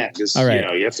my aunt because,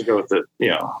 right. You have to go with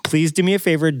Please do me a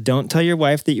favor. Don't tell your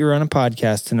wife that you're on a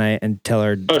podcast tonight and tell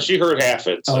her. Oh, she heard half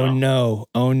it. So. Oh, no.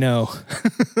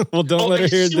 Well, don't let her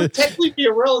hear She would technically be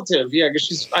a relative. Yeah,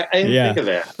 because I didn't think of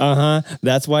that. Uh-huh.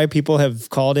 That's why people have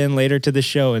called in later to the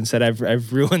show and said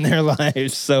I've ruined their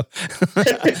lives. So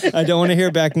I don't want to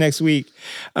hear back next week.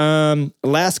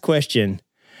 Last question.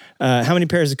 How many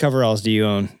pairs of coveralls do you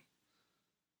own?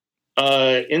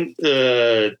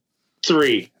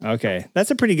 3. Okay. That's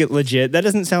a pretty good legit. That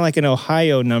doesn't sound like an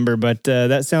Ohio number, but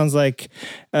that sounds like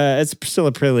it's still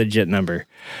a pretty legit number.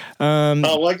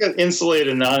 Like an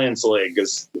insulated, non-insulated,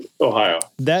 because Ohio.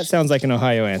 That sounds like an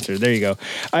Ohio answer. There you go.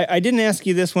 I didn't ask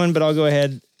you this one, but I'll go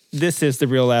ahead. This is the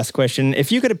real last question.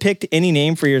 If you could have picked any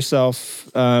name for yourself,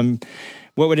 what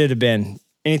would it have been?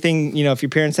 Anything, if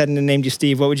your parents hadn't named you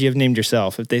Steve, what would you have named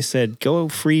yourself? If they said, go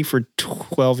free for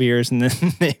 12 years and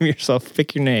then name yourself,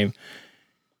 pick your name.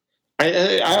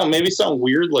 I don't know, maybe something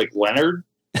weird like Leonard.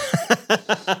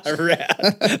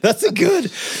 That's a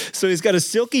good. So he's got a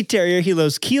silky terrier. He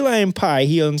loves key lime pie.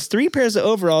 He owns 3 pairs of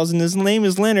overalls, and his name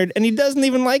is Leonard. And he doesn't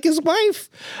even like his wife.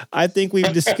 I think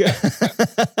we've discussed.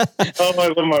 Oh, I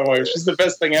love my wife. She's the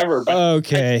best thing ever.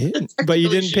 Okay, but you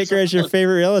didn't pick her as your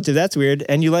favorite relative. That's weird.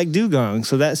 And you like dugong,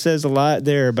 so that says a lot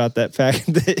there about that fact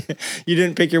that you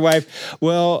didn't pick your wife.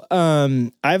 Well,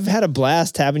 I've had a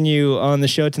blast having you on the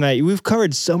show tonight. We've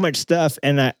covered so much stuff,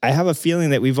 and I have a feeling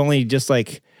that we've only just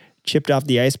chipped off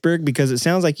the iceberg, because it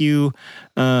sounds like you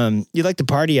like to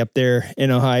party up there in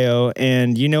Ohio,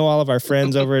 and all of our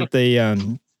friends over at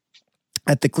the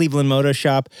Cleveland Moto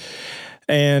Shop.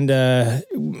 And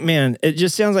man, it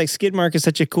just sounds like Skidmark is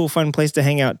such a cool, fun place to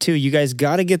hang out too. You guys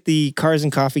got to get the Cars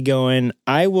and Coffee going.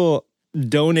 I will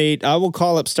donate. I will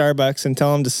call up Starbucks and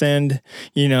tell them to send,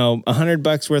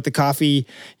 $100 worth of coffee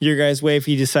your guys' way. If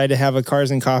you decide to have a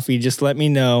Cars and Coffee, just let me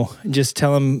know. Just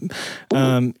tell them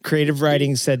Creative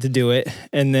Writing said to do it.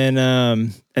 And then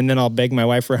I'll beg my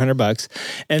wife for $100.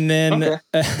 And then,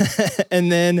 okay.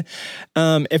 And then,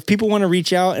 if people want to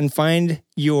reach out and find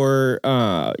your,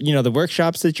 the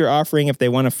workshops that you're offering, if they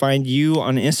want to find you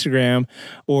on Instagram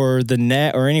or the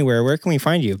net or anywhere, where can we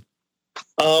find you?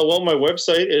 Well, my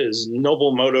website is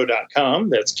noblemoto.com.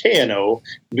 That's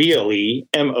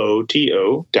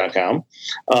KNOBLEMOTO.com.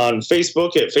 On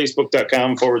Facebook at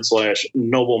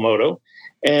facebook.com/noblemoto.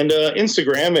 And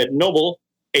Instagram at noble,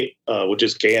 which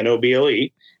is KNOBLE,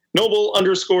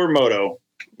 noble_moto.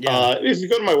 Yeah. If you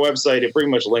go to my website, it pretty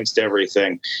much links to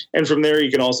everything. And from there, you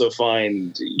can also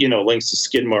find, links to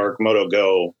Skidmark,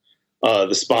 MotoGo,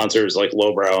 the sponsors like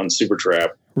Lowbrow and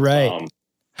Supertrap. Right.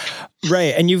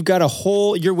 Right. And you've got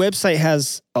your website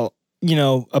has a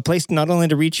place not only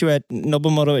to reach you at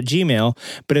noblemoto@gmail,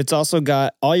 but it's also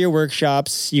got all your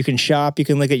workshops. You can shop, you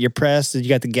can look at your press. You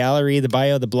got the gallery, the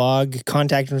bio, the blog,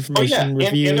 contact information,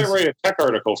 reviews. And I write a tech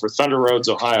article for Thunder Roads,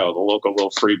 Ohio, the local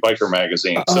little free biker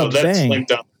magazine. So that's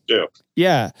linked up too.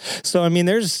 Yeah. So, I mean,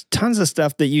 there's tons of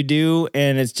stuff that you do,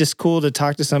 and it's just cool to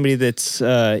talk to somebody that's,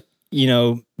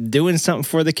 doing something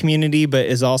for the community, but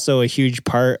is also a huge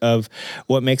part of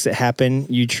what makes it happen.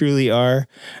 You truly are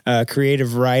a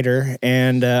creative writer,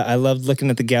 and I loved looking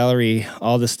at the gallery,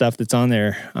 all the stuff that's on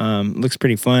there. Looks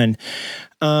pretty fun.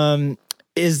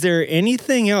 Is there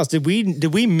anything else? Did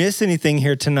we miss anything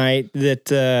here tonight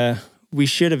that we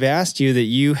should have asked you that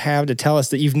you have to tell us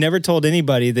that you've never told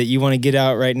anybody that you want to get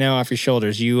out right now off your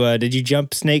shoulders? You did you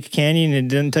jump Snake Canyon and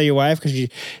didn't tell your wife because you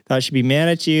thought she'd be mad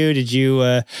at you? Did you?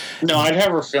 No, I'd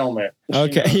have her film it.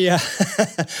 Okay, yeah.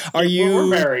 We're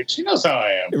married. She knows how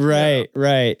I am.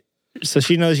 Right. So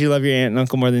she knows you love your aunt and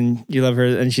uncle more than you love her,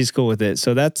 and she's cool with it.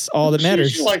 So that's all that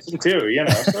matters. She likes them too,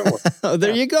 So. Oh,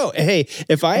 there you go. Hey,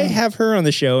 if I have her on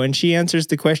the show and she answers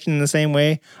the question in the same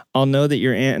way, I'll know that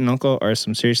your aunt and uncle are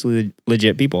some seriously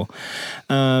legit people.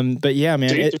 But yeah,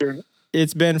 man,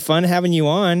 it's been fun having you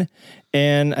on,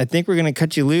 and I think we're going to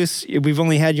cut you loose. We've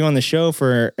only had you on the show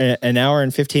for an hour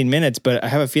and 15 minutes, but I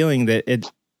have a feeling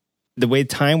that the way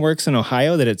time works in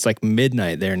Ohio, that it's like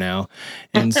midnight there now.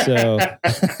 And so,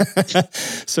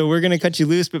 so we're going to cut you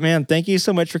loose, but man, thank you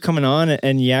so much for coming on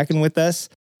and yakking with us.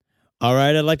 All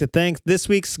right. I'd like to thank this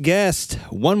week's guest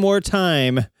one more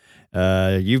time.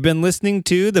 You've been listening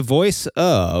to the voice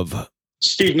of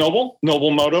Steve Noble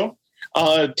Moto.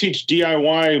 Teach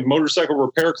DIY motorcycle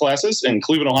repair classes in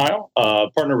Cleveland, Ohio.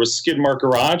 Partner with Skidmark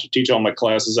Garage. Teach all my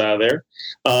classes out of there.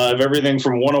 I have everything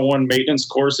from 101 maintenance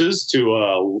courses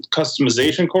to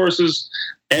customization courses,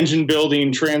 engine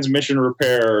building, transmission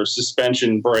repair,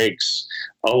 suspension, brakes,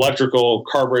 electrical,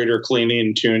 carburetor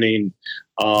cleaning, tuning,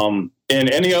 and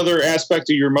any other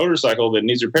aspect of your motorcycle that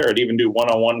needs repaired. Even do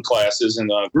one-on-one classes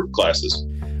and group classes.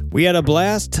 We had a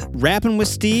blast rapping with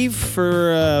Steve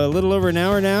for a little over an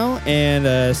hour now.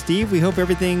 And Steve, we hope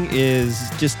everything is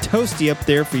just toasty up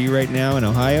there for you right now in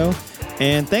Ohio.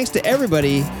 And thanks to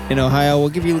everybody in Ohio. We'll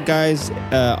give you guys,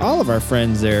 all of our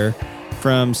friends there,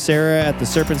 from Sarah at the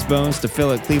Serpent's Bones to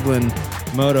Phil at Cleveland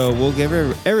Moto. We'll give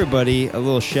everybody a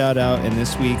little shout out in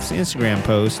this week's Instagram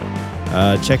post.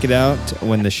 Check it out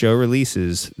when the show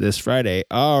releases this Friday.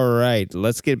 All right,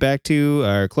 let's get back to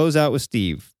our closeout with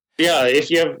Steve. Yeah, if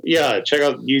you have, check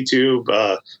out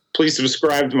YouTube. Please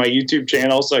subscribe to my YouTube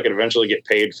channel so I can eventually get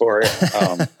paid for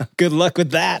it. Good luck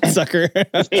with that, sucker.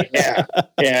 yeah,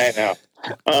 I know.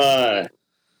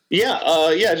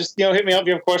 Just hit me up if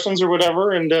you have questions or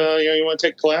whatever, and you want to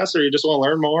take a class or you just want to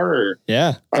learn more, or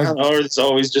I don't know. It's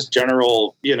always just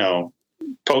general,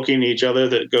 poking each other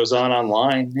that goes on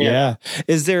online. Yeah.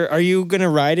 Are you going to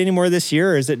ride anymore this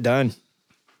year, or is it done?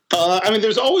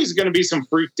 There's always going to be some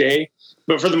freak day.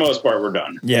 But for the most part, we're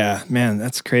done. Yeah, man,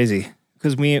 that's crazy.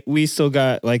 Because we still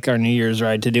got like our New Year's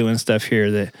ride to do and stuff here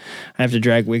that I have to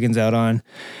drag Wiggins out on.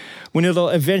 When it'll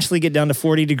eventually get down to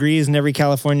 40 degrees and every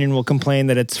Californian will complain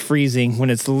that it's freezing when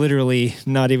it's literally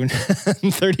not even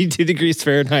 32 degrees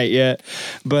Fahrenheit yet.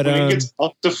 But when it gets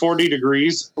up to 40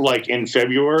 degrees, like in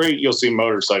February, you'll see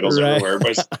motorcycles everywhere.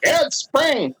 But it's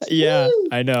spring. Yeah, woo!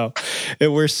 I know.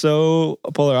 We're so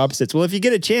polar opposites. Well, if you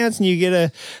get a chance and you get a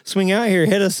swing out here,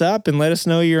 hit us up and let us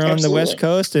know you're on the West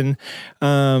Coast, and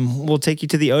we'll take you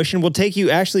to the ocean. We'll take you.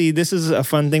 Actually, this is a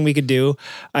fun thing we could do.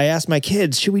 I asked my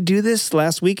kids, should we do this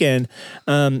last weekend?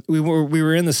 We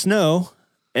were in the snow,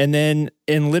 and then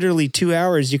in literally 2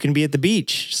 hours you can be at the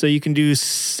beach. So you can do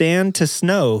sand to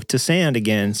snow to sand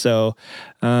again. So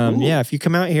if you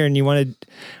come out here and you want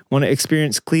to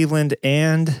experience Cleveland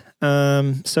and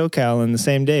SoCal in the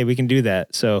same day, we can do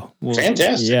that. So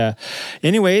fantastic. Yeah.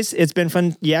 Anyways, it's been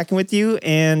fun yakking with you,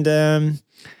 and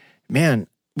man,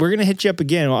 we're gonna hit you up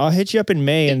again. Well, I'll hit you up in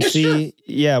May and see. Sure.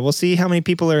 Yeah, we'll see how many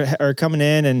people are coming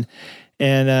in,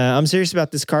 and I'm serious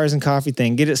about this Cars and Coffee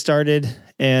thing. Get it started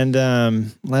and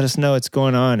let us know what's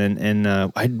going on. And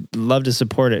I'd love to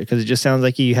support it because it just sounds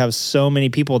like you have so many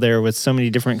people there with so many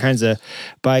different kinds of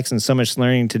bikes and so much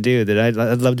learning to do that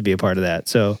I'd love to be a part of that.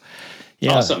 So,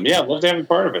 yeah. Awesome. Yeah, love to have you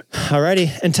part of it.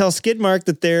 Alrighty. And tell Skidmark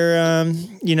that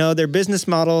their business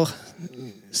model,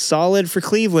 solid for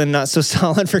Cleveland, not so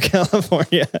solid for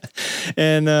California.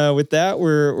 And with that,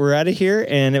 we're out of here.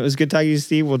 And it was good talking to you,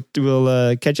 Steve.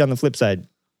 We'll catch you on the flip side.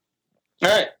 All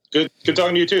right. Good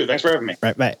talking to you too. Thanks for having me.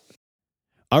 Right. Bye.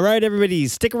 All right, everybody,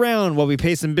 stick around while we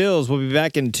pay some bills. We'll be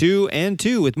back in 2 and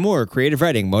 2 with more Creative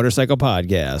Riding Motorcycle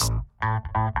Podcast.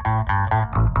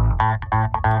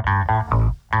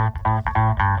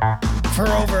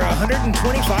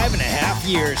 25 and a half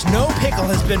years, no pickle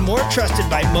has been more trusted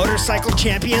by motorcycle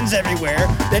champions everywhere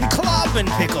than Klobman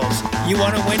Pickles. You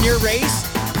want to win your race?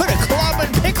 Put a Klobman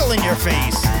Pickle in your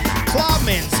face.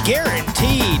 Klobman's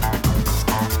guaranteed.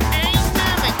 I'm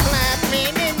Mama Klobman,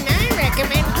 and I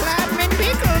recommend Klobman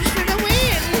Pickles for the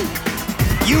win.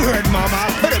 You heard, Mama.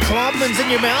 Put a Klobman's in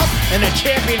your mouth and a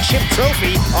championship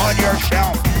trophy on your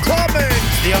shelf. Klobman's,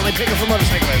 the only pickle for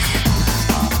motorcyclists.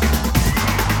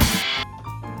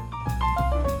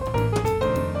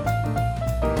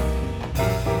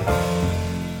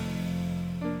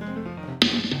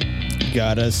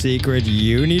 Got a secret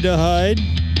you need to hide?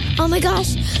 Oh my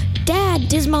gosh, Dad,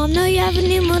 does Mom know you have a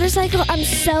new motorcycle? I'm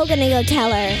so gonna go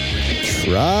tell her.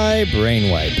 Try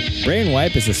Brain Wipe. Brain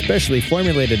Wipe is a specially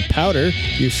formulated powder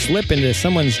you slip into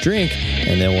someone's drink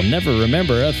and they will never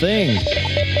remember a thing.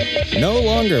 No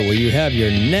longer will you have your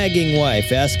nagging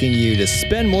wife asking you to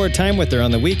spend more time with her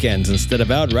on the weekends instead of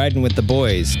out riding with the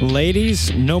boys.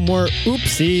 Ladies, no more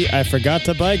oopsie, I forgot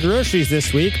to buy groceries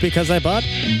this week because I bought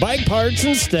bike parts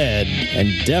instead.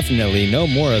 And definitely no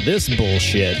more of this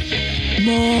bullshit.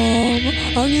 Mom,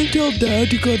 I'm gonna tell Dad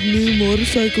to get a new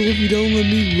motorcycle if you don't let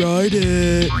me ride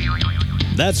it.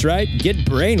 That's right, get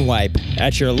Brain Wipe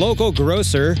at your local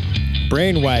grocer.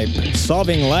 Brain Wipe,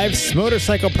 solving life's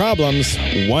motorcycle problems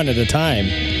one at a time.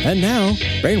 And now,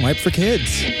 Brain Wipe for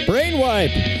kids. Brain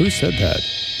Wipe! Who said that?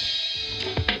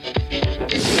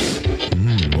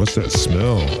 What's that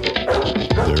smell?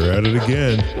 They're at it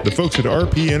again. The folks at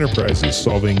RP Enterprises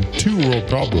solving two world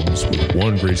problems with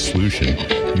one great solution.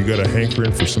 You got a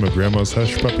hankering for some of Grandma's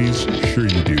hush puppies? Sure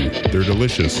you do. They're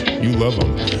delicious. You love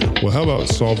them. Well, how about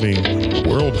solving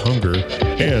world hunger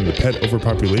and the pet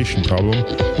overpopulation problem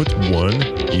with one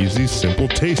easy, simple,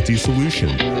 tasty solution?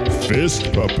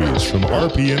 Fist Puppies from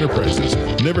RP Enterprises.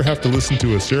 Never have to listen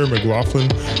to a Sarah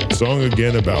McLachlan song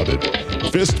again about it.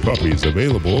 Fist Puppies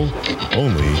available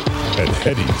only at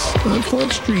Hetty's on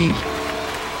 4th Street.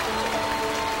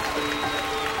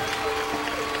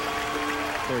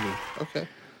 30. Okay.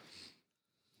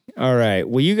 All right.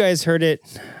 Well, you guys heard it.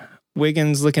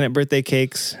 Wiggins looking at birthday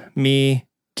cakes. Me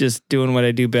just doing what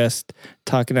I do best,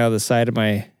 talking out of the side of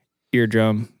my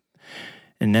eardrum.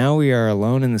 And now we are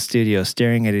alone in the studio,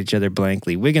 staring at each other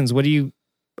blankly. Wiggins, what do you...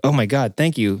 Oh, my God.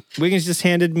 Thank you. Wiggins just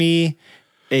handed me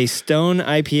a Stone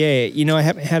IPA. You know, I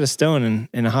haven't had a Stone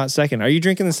in a hot second. Are you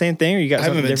drinking the same thing, or you got I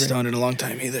something haven't been different? stoned in a long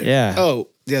time either. Yeah. Oh,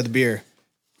 yeah, the beer.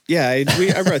 Yeah, I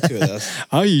brought two of those.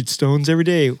 I eat Stones every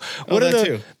day. What are that the...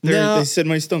 too. Now, They sit in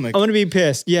my stomach. I'm going to be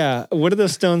pissed. Yeah. What are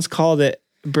those stones called that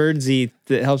birds eat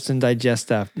that helps them digest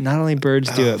stuff? Not only birds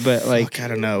do it, but like... I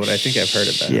don't know, but I think I've heard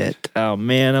of that. Shit. Oh,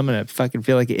 man. I'm going to fucking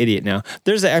feel like an idiot now.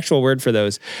 There's an actual word for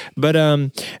those. But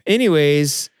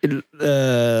anyways,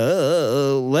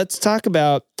 let's talk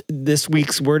about this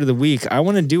week's word of the week. I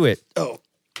want to do it. Oh,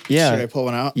 Yeah. should I pull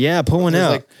one out? Yeah, pull one There's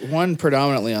out. like one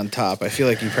predominantly on top. I feel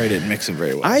like you probably didn't mix them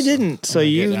very well. I didn't. So I'm gonna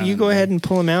you get down go in ahead and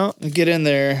pull them out. there. Get in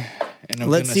there. And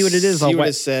Let's see what it is. See what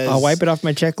it says. I'll wipe it off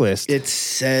my checklist. It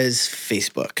says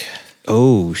Facebook.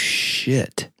 Oh,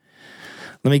 shit.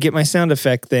 Let me get my sound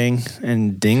effect thing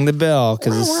and ding the bell,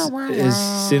 because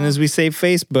as soon as we say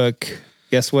Facebook,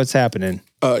 guess what's happening?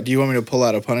 Do you want me to pull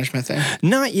out a punishment thing?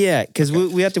 Not yet, because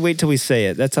we have to wait till we say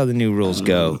it. That's how the new rules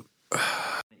go.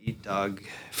 Eat dog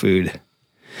food.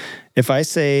 If I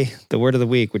say the word of the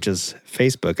week, which is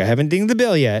Facebook, I haven't dinged the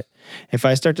bell yet. If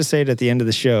I start to say it at the end of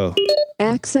the show,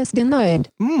 Access denied.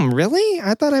 really?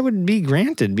 I thought I would be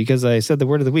granted because I said the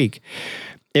word of the week.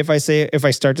 If I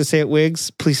start to say it,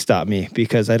 Wiggs, please stop me,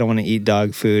 because I don't want to eat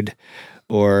dog food,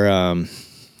 or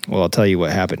well, I'll tell you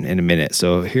what happened in a minute.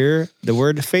 So here, the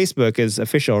word Facebook is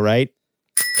official, right?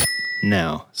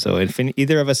 Now. So if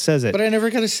either of us says it. But I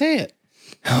never got to say it.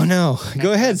 Oh no.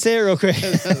 Go ahead, say it real quick.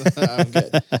 I'm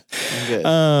good.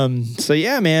 I'm good. So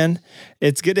yeah, man,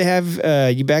 it's good to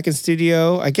have you back in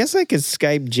studio. I guess I could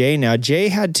Skype Jay now. Jay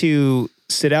had to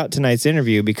sit out tonight's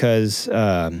interview because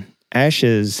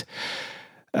Ash's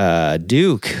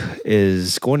Duke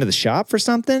is going to the shop for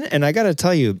something, and I got to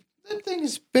tell you, That thing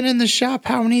has been in the shop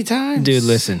how many times? dude,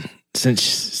 listen.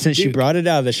 Since you Dude. brought it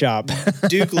out of the shop,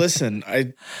 Duke, listen.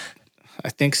 I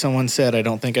think someone said I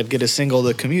don't think I'd get a single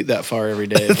to commute that far every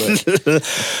day. But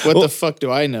what the fuck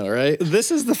do I know, right? this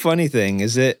is the funny thing: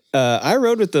 is that I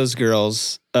rode with those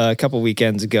girls a couple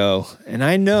weekends ago, and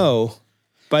I know.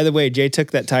 By the way, Jay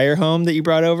took that tire home that you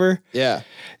brought over. Yeah.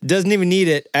 Doesn't even need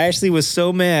it. Ashley was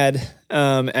so mad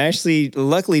Ashley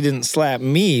luckily didn't slap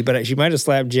me, but she might have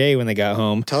slapped Jay when they got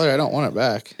home. Tell her I don't want it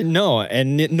back. No,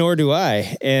 and nor do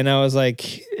I. And I was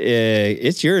like,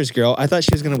 it's yours, girl. I thought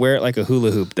she was going to wear it like a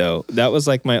hula hoop, though. That was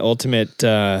like my ultimate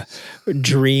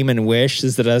dream and wish,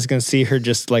 is that I was going to see her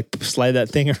just like slide that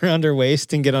thing around her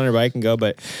waist and get on her bike and go.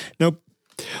 But nope.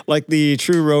 Like the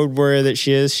true road warrior that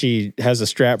she is, she has a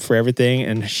strap for everything,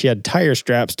 and she had tire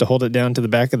straps to hold it down to the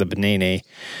back of the banana.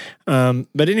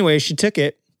 But anyway, she took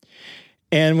it.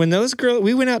 And when those girls,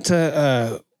 we went out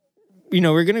to,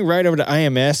 we're going to ride over to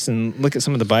IMS and look at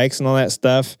some of the bikes and all that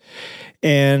stuff.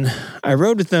 And I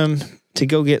rode with them to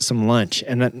go get some lunch.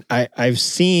 And I've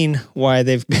seen why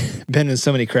they've been in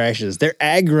so many crashes. They're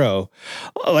aggro.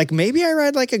 Like maybe I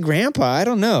ride like a grandpa. I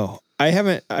don't know.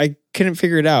 I couldn't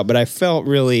figure it out, but I felt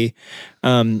really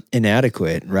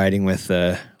inadequate riding with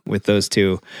those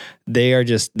two. They're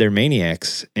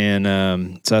maniacs.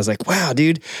 And so I was like, wow,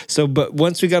 dude. So, but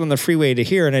once we got on the freeway to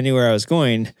here and I knew where I was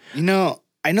going. I know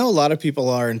a lot of people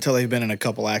are until they've been in a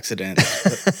couple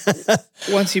accidents. But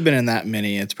once you've been in that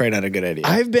many, it's probably not a good idea.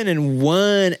 I've been in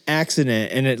one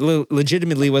accident and it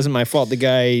legitimately wasn't my fault. The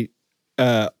guy,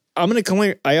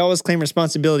 I always claim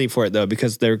responsibility for it though,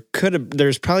 because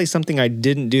there's probably something I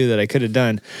didn't do that I could have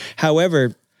done.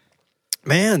 However,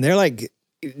 man,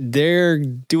 they're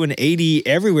doing 80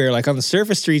 everywhere, like on the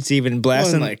surface streets, even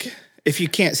blasting. Well, like if you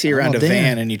can't see around a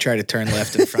van and you try to turn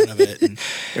left in front of it and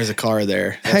there's a car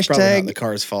there, that's probably not the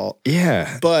car's fault.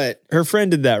 Yeah. But her friend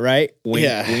did that, right? Wink,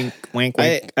 yeah. Wink, wink,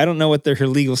 wink. I don't know what her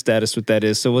legal status with that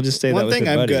is, so we'll just say that was her buddy.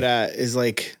 One thing I'm good at is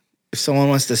like, if someone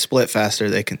wants to split faster,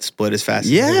 they can split as fast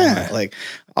as they want. Like,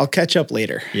 I'll catch up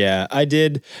later. Yeah, I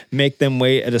did make them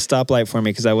wait at a stoplight for me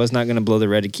because I was not going to blow the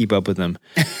red to keep up with them.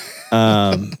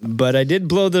 But I did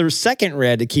blow the second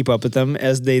red to keep up with them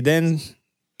as they then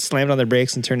slammed on their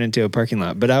brakes and turned into a parking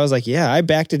lot. But I was like, yeah, I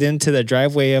backed it into the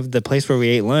driveway of the place where we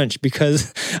ate lunch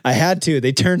because I had to.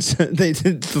 They turned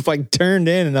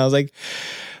in, and I was like,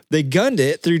 they gunned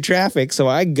it through traffic, so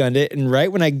I gunned it, and right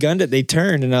when I gunned it, they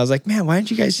turned, and I was like, man, why didn't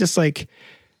you guys just like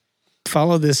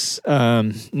follow this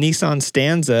Nissan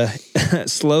Stanza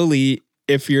slowly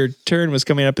if your turn was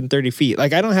coming up in 30 feet?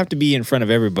 Like, I don't have to be in front of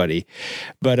everybody.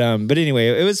 But anyway,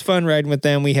 it was fun riding with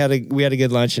them. We had a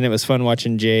good lunch, and it was fun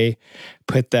watching Jay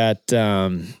put that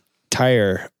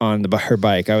tire on her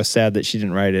bike. I was sad that she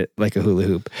didn't ride it like a hula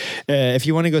hoop. If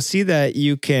you want to go see that,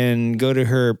 you can go to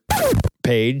her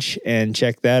page and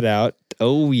check that out.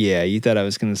 Oh yeah, you thought I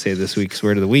was going to say this week's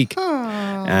word of the week.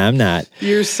 Aww. I'm not.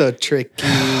 You're so tricky.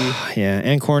 Yeah,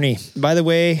 and corny. By the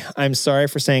way, I'm sorry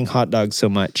for saying hot dog so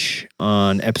much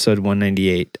on episode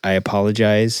 198. I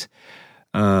apologize.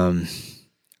 I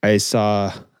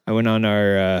went on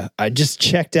I just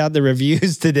checked out the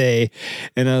reviews today,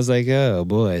 and I was like, oh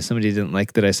boy, somebody didn't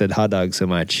like that I said hot dog so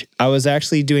much. I was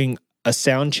actually doing a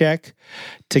sound check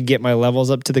to get my levels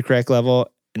up to the correct level.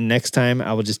 Next time,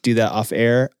 I will just do that off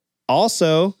air.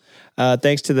 Also,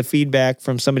 thanks to the feedback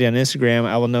from somebody on Instagram,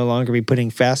 I will no longer be putting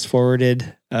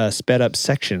fast-forwarded, sped-up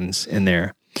sections in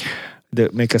there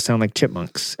that make us sound like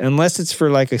chipmunks, unless it's for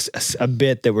like a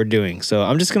bit that we're doing. So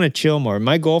I'm just going to chill more.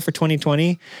 My goal for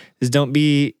 2020 is don't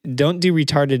do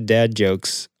retarded dad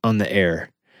jokes on the air,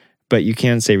 but you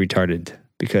can say retarded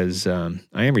because I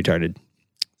am retarded.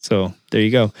 So there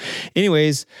you go.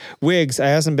 Anyways, Wiggs, I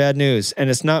have some bad news, and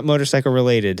it's not motorcycle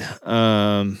related.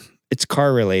 It's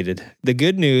car related. The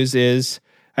good news is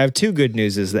I have two good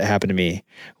newses that happened to me.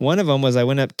 One of them was I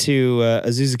went up to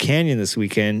Azusa Canyon this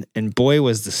weekend, and boy,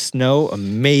 was the snow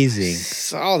amazing.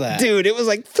 Saw that. Dude, it was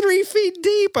like 3 feet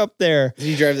deep up there. Did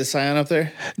you drive the Scion up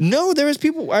there? No, there was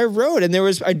people. I rode, and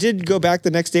I did go back the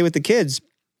next day with the kids.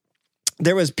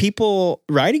 There was people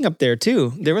riding up there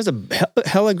too. There was a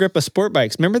hella grip of sport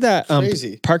bikes. Remember that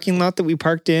parking lot that we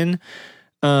parked in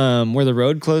where the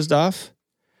road closed off?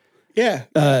 Yeah.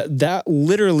 That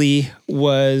literally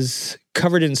was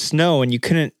covered in snow, and you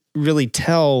couldn't really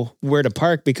tell where to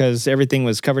park because everything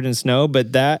was covered in snow.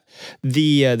 But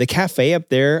the cafe up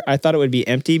there, I thought it would be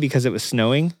empty because it was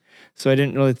snowing. So I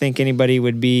didn't really think anybody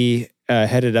would be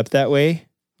headed up that way.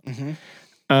 Mm-hmm.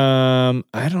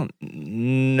 I don't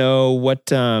know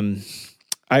what,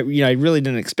 I really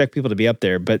didn't expect people to be up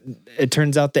there, but it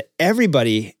turns out that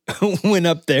everybody went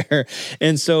up there.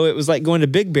 And so it was like going to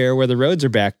Big Bear where the roads are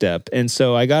backed up. And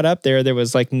so I got up there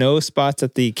was like no spots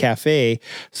at the cafe.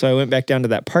 So I went back down to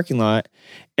that parking lot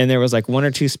and there was like 1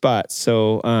 or 2 spots.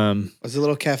 So, was the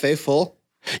little cafe full?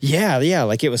 Yeah.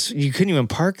 Like it was, you couldn't even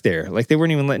park there. Like they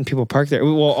weren't even letting people park there.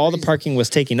 Well, all the parking was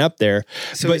taken up there.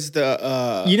 So but is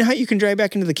the, you know how you can drive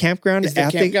back into the campground? Is the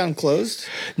campground closed?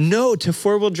 No, to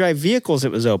 4-wheel drive vehicles,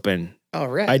 it was open. Oh,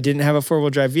 right. I didn't have a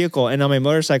 4-wheel drive vehicle. And on my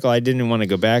motorcycle, I didn't want to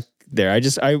go back there.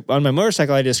 I on my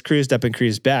motorcycle, I just cruised up and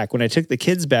cruised back. When I took the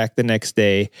kids back the next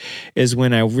day is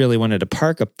when I really wanted to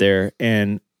park up there,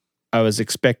 and I was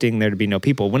expecting there to be no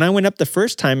people. When I went up the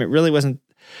first time, it really wasn't,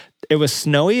 it was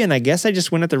snowy, and I guess I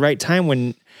just went at the right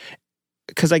time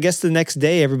because I guess the next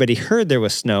day everybody heard there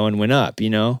was snow and went up,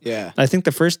 Yeah. I think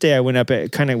the first day I went up,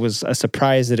 it kind of was a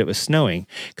surprise that it was snowing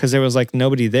because there was like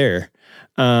nobody there.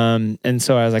 And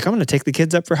so I was like, I'm going to take the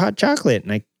kids up for hot chocolate.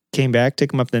 And I came back,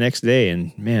 took them up the next day,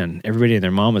 and man, everybody and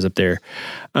their mom was up there.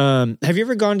 Have you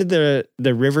ever gone to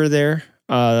the river there?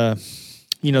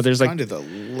 There's like Gone to the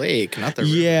lake, not the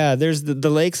river. Yeah, there's the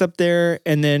lakes up there,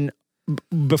 and then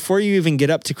before you even get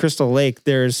up to Crystal Lake,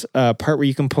 there's a part where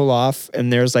you can pull off,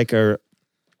 and there's like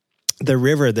the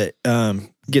river that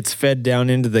gets fed down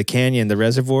into the canyon, the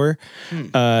reservoir,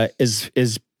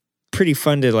 is pretty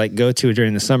fun to like go to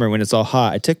during the summer when it's all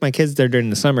hot. I took my kids there during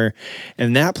the summer,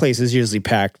 and that place is usually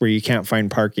packed where you can't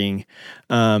find parking.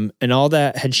 And all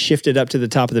that had shifted up to the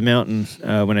top of the mountain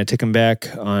when I took them back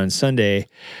on Sunday.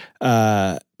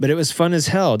 But it was fun as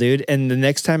hell, dude. And the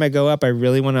next time I go up, I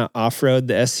really want to off-road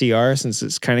the SCR since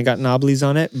it's kind of got knobblies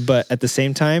on it. But at the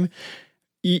same time,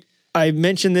 I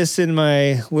mentioned this in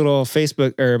my little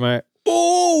Facebook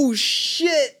oh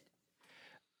shit.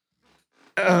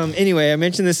 Anyway, I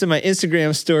mentioned this in my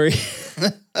Instagram story.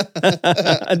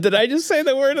 Did I just say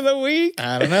the word of the week?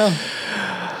 I don't know.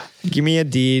 Give me a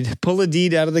deed. Pull a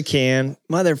deed out of the can.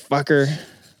 Motherfucker.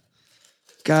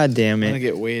 God damn I'm going to it.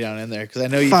 get way down in there because I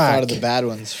know you thought of the bad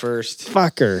ones first.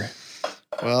 Fucker.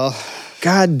 Well,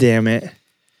 God damn it.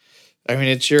 I mean,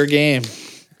 it's your game.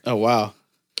 Oh, wow.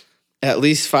 At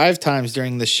least 5 times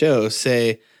during the show,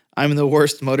 say, I'm the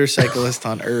worst motorcyclist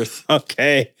on earth.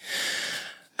 Okay.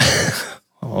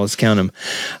 Well, let's count them.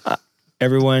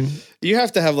 Everyone. You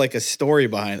have to have like a story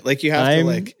behind it. Like you have I'm to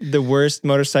like the worst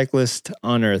motorcyclist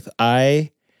on earth.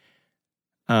 I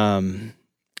ran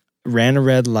a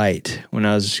red light when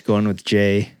I was going with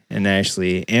Jay and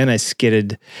Ashley, and I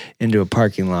skidded into a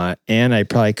parking lot, and I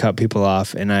probably cut people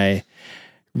off, and I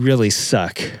really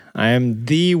suck. I am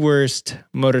the worst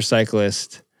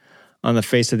motorcyclist on the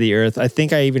face of the earth. I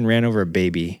think I even ran over a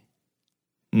baby.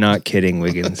 Not kidding,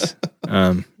 Wiggins.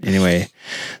 Anyway,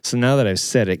 so now that I've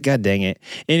said it, god dang it.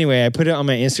 Anyway, I put it on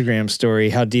my Instagram story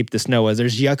how deep the snow was.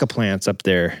 There's yucca plants up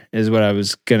there, is what I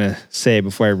was gonna say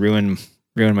before I ruin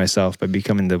myself by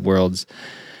becoming the world's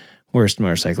worst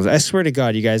motorcyclist. I swear to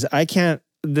God, you guys, I can't.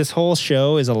 This whole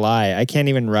show is a lie. I can't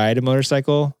even ride a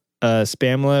motorcycle.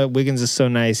 Spamla Wiggins is so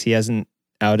nice. He hasn't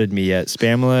outed me yet.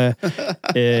 Spamla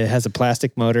has a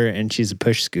plastic motor and she's a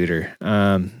push scooter.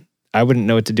 I wouldn't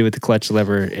know what to do with the clutch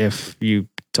lever if you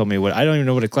told me what. I don't even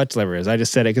know what a clutch lever is. I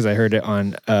just said it because I heard it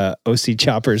on OC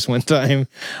Choppers one time.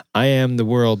 I am the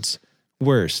world's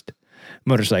worst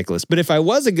motorcyclist. But if I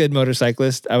was a good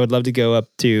motorcyclist, I would love to go up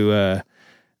to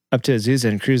Azusa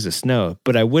and cruise the snow.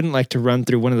 But I wouldn't like to run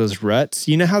through one of those ruts.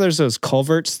 You know how there's those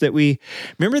culverts that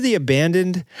remember the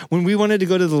abandoned when we wanted to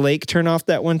go to the lake turn off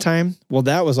that one time? Well,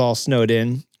 that was all snowed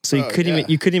in. So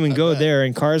you couldn't even go there,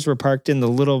 and cars were parked in the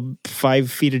little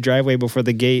 5 feet of driveway before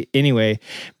the gate anyway.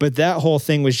 But that whole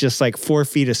thing was just like 4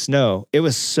 feet of snow. It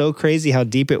was so crazy how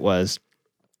deep it was.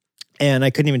 And I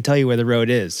couldn't even tell you where the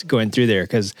road is going through there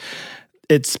because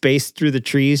it's spaced through the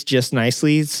trees just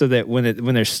nicely so that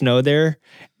when there's snow there,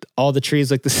 all the trees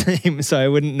look the same. So I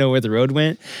wouldn't know where the road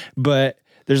went. But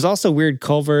there's also weird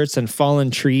culverts and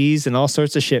fallen trees and all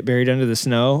sorts of shit buried under the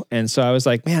snow. And so I was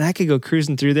like, man, I could go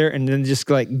cruising through there and then just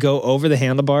like go over the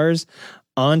handlebars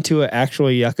onto an actual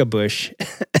yucca bush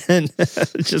and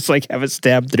just like have it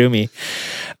stabbed through me,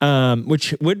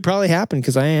 which would probably happen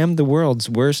because I am the world's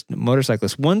worst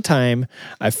motorcyclist. One time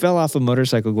I fell off a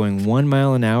motorcycle going 1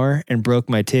 mile an hour and broke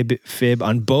my fib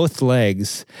on both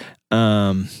legs.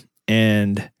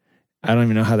 And I don't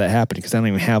even know how that happened because I don't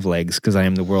even have legs because I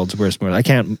am the world's worst motorcyclist.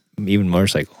 I can't even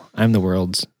motorcycle. I'm the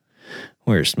world's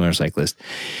worst motorcyclist.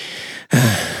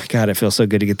 God, it feels so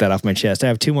good to get that off my chest. I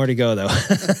have 2 more to go, though.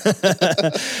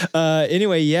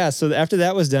 Anyway, yeah, so after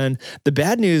that was done, the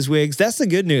bad news, Wiggs, that's the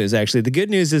good news, actually. The good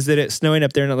news is that it's snowing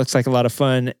up there and it looks like a lot of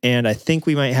fun, and I think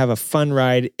we might have a fun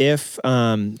ride if,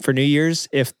 for New Year's,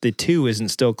 if the 2 isn't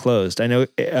still closed. I know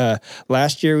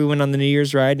last year we went on the New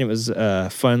Year's ride, and it was a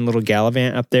fun little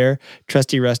gallivant up there.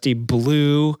 Trusty Rusty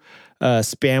blew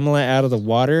Spamla out of the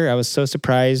water. I was so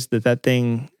surprised that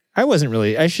thing...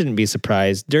 I shouldn't be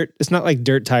surprised. It's not like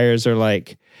dirt tires are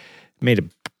like made of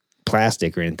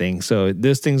plastic or anything. So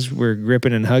those things were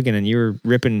gripping and hugging and you were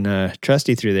ripping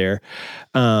Trusty through there.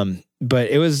 But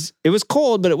it was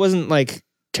cold, but it wasn't like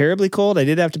terribly cold. I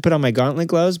did have to put on my gauntlet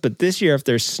gloves, but this year, if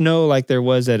there's snow like there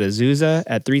was at Azusa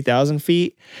at 3,000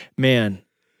 feet, man,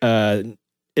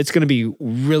 it's going to be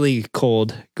really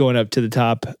cold going up to the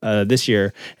top this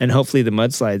year, and hopefully the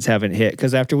mudslides haven't hit,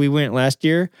 because after we went last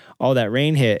year, all that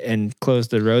rain hit and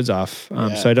closed the roads off.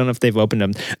 So I don't know if they've opened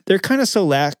them. They're kind of so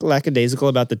lackadaisical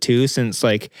about the two, since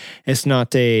like it's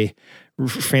not a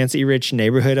fancy rich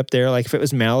neighborhood up there. Like if it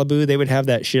was Malibu, they would have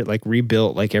that shit like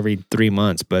rebuilt like every 3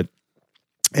 months, but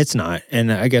it's not.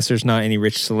 And I guess there's not any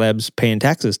rich celebs paying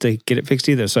taxes to get it fixed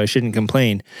either, so I shouldn't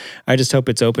complain. I just hope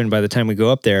it's open by the time we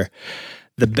go up there.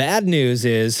 The bad news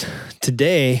is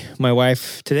today,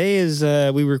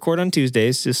 we record on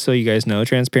Tuesdays, just so you guys know,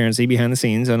 transparency behind the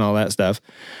scenes and all that stuff.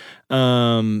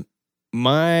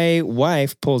 My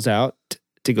wife pulls out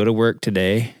to go to work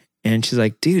today, and she's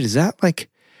like, dude, is that like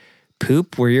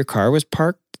poop where your car was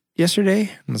parked yesterday?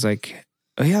 And I was like,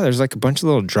 oh yeah, there's like a bunch of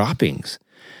little droppings.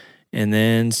 And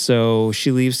then so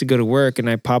she leaves to go to work, and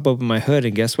I pop open my hood,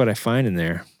 and guess what I find in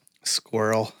there?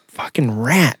 Squirrel. Fucking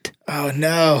rat. Oh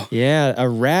no. Yeah, a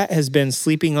rat has been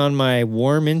sleeping on my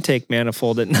warm intake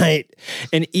manifold at night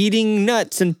and eating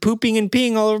nuts and pooping and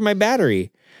peeing all over my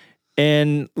battery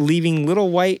and leaving little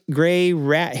white gray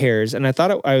rat hairs. And I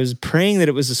thought I was praying that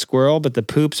it was a squirrel, but the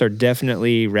poops are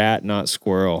definitely rat, not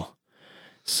squirrel.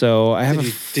 So I have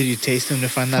Did you taste them to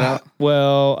find that out?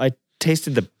 Well, I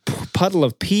tasted the puddle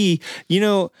of pee. You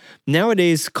know,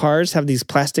 nowadays cars have these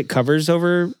plastic covers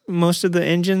over most of the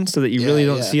engine so that you really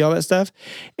don't see all that stuff.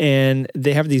 And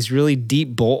they have these really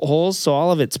deep bolt holes. So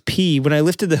all of it's pee. When I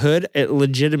lifted the hood, it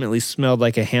legitimately smelled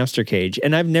like a hamster cage.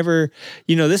 And I've never,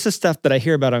 this is stuff that I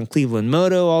hear about on Cleveland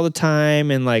Moto all the time.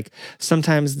 And like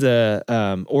sometimes the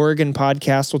Oregon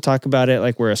podcast will talk about it,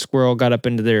 like where a squirrel got up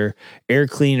into their air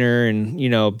cleaner and,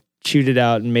 chewed it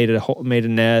out and made a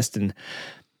nest. And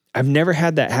I've never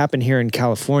had that happen here in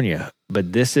California,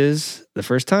 but this is the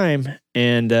first time,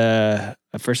 and a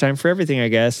first time for everything, I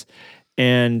guess.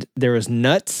 And there was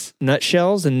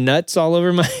nutshells and nuts all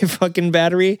over my fucking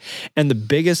battery, and the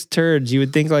biggest turds. You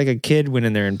would think like a kid went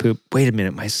in there and pooped. Wait a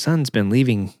minute, my son's been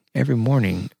leaving every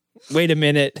morning. Wait a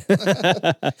minute.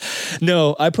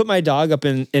 No, I put my dog up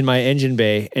in my engine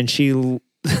bay, and she...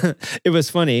 It was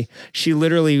funny. She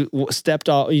literally stepped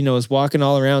was walking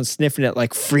all around sniffing it,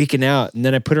 like freaking out. And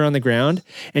then I put her on the ground,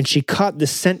 and she caught the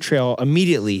scent trail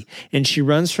immediately. And she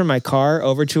runs from my car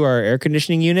over to our air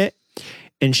conditioning unit.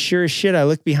 And sure as shit, I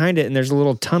look behind it, and there's a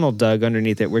little tunnel dug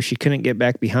underneath it where she couldn't get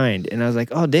back behind. And I was like,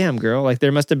 oh, damn, girl. Like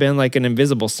there must have been like an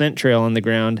invisible scent trail on the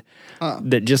ground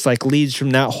that just like leads from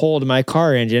that hole to my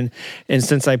car engine. And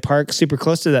since I park super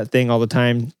close to that thing all the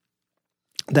time,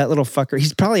 that little fucker,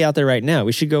 he's probably out there right now.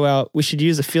 We should go out. We should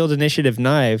use a field initiative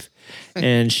knife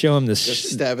and show him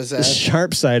stab his the ass.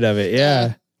 sharp side of it.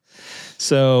 Yeah.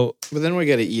 So, but then we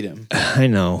got to eat him. I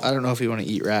know. I don't know if you want to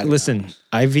eat rat. Listen,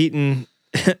 I've eaten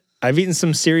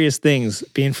some serious things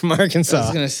being from Arkansas. I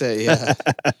was gonna say, yeah.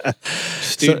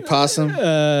 Stewed possum.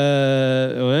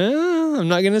 Well, I'm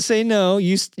not gonna say no.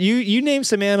 You name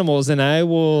some animals, and I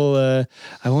will.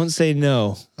 I won't say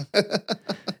no.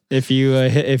 If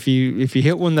you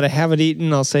hit one that I haven't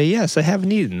eaten, I'll say yes, I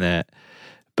haven't eaten that.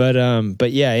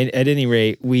 But yeah, at any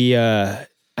rate, I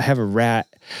have a rat.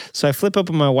 So I flip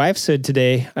open my wife's hood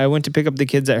today. I went to pick up the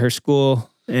kids at her school,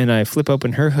 and I flip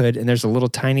open her hood, and there's a little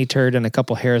tiny turd and a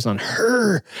couple hairs on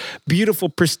her beautiful,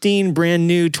 pristine, brand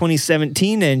new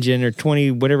 2017 engine, or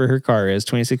 20 whatever her car is,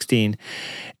 2016.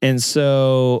 And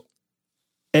so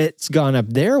it's gone up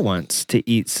there once to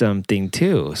eat something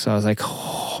too. So I was like,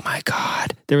 oh my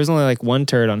God. There was only like one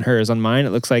turd on hers. On mine, it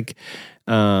looks like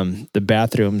the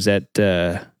bathrooms at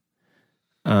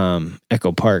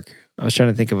Echo Park. I was trying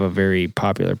to think of a very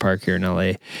popular park here in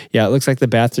LA. Yeah, it looks like the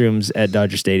bathrooms at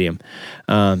Dodger Stadium.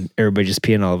 Everybody just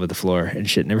peeing all over the floor and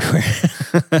shitting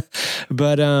everywhere.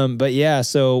 But yeah,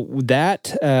 so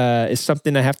that is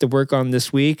something I have to work on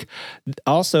this week.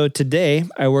 Also, today,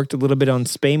 I worked a little bit on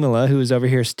Spamula, who is over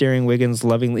here staring Wiggins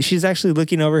lovingly. She's actually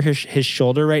looking over his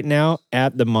shoulder right now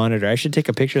at the monitor. I should take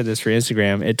a picture of this for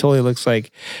Instagram. It totally looks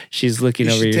like she's looking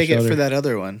over your shoulder. You should take it for that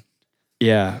other one.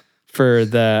 Yeah, for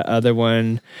the other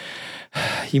one.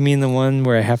 You mean the one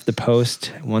where I have to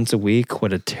post once a week?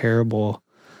 What a terrible,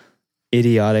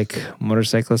 idiotic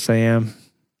motorcyclist I am.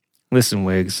 Listen,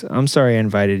 Wiggs, I'm sorry I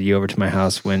invited you over to my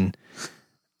house when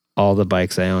all the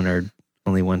bikes I own are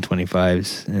only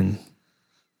 125s. And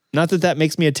not that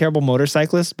makes me a terrible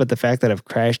motorcyclist, but the fact that I've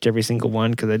crashed every single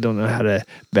one because I don't know how to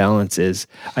balance is.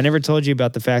 I never told you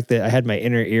about the fact that I had my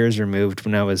inner ears removed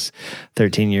when I was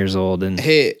 13 years old. And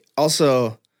hey,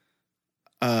 also...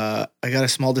 I got a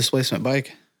small displacement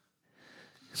bike.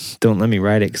 Don't let me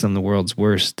ride it because I'm the world's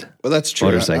worst. Well, that's true.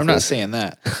 I'm not Motorcyclist. saying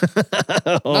that.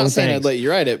 Oh, I'm not saying I'd thanks. let you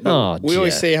ride it, but Oh, we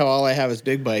always Jet. say how all I have is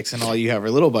big bikes and all you have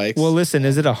are little bikes. Well, listen,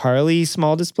 is it a Harley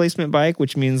small displacement bike,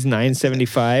 which means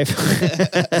 975?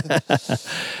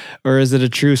 Or is it a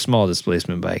true small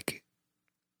displacement bike?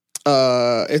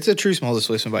 It's a true small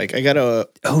displacement bike. I got a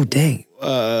Oh, dang.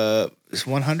 it's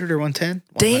 100 or 110?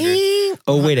 100. Dang.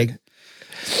 Oh,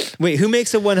 wait, who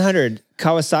makes a 100?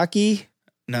 Kawasaki?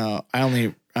 No, I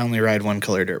only ride one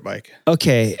color dirt bike.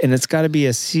 Okay, and it's got to be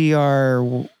a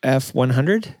CRF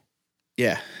 100?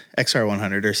 Yeah, XR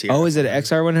 100 or CR. Oh, is it an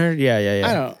XR 100?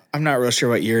 Yeah. I'm not real sure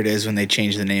what year it is when they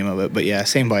changed the name of it, but yeah,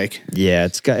 same bike. Yeah,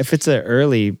 it's got, if it's a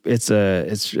early, it's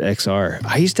XR.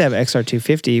 I used to have XR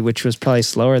 250, which was probably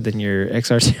slower than your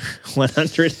XR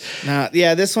 100.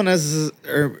 Yeah, this one has,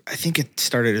 or I think it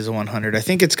started as a 100. I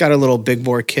think it's got a little big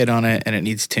bore kit on it and it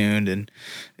needs tuned and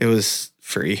it was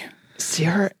free.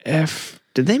 CRF,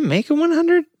 did they make a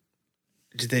 100?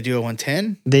 Did they do a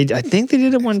 110? I think they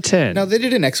did a 110. No, they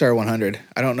did an XR 100.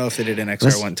 I don't know if they did an XR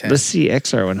 110. Let's see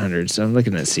XR 100. So I'm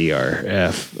looking at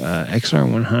CRF,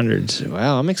 XR 100s.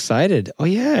 Wow, I'm excited. Oh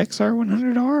yeah, XR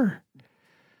 100R.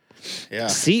 Yeah.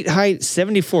 Seat height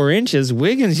 74 inches.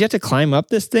 Wiggins, you have to climb up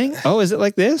this thing? Oh, is it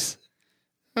like this?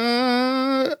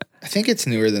 I think it's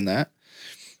newer than that.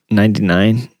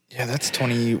 99. Yeah, that's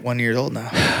 21 years old now.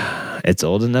 It's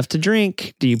old enough to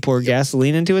drink. Do you pour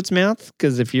gasoline into its mouth?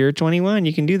 Because if you're 21,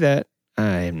 you can do that.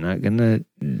 I'm not going to.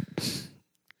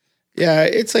 Yeah,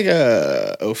 it's like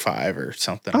a 05 or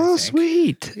something. I Oh, think.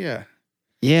 sweet. Yeah.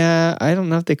 Yeah, I don't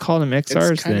know if they called them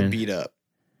XRs It's kind then. of beat up.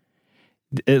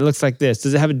 It looks like this.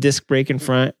 Does it have a disc brake in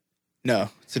front? No,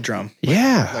 it's a drum.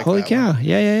 Yeah. like Holy that cow.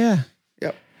 Yeah.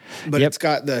 Yep. But Yep. it's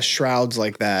got the shrouds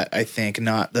like that, I think,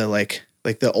 not the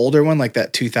like the older one, like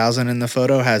that 2000 in the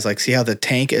photo has like, see how the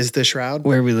tank is the shroud?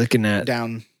 Where are we looking at?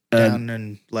 Down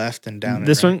and left and down.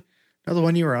 This and right. one? No, the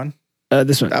one you were on.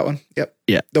 This one. That one. Yep.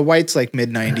 Yeah. The white's like mid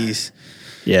 90s.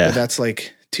 Yeah. But that's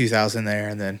like 2000 there.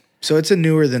 And then, so it's a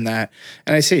newer than that.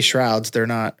 And I say shrouds, they're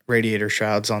not radiator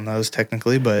shrouds on those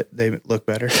technically, but they look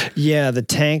better. Yeah, the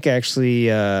tank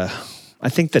actually, I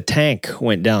think the tank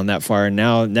went down that far. And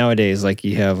nowadays, like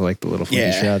you have like the little footy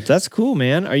Yeah. shrouds. That's cool,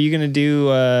 man. Are you going to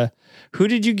do, who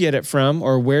did you get it from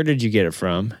or where did you get it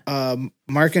from?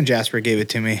 Mark and Jasper gave it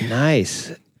to me.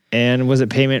 Nice. And was it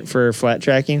payment for flat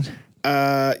tracking?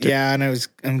 Yeah, and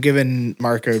I'm giving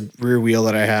Mark a rear wheel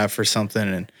that I have for something,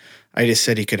 and I just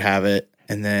said he could have it,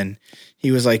 and then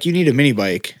he was like, "You need a mini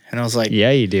bike," and I was like,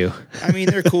 Yeah, you do. I mean,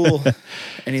 they're cool,"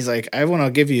 and he's like, "I have one, I'll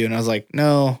give you," and I was like,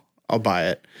 "No, I'll buy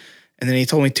it," and then he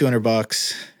told me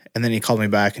 $200, and then he called me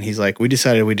back, and he's like, "We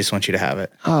decided we just want you to have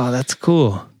it." Oh, that's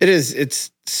cool.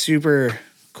 It's super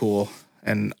cool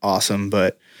and awesome,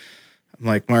 but I'm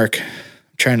like, Mark, I'm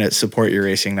trying to support your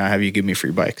racing, not have you give me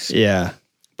free bikes, Yeah.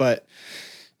 but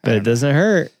But it doesn't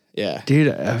hurt. yeah. Dude,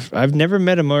 I've never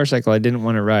met a motorcycle I didn't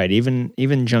want to ride, even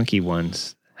junky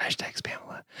ones. Hashtag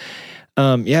Pamela.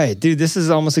 Yeah, dude, this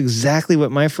is almost exactly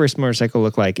what my first motorcycle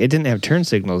looked like. It didn't have turn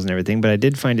signals and everything, but I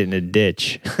did find it in a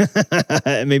ditch.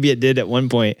 Maybe it did at one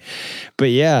point.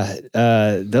 But yeah,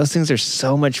 those things are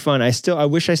so much fun. I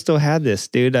wish I still had this,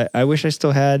 dude. I wish I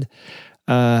still had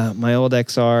my old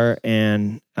XR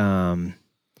and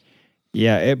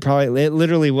yeah, it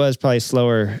literally was probably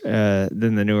slower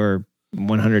than the newer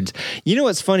 100s. You know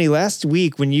what's funny? Last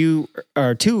week when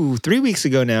 3 weeks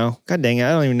ago now, God dang it,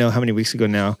 I don't even know how many weeks ago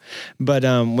now, but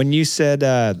when you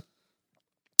said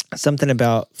something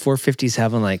about 450s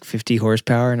having like 50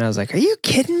 horsepower, and I was like, are you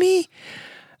kidding me?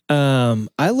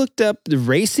 I looked up the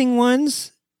racing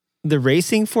ones, the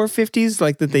racing 450s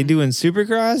like that they do in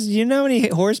Supercross. Do you know how many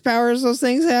horsepowers those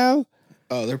things have?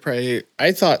 Oh, they're probably,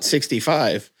 I thought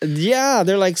 65. Yeah,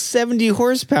 they're like 70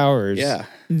 horsepowers. Yeah.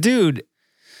 Dude,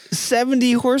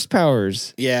 70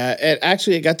 horsepowers. Yeah.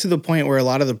 It got to the point where a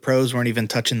lot of the pros weren't even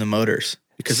touching the motors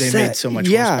because they made so much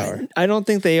horsepower. I don't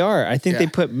think they are. I think they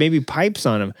put maybe pipes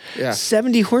on them. Yeah.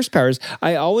 70 horsepowers.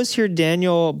 I always hear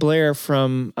Daniel Blair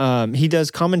from, he does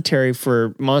commentary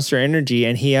for Monster Energy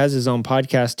and he has his own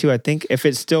podcast too. I think if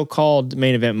it's still called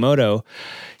Main Event Moto,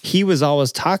 he was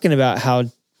always talking about how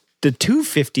the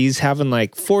 250s having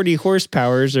like 40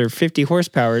 horsepowers or 50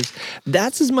 horsepowers,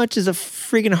 that's as much as a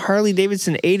friggin' Harley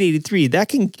Davidson 883. That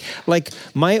can, like,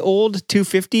 my old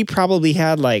 250 probably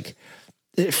had like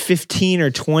 15 or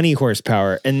 20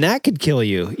 horsepower, and that could kill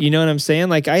you. You know what I'm saying?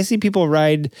 Like, I see people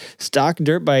ride stock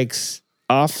dirt bikes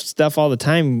off stuff all the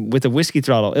time with a whiskey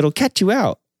throttle. It'll catch you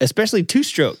out. Especially two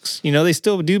strokes. You know, they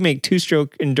still do make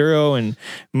two-stroke enduro and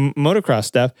motocross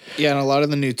stuff. Yeah, and a lot of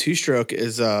the new two-stroke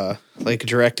is like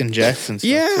direct injects and stuff.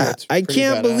 Yeah, so it's I pretty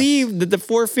can't badass. believe that the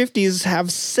 450s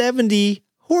have 70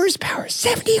 horsepower,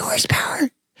 70 horsepower.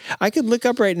 I could look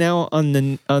up right now on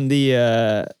the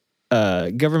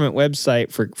government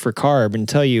website for CARB and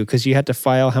tell you, because you have to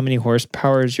file how many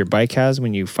horsepowers your bike has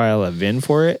when you file a VIN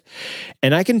for it.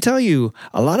 And I can tell you,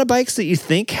 a lot of bikes that you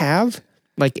think have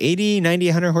like 80, 90,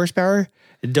 100 horsepower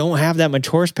don't have that much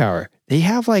horsepower. They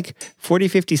have like 40,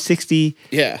 50, 60,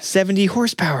 70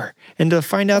 horsepower. And to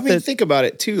find out that... think about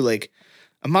it too, like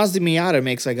a Mazda Miata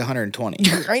makes like 120.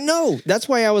 I know. That's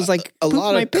why I was like, a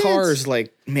lot of cars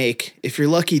like make, if you're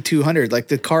lucky, 200. Like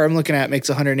the car I'm looking at makes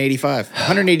 185,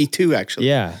 182 actually.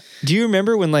 Yeah. Do you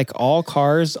remember when like all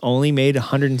cars only made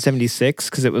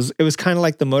 176? Because it was kind of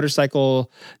like the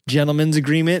motorcycle gentleman's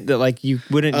agreement that like you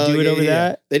wouldn't do it over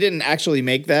that. They didn't actually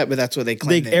make that, but that's what they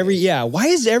claimed. Why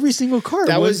is every single car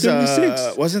that was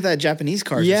 176? Wasn't that Japanese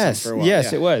cars? Yes, for a while?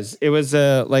 Yes, it was. It was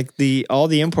like all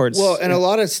the imports. Well, and a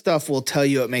lot of stuff will tell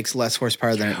you it makes less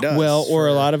horsepower than it does. Well, or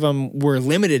a lot of them were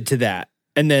limited to that,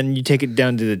 and then you take it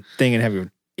down to the thing and have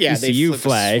your ECU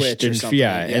flashed,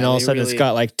 and all of a sudden it's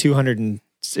got like 200 and.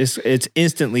 It's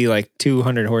instantly like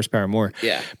 200 horsepower more.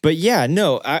 Yeah. But yeah,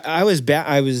 no, I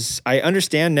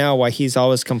understand now why he's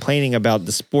always complaining about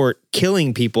the sport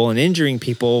killing people and injuring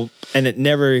people. And it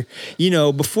never,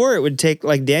 before it would take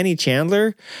like Danny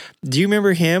Chandler. Do you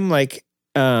remember him? Like,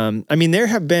 there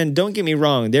have been, don't get me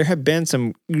wrong, there have been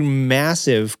some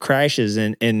massive crashes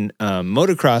in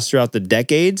motocross throughout the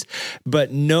decades,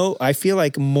 but no, I feel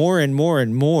like more and more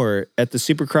and more at the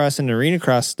supercross and arena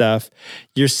cross stuff,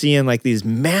 you're seeing like these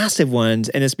massive ones,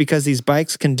 and it's because these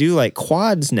bikes can do like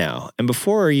quads now. And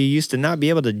before, you used to not be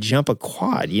able to jump a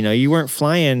quad. You weren't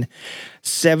flying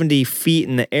 70 feet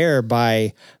in the air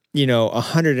by,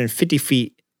 150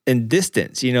 feet in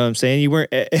distance, you know what I'm saying? You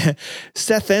weren't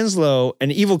Seth Enslow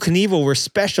and Evel Knievel were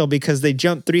special because they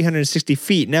jumped 360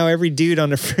 feet. Now every dude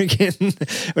on a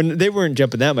friggin' they weren't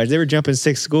jumping that much. They were jumping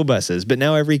 6 school buses, but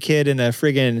now every kid in a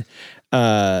friggin'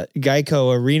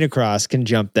 Geico arena cross can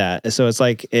jump that. So it's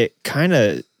like, it kind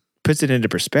of puts it into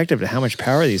perspective to how much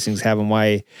power these things have and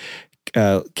why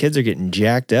kids are getting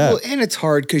jacked up. Well, and it's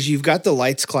hard because you've got the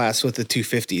lights class with the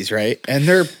 250s, right? And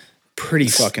they're pretty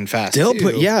fucking fast.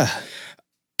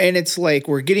 And it's like,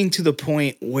 we're getting to the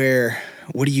point where,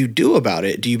 what do you do about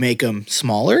it? Do you make them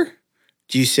smaller?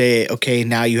 Do you say, okay,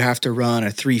 now you have to run a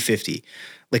 350?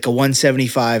 Like a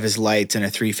 175 is lights and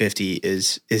a 350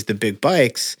 is the big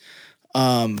bikes.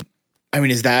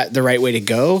 Is that the right way to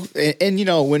go? And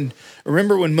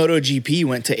remember when MotoGP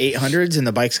went to 800s and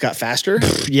the bikes got faster?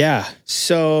 Yeah.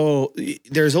 So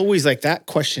there's always like that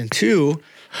question too.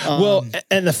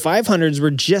 And the 500s were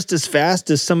just as fast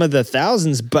as some of the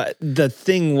 1000s, but the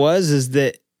thing is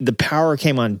that the power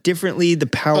came on differently. The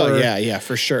power,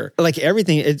 for sure. Like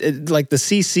everything, it like the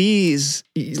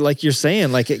CCs, like you're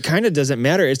saying, like it kind of doesn't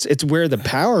matter. It's where the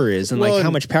power is and like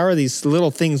how much power these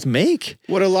little things make.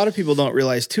 What a lot of people don't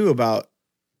realize too about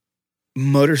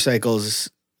motorcycles,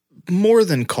 more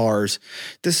than cars,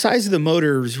 the size of the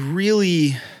motor is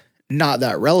really not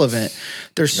that relevant.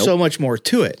 There's so much more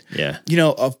to it. Yeah.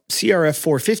 A CRF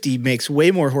 450 makes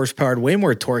way more horsepower, way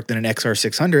more torque than an XR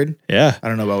 600. Yeah. I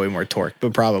don't know about way more torque,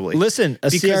 but probably. Listen,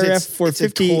 CRF 450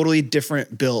 it's a totally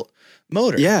different built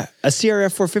motor. Yeah. A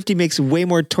CRF 450 makes way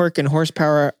more torque and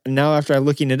horsepower now after I'm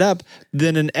looking it up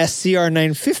than an SCR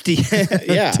 950.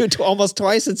 Yeah. to almost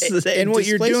twice its and what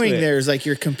you're doing there is like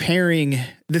you're comparing.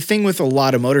 The thing with a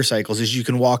lot of motorcycles is you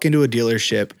can walk into a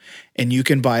dealership and you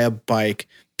can buy a bike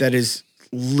that is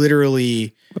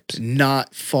literally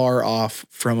not far off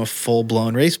from a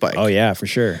full-blown race bike. Oh, yeah, for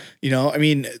sure.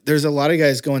 There's a lot of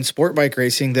guys going sport bike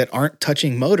racing that aren't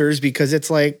touching motors because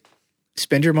it's like,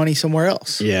 spend your money somewhere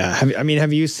else. Yeah.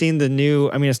 Have you seen the new,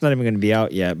 it's not even going to be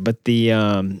out yet, but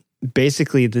the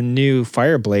basically the new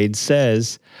Fireblade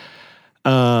says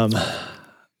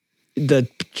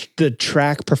the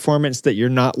track performance that you're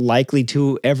not likely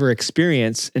to ever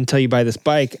experience until you buy this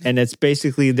bike. And it's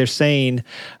basically, they're saying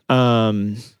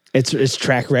it's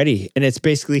track ready, and it's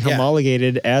basically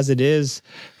homologated as it is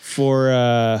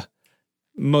for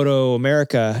Moto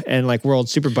America and like World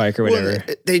Superbike or whatever.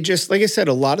 Well, they just, like I said,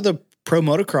 a lot of the pro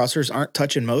motocrossers aren't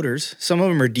touching motors. Some of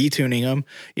them are detuning them.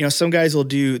 Some guys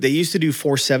they used to do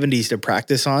 470s to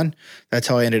practice on. That's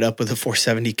how I ended up with a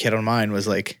 470 kit on mine, was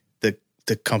like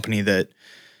the company that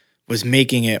was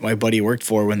making it my buddy worked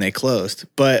for when they closed.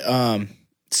 But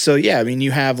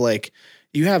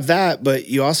you have that, but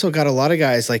you also got a lot of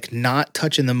guys like not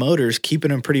touching the motors,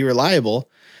 keeping them pretty reliable,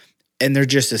 and they're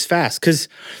just as fast. Because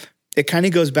it kind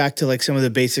of goes back to like some of the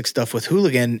basic stuff with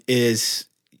Hooligan is,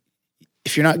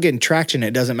 if you're not getting traction,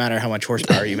 it doesn't matter how much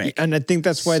horsepower you make. And I think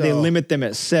that's why they limit them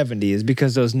at 70, is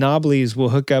because those knobblies will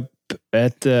hook up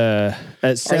at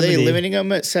 70. Are they limiting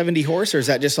them at 70 horse, or is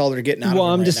that just all they're getting out of them? Well,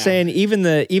 I'm right just now? saying, even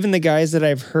the guys that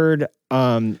I've heard,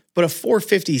 But a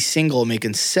 450 single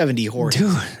making 70 horse,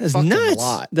 dude, that's fucking nuts.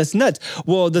 lot. That's nuts.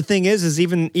 Well, the thing is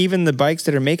even the bikes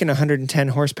that are making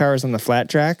 110 horsepowers on the flat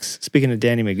tracks. Speaking of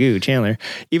Danny Magoo, Chandler,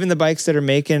 even the bikes that are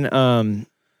making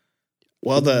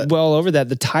well over that,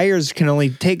 the tires can only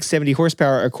take 70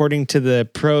 horsepower according to the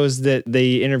pros that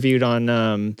they interviewed on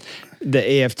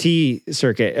the AFT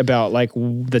circuit about like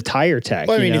the tire tech.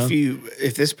 Well, I you mean, know?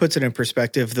 if this puts it in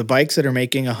perspective, the bikes that are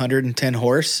making 110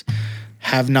 horse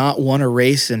have not won a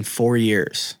race in 4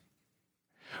 years.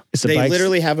 It's the They bikes-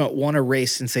 literally haven't won a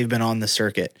race since they've been on the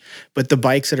circuit. But the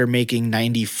bikes that are making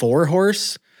 94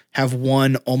 horse have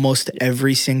won almost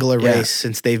every single race Yeah.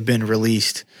 since they've been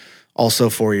released, also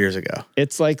 4 years ago.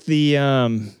 It's like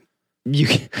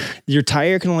your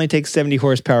tire can only take 70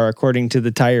 horsepower according to the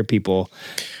tire people.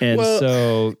 And Well,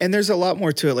 so And there's a lot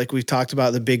more to it. Like we've talked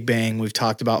about the Big Bang, we've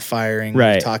talked about firing,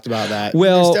 Right. we've talked about that.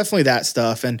 Well- there's definitely that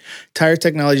stuff. And tire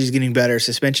technology is getting better,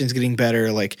 suspension's getting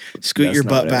better. Like scoot That's your not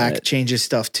butt what I back meant. changes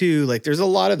stuff too. Like there's a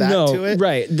lot of that to it.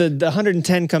 right. The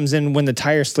 110 comes in when the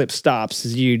tire slip stops.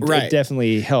 Right. It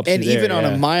definitely helps. And you there, even on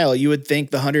yeah. a mile, you would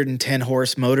think the 110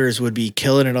 horse motors would be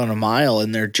killing it on a mile,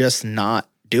 and they're just not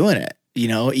doing it. You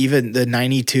know, even the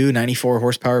 92, 94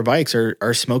 horsepower bikes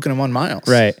are smoking them on miles.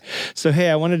 Right. So, hey,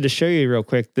 I wanted to show you real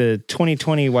quick the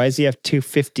 2020 YZF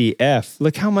 250F.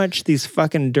 Look how much these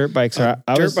fucking dirt bikes are.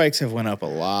 Dirt bikes have went up a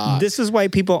lot. This is why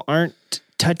people aren't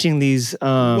touching these.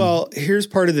 Well, here's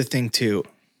part of the thing too.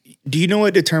 Do you know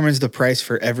what determines the price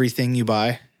for everything you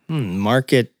buy?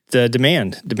 Market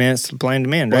demand, supply and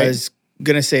demand, I right? was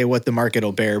gonna say what the market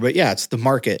will bear, but yeah, it's the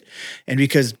market. And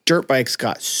because dirt bikes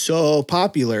got so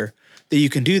popular that you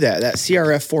can do that. That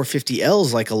CRF 450L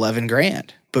is like 11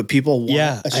 grand, but people want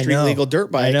Yeah, a I street know. legal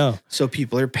dirt bike. I know. So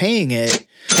people are paying it.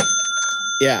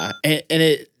 Yeah, and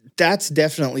that's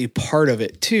definitely part of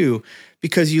it too,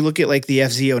 because you look at like the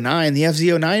FZ09. The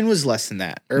FZ09 was less than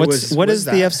that. Or What was is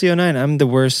the that? FZ09? I'm the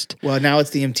worst Well, now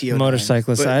it's the MT09.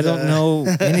 motorcyclist. But I don't the- know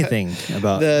anything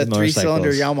about the motorcycles.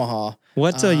 3-cylinder Yamaha.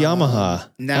 What's a Yamaha?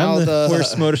 now I'm the the-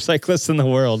 worst motorcyclist in the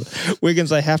world.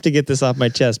 Wiggins, I have to get this off my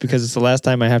chest because it's the last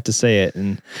time I have to say it.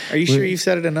 And Are you sure you've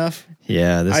said it enough?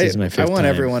 yeah, this is my fifth I want time.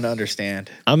 everyone to understand.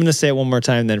 I'm going to say it one more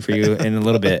time then for you in a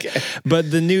little bit. Okay. But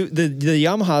the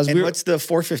Yamahas, And what's the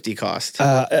 450 cost?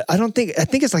 I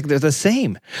think it's like they're the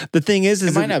same. The thing is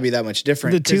it might that not be that much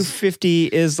different. the 'cause 250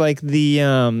 is like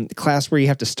the class where you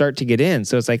have to start to get in.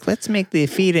 So it's like, let's make the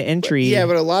fee to entry. Yeah,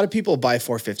 but a lot of people buy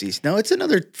 450s. No, it's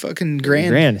another fucking grand.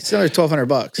 Grand. It's another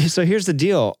 $1,200. So here's the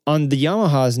deal on the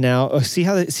Yamahas now. See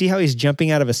how he's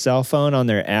jumping out of a cell phone on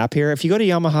their app here. If you go to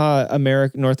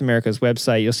Yamaha North America's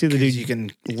website, you'll see the dude. You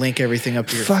can link everything up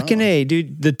to your Fucking phone. A,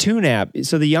 dude. The Tune app.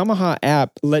 So the Yamaha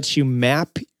app lets you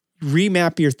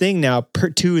remap your thing now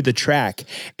to the track.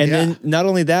 And Yeah. then not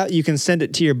only that, you can send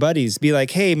it to your buddies. Be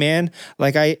like, hey man,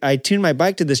 like I tuned my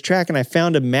bike to this track and I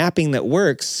found a mapping that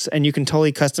works, and you can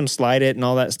totally custom slide it and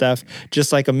all that stuff,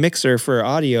 just like a mixer for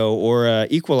audio or a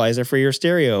equalizer for your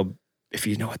stereo, if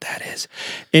you know what that is.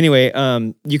 Anyway,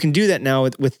 you can do that now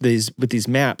with these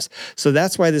maps. So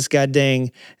that's why this goddamn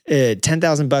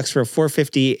 $10,000 for a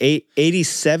 450,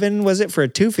 87 was it for a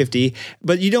 250?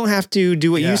 But you don't have to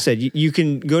do what Yeah. you said. You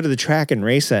can go to the track and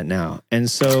race that now. And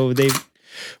so they've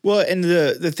Well, and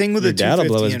the thing with Your the dad'll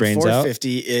blow 250 his and brains out.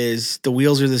 450 is the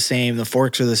wheels are the same, the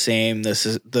forks are the same,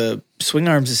 the swing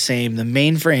arm's the same, the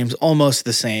mainframe's almost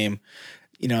the same.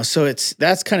 You know, so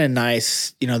that's kind of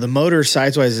nice. You know, the motor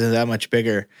size-wise isn't that much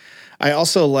bigger. I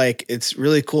also like, it's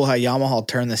really cool how Yamaha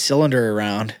turned the cylinder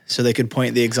around so they could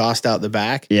point the exhaust out the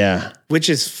back, yeah, which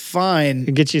is fine.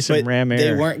 it gets you some But ram air.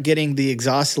 they weren't getting the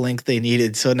exhaust length they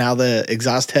needed, so now the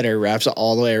exhaust header wraps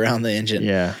all the way around the engine.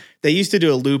 Yeah. They used to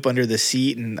do a loop under the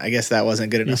seat, and I guess that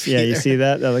wasn't good enough. Yeah, you either. see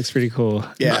that? That looks pretty cool.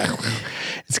 Yeah.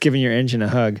 It's giving your engine a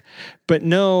hug. But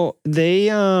no, they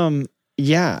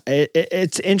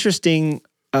it's interesting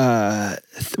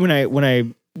when I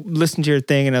listened to your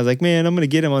thing and I was like, man, I'm going to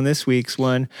get him on this week's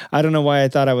one. I don't know why I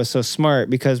thought I was so smart,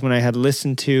 because when I had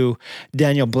listened to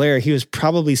Daniel Blair, he was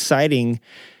probably citing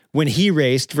when he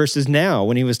raced versus now,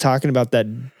 when he was talking about that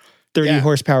 30 Yeah.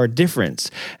 horsepower difference.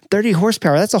 30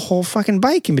 horsepower, that's a whole fucking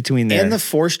bike in between there. And the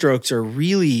 4-strokes are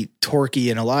really torquey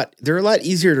and they're a lot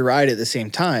easier to ride at the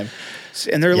same time.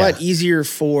 And they're a lot easier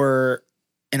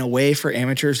in a way for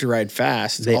amateurs to ride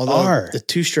fast. They although are. The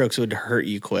 2-strokes would hurt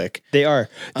you quick. They are.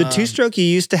 The two-stroke, you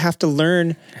used to have to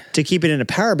learn to keep it in a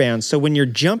power band. So when you're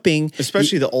jumping,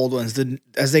 Especially the old ones.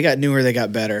 As they got newer, they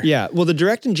got better. yeah. Well, the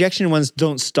direct injection ones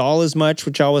don't stall as much,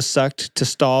 which always sucked to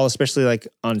stall, especially like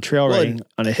on trail riding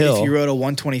on a hill. If you rode a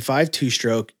 125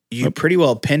 2-stroke, you pretty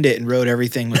well pinned it and rode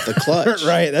everything with the clutch.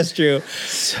 Right, that's true.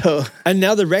 So, And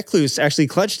now the Recluse, actually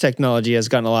clutch technology has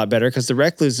gotten a lot better because the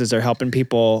Recluses are helping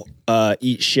people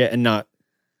eat shit and not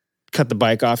cut the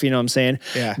bike off, you know what I'm saying?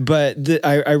 yeah. But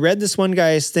I read this one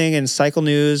guy's thing in Cycle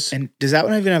News. And does that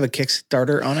one even have a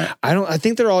Kickstarter on it? I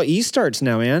think they're all e-starts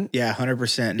now, man. Yeah,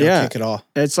 100%. No Yeah. kick at all.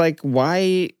 It's like,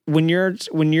 why when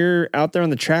you're out there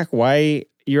on the track, why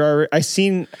I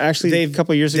seen actually a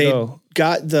couple of years ago.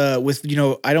 Got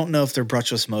I don't know if they're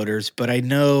brushless motors, but I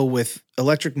know with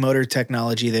electric motor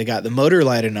technology, they got the motor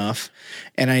light enough.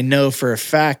 And I know for a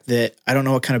fact that I don't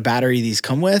know what kind of battery these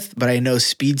come with, but I know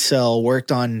Speed Cell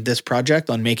worked on this project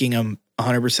on making them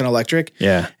 100% electric.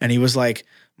 Yeah. And he was like,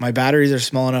 my batteries are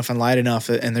small enough and light enough,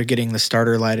 and they're getting the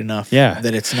starter light enough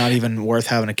that it's not even worth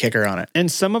having a kicker on it.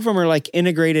 And some of them are like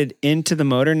integrated into the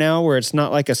motor now, where it's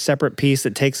not like a separate piece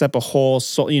that takes up a whole,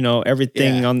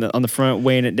 everything on the front,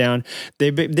 weighing it down. They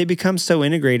become so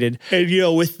integrated. And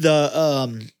with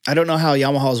the I don't know how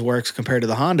Yamaha's works compared to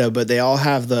the Honda, but they all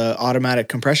have the automatic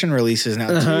compression releases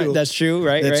now too. That's true,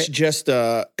 right? It's just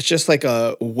like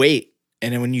a weight.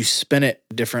 And then when you spin it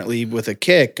differently with a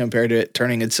kick compared to it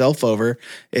turning itself over,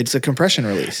 it's a compression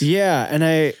release. Yeah, and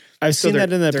I've seen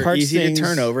that in the they're parts easy things. to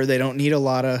turn over. They don't need a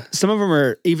lot of. Some of them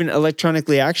are even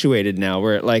electronically actuated now,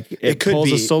 where it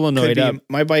pulls a solenoid up.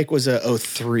 My bike was a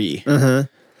 03.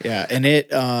 Yeah, and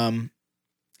it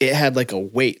had like a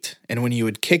weight, and when you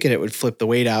would kick it, it would flip the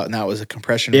weight out, and that was a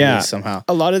compression release somehow.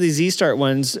 A lot of these E-Start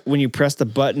ones, when you press the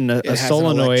button, a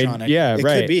solenoid. It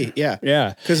could be, yeah.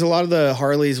 Yeah. Because a lot of the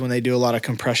Harleys, when they do a lot of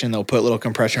compression, they'll put little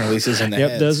compression releases in the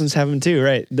heads. Those ones have them too,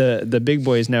 right? The big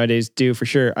boys nowadays do for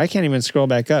sure. I can't even scroll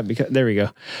back up because there we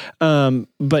go.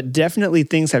 But definitely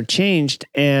things have changed.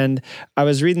 And I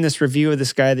was reading this review of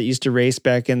this guy that used to race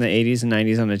back in the 80s and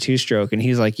 90s on a two-stroke. And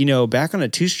he's like, back on a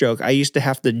two-stroke, I used to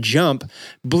have to jump,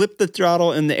 blip the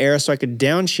throttle in the air so I could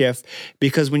downshift,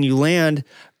 because when you land,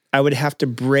 I would have to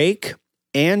brake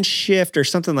and shift or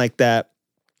something like that,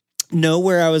 know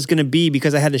where I was going to be,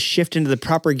 because I had to shift into the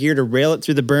proper gear to rail it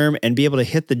through the berm and be able to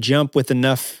hit the jump with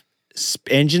enough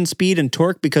engine speed and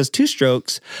torque, because two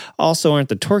strokes also aren't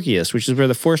the torquiest, which is where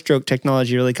the four-stroke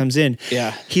technology really comes in.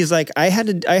 Yeah. He's like, I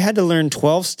had to learn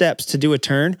 12 steps to do a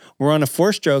turn. We're on a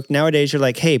four-stroke. Nowadays, you're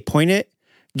like, hey, point it,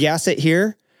 gas it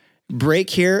here, brake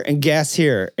here, and gas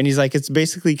here. And he's like, it's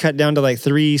basically cut down to like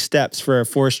 3 steps for a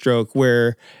four-stroke,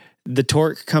 where the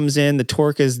torque comes in, the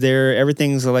torque is there,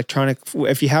 everything's electronic.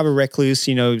 If you have a Recluse,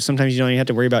 sometimes you don't even have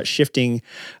to worry about shifting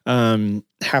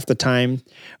half the time,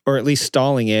 or at least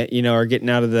stalling it, or getting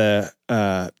out of the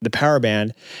power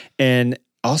band. And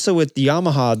also with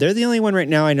Yamaha, they're the only one right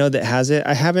now I know that has it.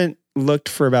 I haven't looked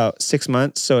for about 6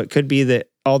 months, so it could be that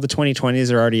all the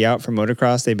 2020s are already out for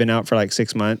motocross. They've been out for like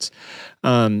 6 months.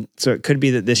 So it could be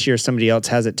that this year somebody else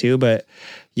has it too, but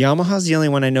Yamaha's the only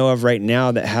one I know of right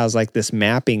now that has like this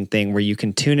mapping thing where you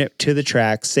can tune it to the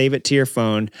track, save it to your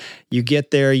phone. You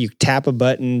get there, you tap a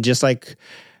button, just like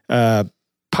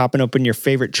popping open your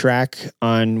favorite track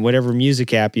on whatever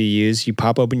music app you use. You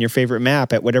pop open your favorite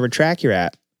map at whatever track you're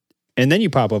at. And then you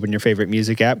pop open your favorite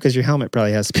music app, because your helmet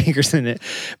probably has speakers in it.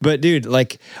 But dude,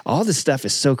 like, all this stuff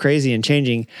is so crazy and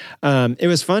changing. It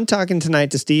was fun talking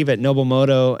tonight to Steve at Noble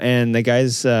Moto and the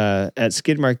guys at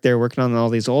Skidmark there working on all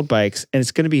these old bikes. And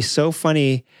it's going to be so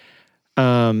funny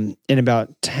in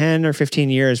about 10 or 15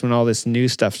 years when all this new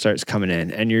stuff starts coming in,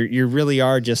 and you really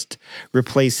are just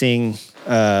replacing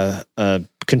a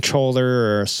controller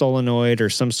or a solenoid or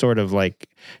some sort of like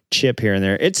chip here and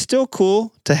there. It's still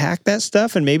cool to hack that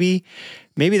stuff, and maybe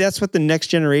that's what the next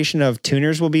generation of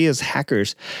tuners will be, as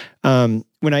hackers. When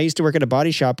I used to work at a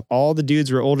body shop, all the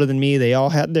dudes were older than me. They all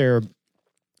had their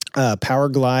Power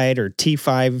Glide or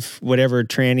T5 whatever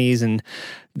trannies, and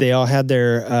they all had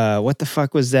their what the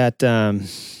fuck was that,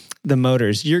 the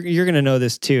motors. You're gonna know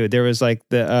this too. There was like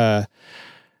the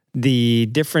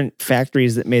different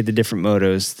factories that made the different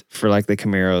motos for like the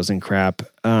Camaros and crap.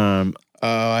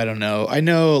 I don't know. I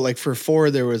know, like for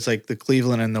Ford, there was like the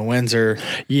Cleveland and the Windsor.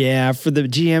 Yeah, for the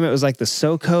GM, it was like the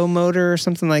SoCo motor or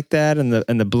something like that, and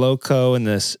the Blowco and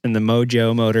the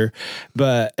Mojo motor.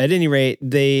 But at any rate,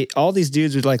 all these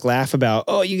dudes would like laugh about,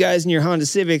 oh, you guys in your Honda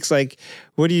Civics, like,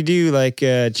 what do you do? Like,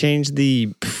 change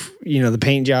the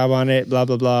paint job on it, blah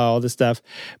blah blah, all this stuff.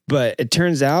 But it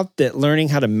turns out that learning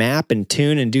how to map and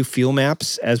tune and do fuel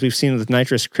maps, as we've seen with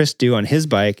Nitrous Chris do on his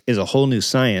bike, is a whole new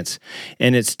science.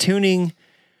 And it's tuning.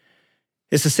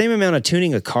 It's the same amount of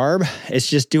tuning a carb. It's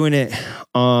just doing it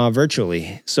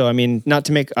virtually. So, I mean,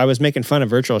 I was making fun of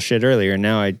virtual shit earlier.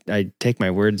 Now I take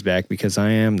my words back, because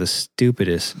I am the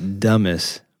stupidest,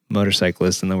 dumbest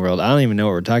motorcyclist in the world. I don't even know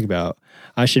what we're talking about.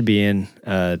 I should be in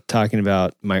talking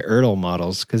about my Ertl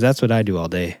models because that's what I do all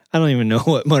day. I don't even know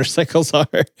what motorcycles are.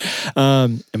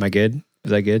 Am I good?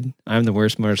 Is that good? I'm the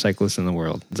worst motorcyclist in the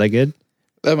world. Is that good?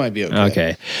 That might be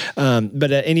okay. Okay.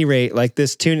 But at any rate, like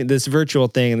this virtual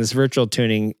thing and this virtual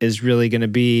tuning is really going to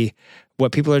be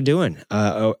what people are doing.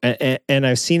 And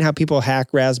I've seen how people hack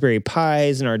Raspberry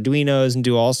Pis and Arduinos and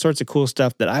do all sorts of cool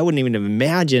stuff that I wouldn't even have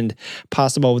imagined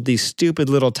possible with these stupid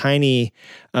little tiny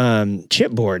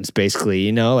chipboards, basically,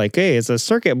 you know, like, hey, it's a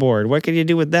circuit board. What can you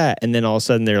do with that? And then all of a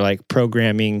sudden they're like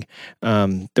programming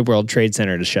the World Trade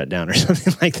Center to shut down or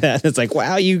something like that. It's like,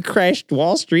 wow, you crashed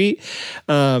Wall Street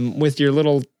with your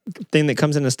little thing that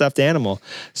comes in a stuffed animal.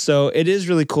 So it is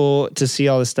really cool to see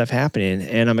all this stuff happening.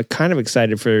 And I'm kind of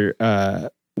excited for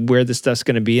where this stuff's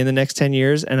going to be in the next 10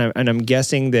 years. And I'm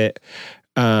guessing that,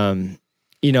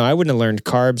 you know, I wouldn't have learned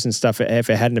carbs and stuff if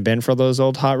it hadn't have been for those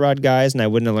old hot rod guys. And I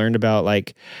wouldn't have learned about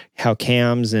like how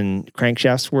cams and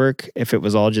crankshafts work if it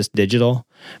was all just digital.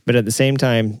 But at the same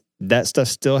time, that stuff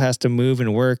still has to move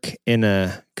and work in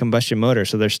a combustion motor.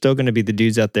 So there's still going to be the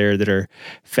dudes out there that are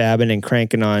fabbing and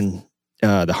cranking on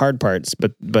the hard parts,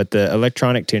 but the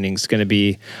electronic tuning is going to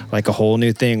be like a whole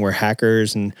new thing where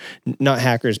hackers and not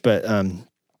hackers, but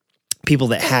people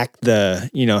that hack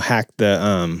the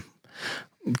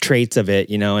traits of it,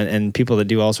 you know, and people that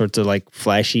do all sorts of like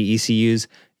flashy ECUs.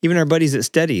 Even our buddies at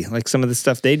Steady, like some of the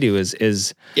stuff they do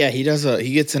is yeah, he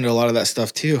gets into a lot of that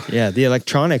stuff too. Yeah, the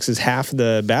electronics is half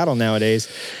the battle nowadays.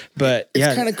 But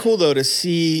it's kind of cool though to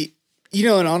see. You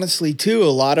know, and honestly, too,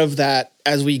 a lot of that,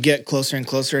 as we get closer and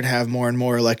closer and have more and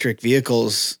more electric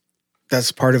vehicles,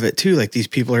 that's part of it, too. Like, these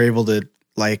people are able to,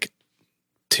 like,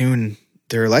 tune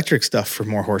their electric stuff for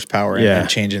more horsepower and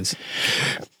changes.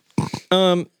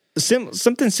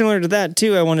 Something similar to that,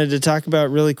 too, I wanted to talk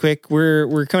about really quick.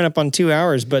 We're coming up on 2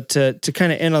 hours, but to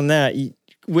kind of end on that,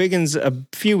 Wiggins, a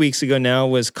few weeks ago now,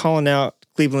 was calling out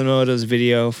Cleveland Moto's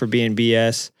video for being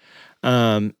BS.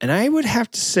 And I would have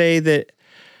to say that...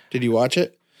 Did you watch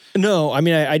it? No, I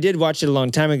mean, I did watch it a long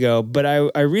time ago, but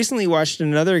I recently watched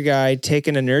another guy take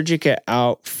an Energica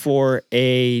out for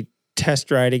a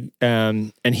test ride,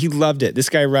 and he loved it. This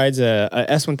guy rides a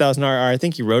S1000RR. I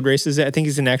think he road races it. I think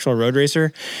he's an actual road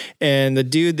racer. And the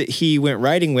dude that he went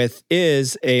riding with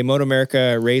is a Moto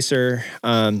America racer,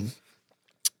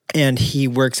 and he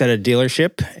works at a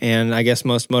dealership, and I guess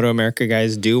most Moto America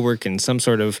guys do work in some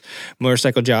sort of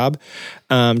motorcycle job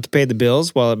to pay the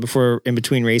bills in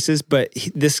between races. But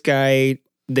this guy,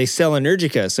 they sell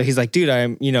Energica, so he's like, dude, I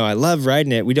love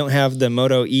riding it. We don't have the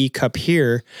Moto E Cup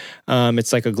here.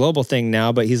 It's like a global thing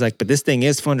now, but he's like, but this thing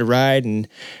is fun to ride, and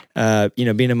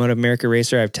being a Moto America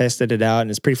racer, I've tested it out, and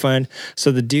it's pretty fun.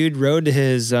 So the dude rode to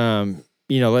his,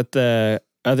 let the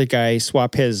other guy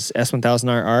swap his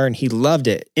S1000RR, and he loved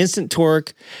it. Instant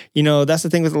torque, that's the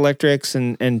thing with electrics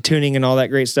and tuning and all that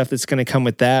great stuff that's going to come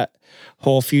with that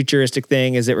whole futuristic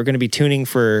thing, is that we're going to be tuning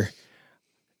for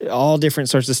all different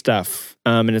sorts of stuff.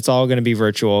 And it's all going to be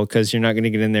virtual, because you're not going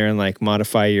to get in there and like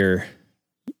modify your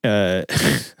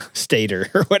stator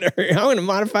or whatever. I'm going to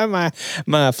modify my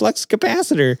flux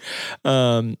capacitor.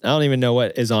 I don't even know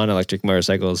what is on electric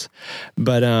motorcycles,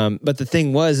 but the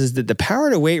thing is that the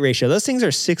power to weight ratio, those things are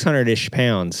 600-ish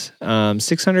pounds,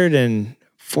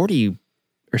 640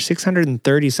 or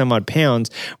 630 some odd pounds,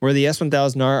 where the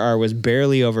S1000RR was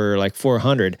barely over like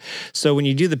 400. So when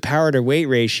you do the power to weight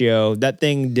ratio, that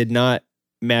thing did not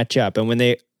match up. And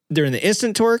when during the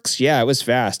instant torques, yeah, it was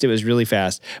fast. It was really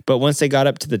fast. But once they got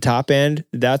up to the top end,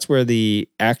 that's where there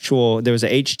was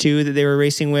a H2 that they were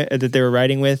racing with, that they were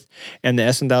riding with, and the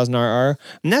S1000RR.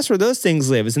 And that's where those things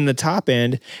live, is in the top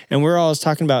end. And we're always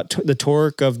talking about the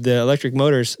torque of the electric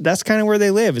motors. That's kind of where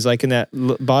they live, is like in that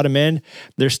bottom end.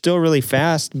 They're still really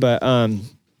fast, but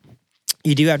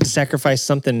you do have to sacrifice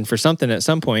something for something at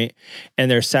some point. And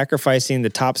they're sacrificing the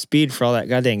top speed for all that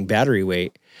goddamn battery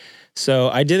weight. So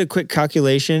I did a quick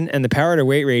calculation, and the power to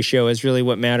weight ratio is really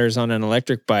what matters on an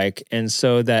electric bike. And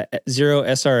so that Zero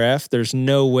SRF, there's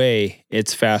no way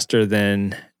it's faster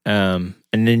than a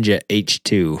Ninja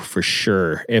H2 for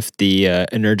sure, if the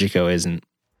Energico isn't.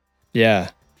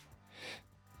 Yeah.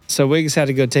 So Wiggs had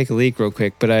to go take a leak real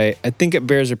quick, but I think it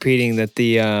bears repeating that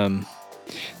the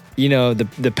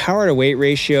power to weight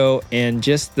ratio and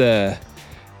just the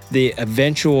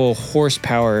eventual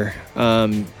horsepower,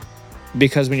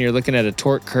 because when you're looking at a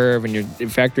torque curve and you're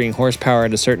factoring horsepower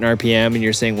at a certain RPM, and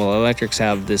you're saying, well, electrics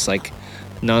have this like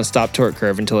nonstop torque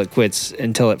curve until it quits,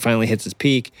 until it finally hits its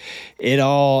peak, it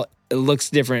looks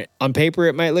different. On paper,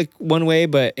 it might look one way,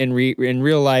 but in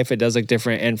real life, it does look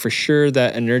different. And for sure,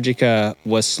 that Energica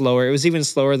was slower. It was even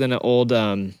slower than an old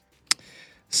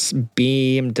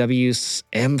BMW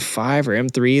M5 or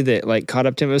M3 that like caught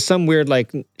up to him. It was some weird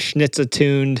like Schnitzer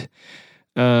tuned.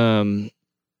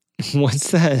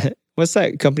 What's that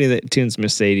company that tunes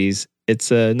Mercedes?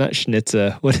 It's not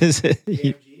Schnitzer. What is it?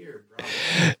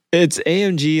 It's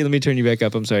AMG. Let me turn you back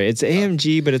up. I'm sorry. It's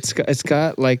AMG, but it's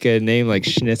got like a name like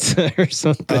Schnitzer or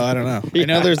something. Oh, I don't know. I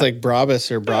know there's like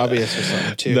Brabus or Brabius or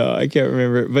something too. No, I can't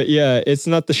remember. But yeah, it's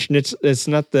not the Schnitz. It's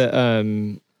not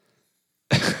the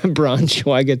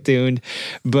Braunschweiger tuned.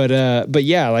 But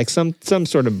yeah, like some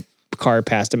sort of car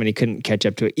passed him and he couldn't catch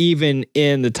up to it, even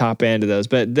in the top end of those.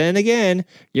 But then again,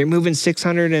 you're moving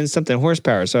 600 and something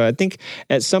horsepower. So I think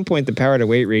at some point the power to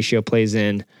weight ratio plays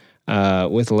in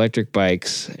with electric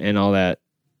bikes and all that.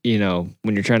 You know,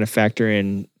 when you're trying to factor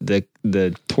in the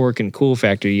torque and cool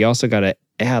factor, you also got to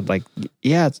add like,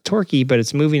 yeah, it's torquey, but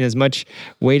it's moving as much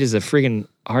weight as a friggin'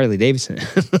 Harley Davidson.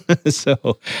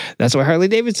 So that's why Harley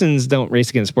Davidsons don't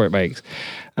race against sport bikes.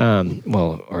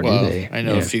 Well, do they? I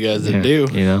know a few guys that do.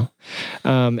 You know,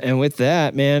 and with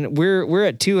that, man, we're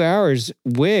at 2 hours.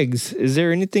 Wiggs, is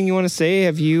there anything you want to say?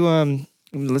 Have you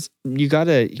you got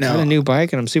a new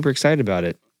bike, and I'm super excited about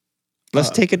it. Let's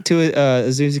take it to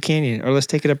Azusa Canyon, or let's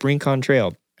take it up Rincon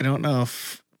Trail. I don't know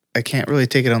if I can't really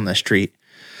take it on the street.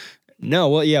 No,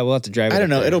 well, yeah, we'll have to drive it. I don't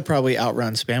know. There. It'll probably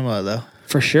outrun Spamla though.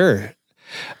 For sure.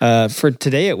 For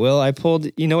today, it will. I pulled.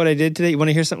 You know what I did today? You want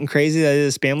to hear something crazy that I did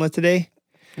at Spamla today?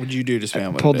 What'd you do to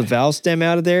Spamla? I pulled today? the valve stem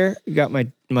out of there. Got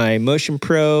my Motion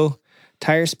Pro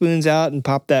tire spoons out and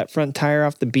popped that front tire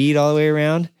off the bead all the way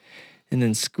around. And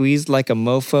then squeezed like a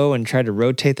mofo and tried to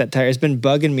rotate that tire. It's been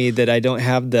bugging me that I don't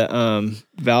have the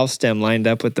valve stem lined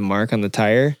up with the mark on the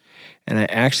tire. And I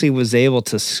actually was able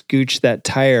to scooch that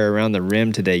tire around the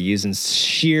rim today using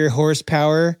sheer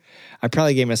horsepower. I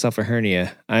probably gave myself a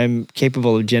hernia. I'm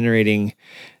capable of generating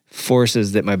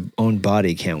forces that my own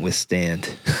body can't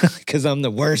withstand because I'm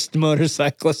the worst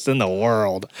motorcyclist in the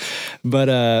world. But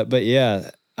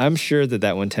yeah, I'm sure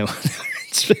that one time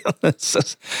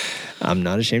I'm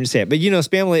not ashamed to say it. But you know,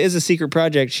 Spamla is a secret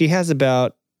project. She has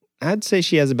about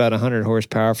 100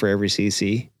 horsepower for every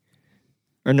cc.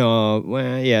 Or no,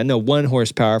 1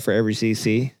 horsepower for every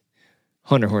cc.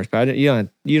 100 horsepower. You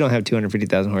don't have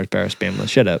 250,000 horsepower, Spamla.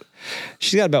 Shut up.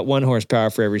 She's got about 1 horsepower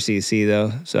for every cc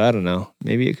though. So I don't know.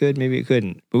 Maybe it could, maybe it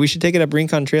couldn't. But we should take it up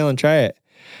Rincon Trail and try it.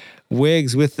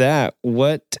 Wiggs, with that,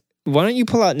 why don't you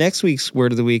pull out next week's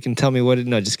word of the week and tell me what it,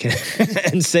 no, just kidding.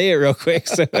 And say it real quick.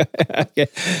 So, okay.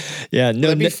 Yeah, no.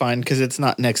 That'd be fine because it's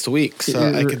not next week.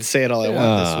 So I can say it all I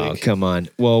want this week. Oh, come on.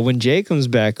 Well, when Jay comes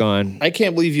back on. I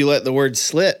can't believe you let the word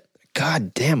slip.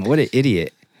 God damn, what an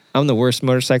idiot. I'm the worst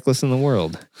motorcyclist in the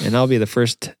world. And I'll be the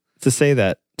first to say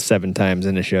that 7 times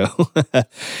in a show.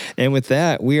 And with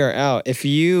that, we are out.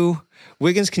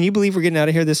 Wiggins, can you believe we're getting out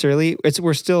of here this early?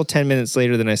 We're still 10 minutes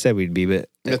later than I said we'd be, but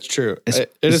that's true.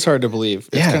 It is hard to believe.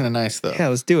 It's kind of nice though. Yeah,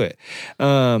 let's do it.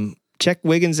 Check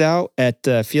Wiggins out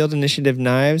at Field Initiative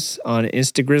Knives on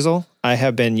Instagrizzle. I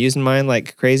have been using mine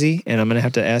like crazy, and I'm gonna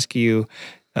have to ask you,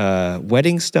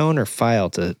 wetting stone or file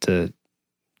to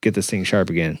get this thing sharp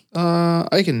again.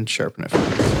 I can sharpen it.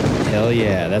 Hell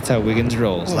yeah, that's how Wiggins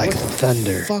rolls, like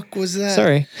thunder. What the fuck was that?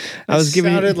 Sorry, I was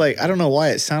giving. Sounded like, I don't know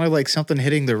why, it sounded like something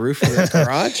hitting the roof of the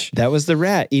garage. That was the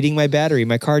rat eating my battery.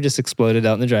 My car just exploded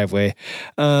out in the driveway.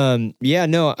 Yeah,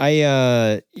 no,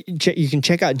 you can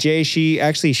check out Jay. She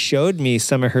actually showed me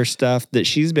some of her stuff that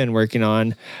she's been working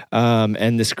on,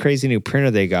 and this crazy new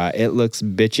printer they got. It looks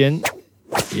bitchin'.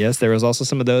 Yes, there was also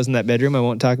some of those in that bedroom I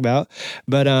won't talk about.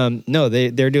 But no,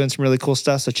 they're doing some really cool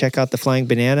stuff. So check out the Flying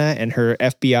Banana and her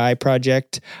FBI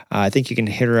project. I think you can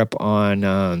hit her up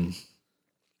on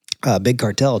Big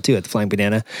Cartel too at the Flying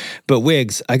Banana. But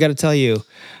Wiggs, I got to tell you,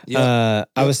 I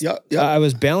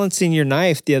was balancing your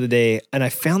knife the other day, and I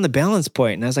found the balance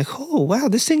point, and I was like, oh wow,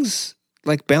 this thing's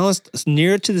like balanced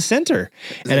near to the center.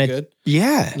 Is that good?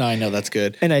 Yeah. No, I know that's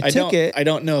good. And I took it. I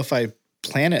don't know if I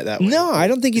plan it that way. No, I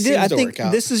don't think you did. I think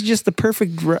this is just the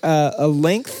perfect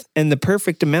length and the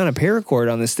perfect amount of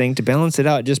paracord on this thing to balance it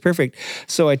out just perfect.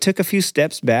 So I took a few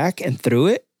steps back and threw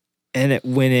it, and it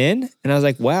went in, and I was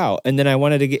like, wow. And then I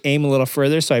wanted to aim a little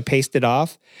further, so I paced it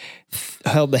off,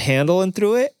 held the handle and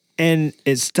threw it, and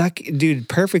it stuck, dude,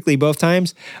 perfectly both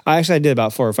times. I did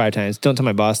about 4 or 5 times. Don't tell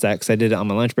my boss that because I did it on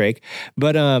my lunch break.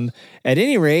 But at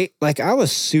any rate, like, I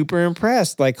was super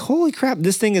impressed. Like, holy crap,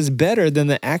 this thing is better than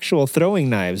the actual throwing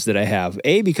knives that I have.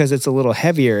 A, because it's a little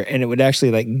heavier and it would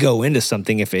actually like go into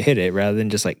something if it hit it rather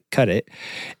than just like cut it.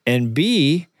 And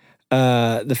B,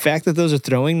 the fact that those are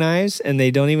throwing knives and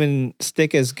they don't even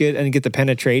stick as good and get the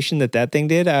penetration that thing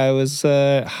did, I was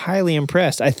highly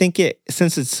impressed. I think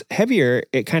since it's heavier,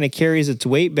 it kind of carries its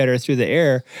weight better through the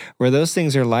air, where those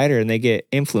things are lighter and they get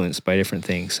influenced by different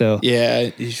things. So yeah,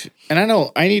 and I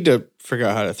know I need to figure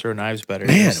out how to throw knives better.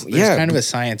 Man, there's kind of a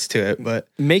science to it, but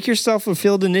make yourself a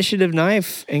Field Initiative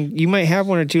knife, and you might have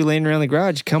one or two laying around the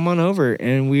garage. Come on over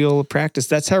and we'll practice.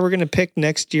 That's how we're going to pick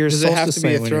next year's does it have solstice to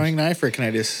be a night throwing winners. knife, or can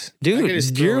I just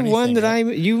Dude, you're one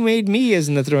that you made me as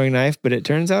in the throwing knife, but it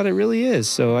turns out it really is.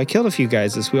 So I killed a few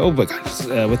guys this week. Oh, but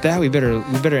with that, we better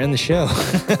end the show.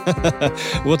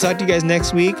 We'll talk to you guys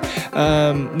next week.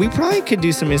 We probably could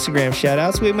do some Instagram shout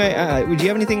outs. We might. Would you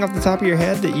have anything off the top of your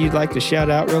head that you'd like to shout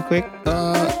out real quick?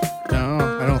 No,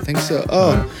 I don't think so.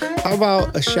 Oh, how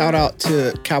about a shout out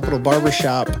to Capital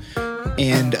Barbershop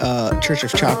and Church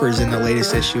of Choppers in the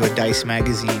latest issue of Dice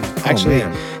Magazine. Actually,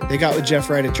 they got with Jeff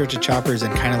Wright at Church of Choppers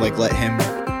and kind of like let him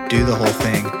do the whole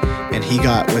thing. And he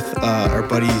got with our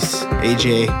buddies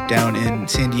AJ down in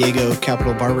San Diego,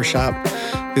 Capital Barbershop,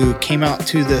 who came out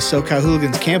to the SoCal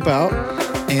Hooligans camp out.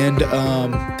 And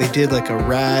they did like a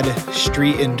rad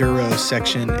street enduro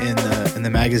section in the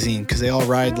magazine, because they all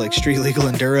ride like street legal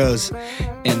enduros,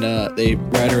 and they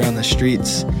ride around the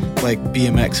streets like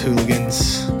BMX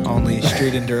hooligans, only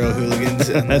street enduro hooligans.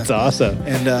 And, That's awesome.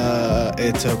 And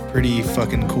it's a pretty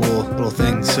fucking cool little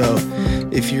thing. So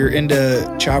if you're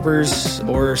into choppers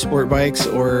or sport bikes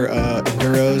or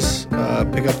enduros,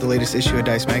 pick up the latest issue of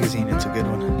Dice Magazine. It's a good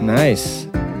one. Nice.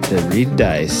 To read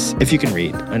Dice, if you can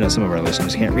read. I know some of our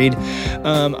listeners can't read.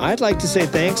 I'd like to say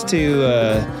thanks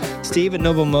to Steve at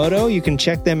Noblemoto. You can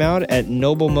check them out at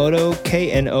Noblemoto,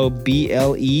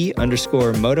 KNOBLE_moto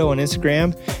on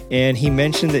Instagram. And he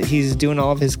mentioned that he's doing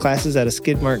all of his classes at a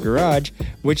Skidmark Garage,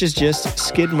 which is just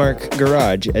Skidmark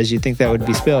Garage, as you think that would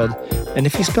be spelled. And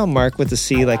if you spell Mark with a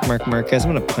C like Mark Marquez,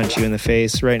 I'm going to punch you in the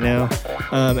face right now.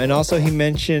 And also he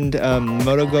mentioned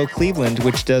MotoGo Cleveland,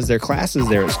 which does their classes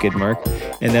there at Skidmark.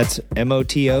 And that's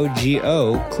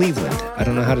MOTOGO Cleveland. I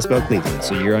don't know how to spell Cleveland,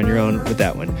 so you're on your own with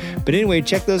that one. But anyway,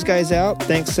 check those guys out.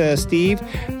 Thanks, Steve.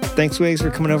 Thanks, Wags, for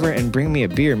coming over and bringing me a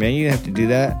beer, man. You didn't have to do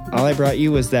that. All I brought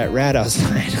you was that rat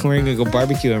outside. We're going to go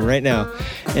barbecue him right now.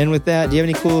 And with that, do you have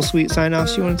any cool, sweet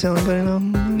sign-offs you want to tell anybody?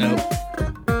 Nope.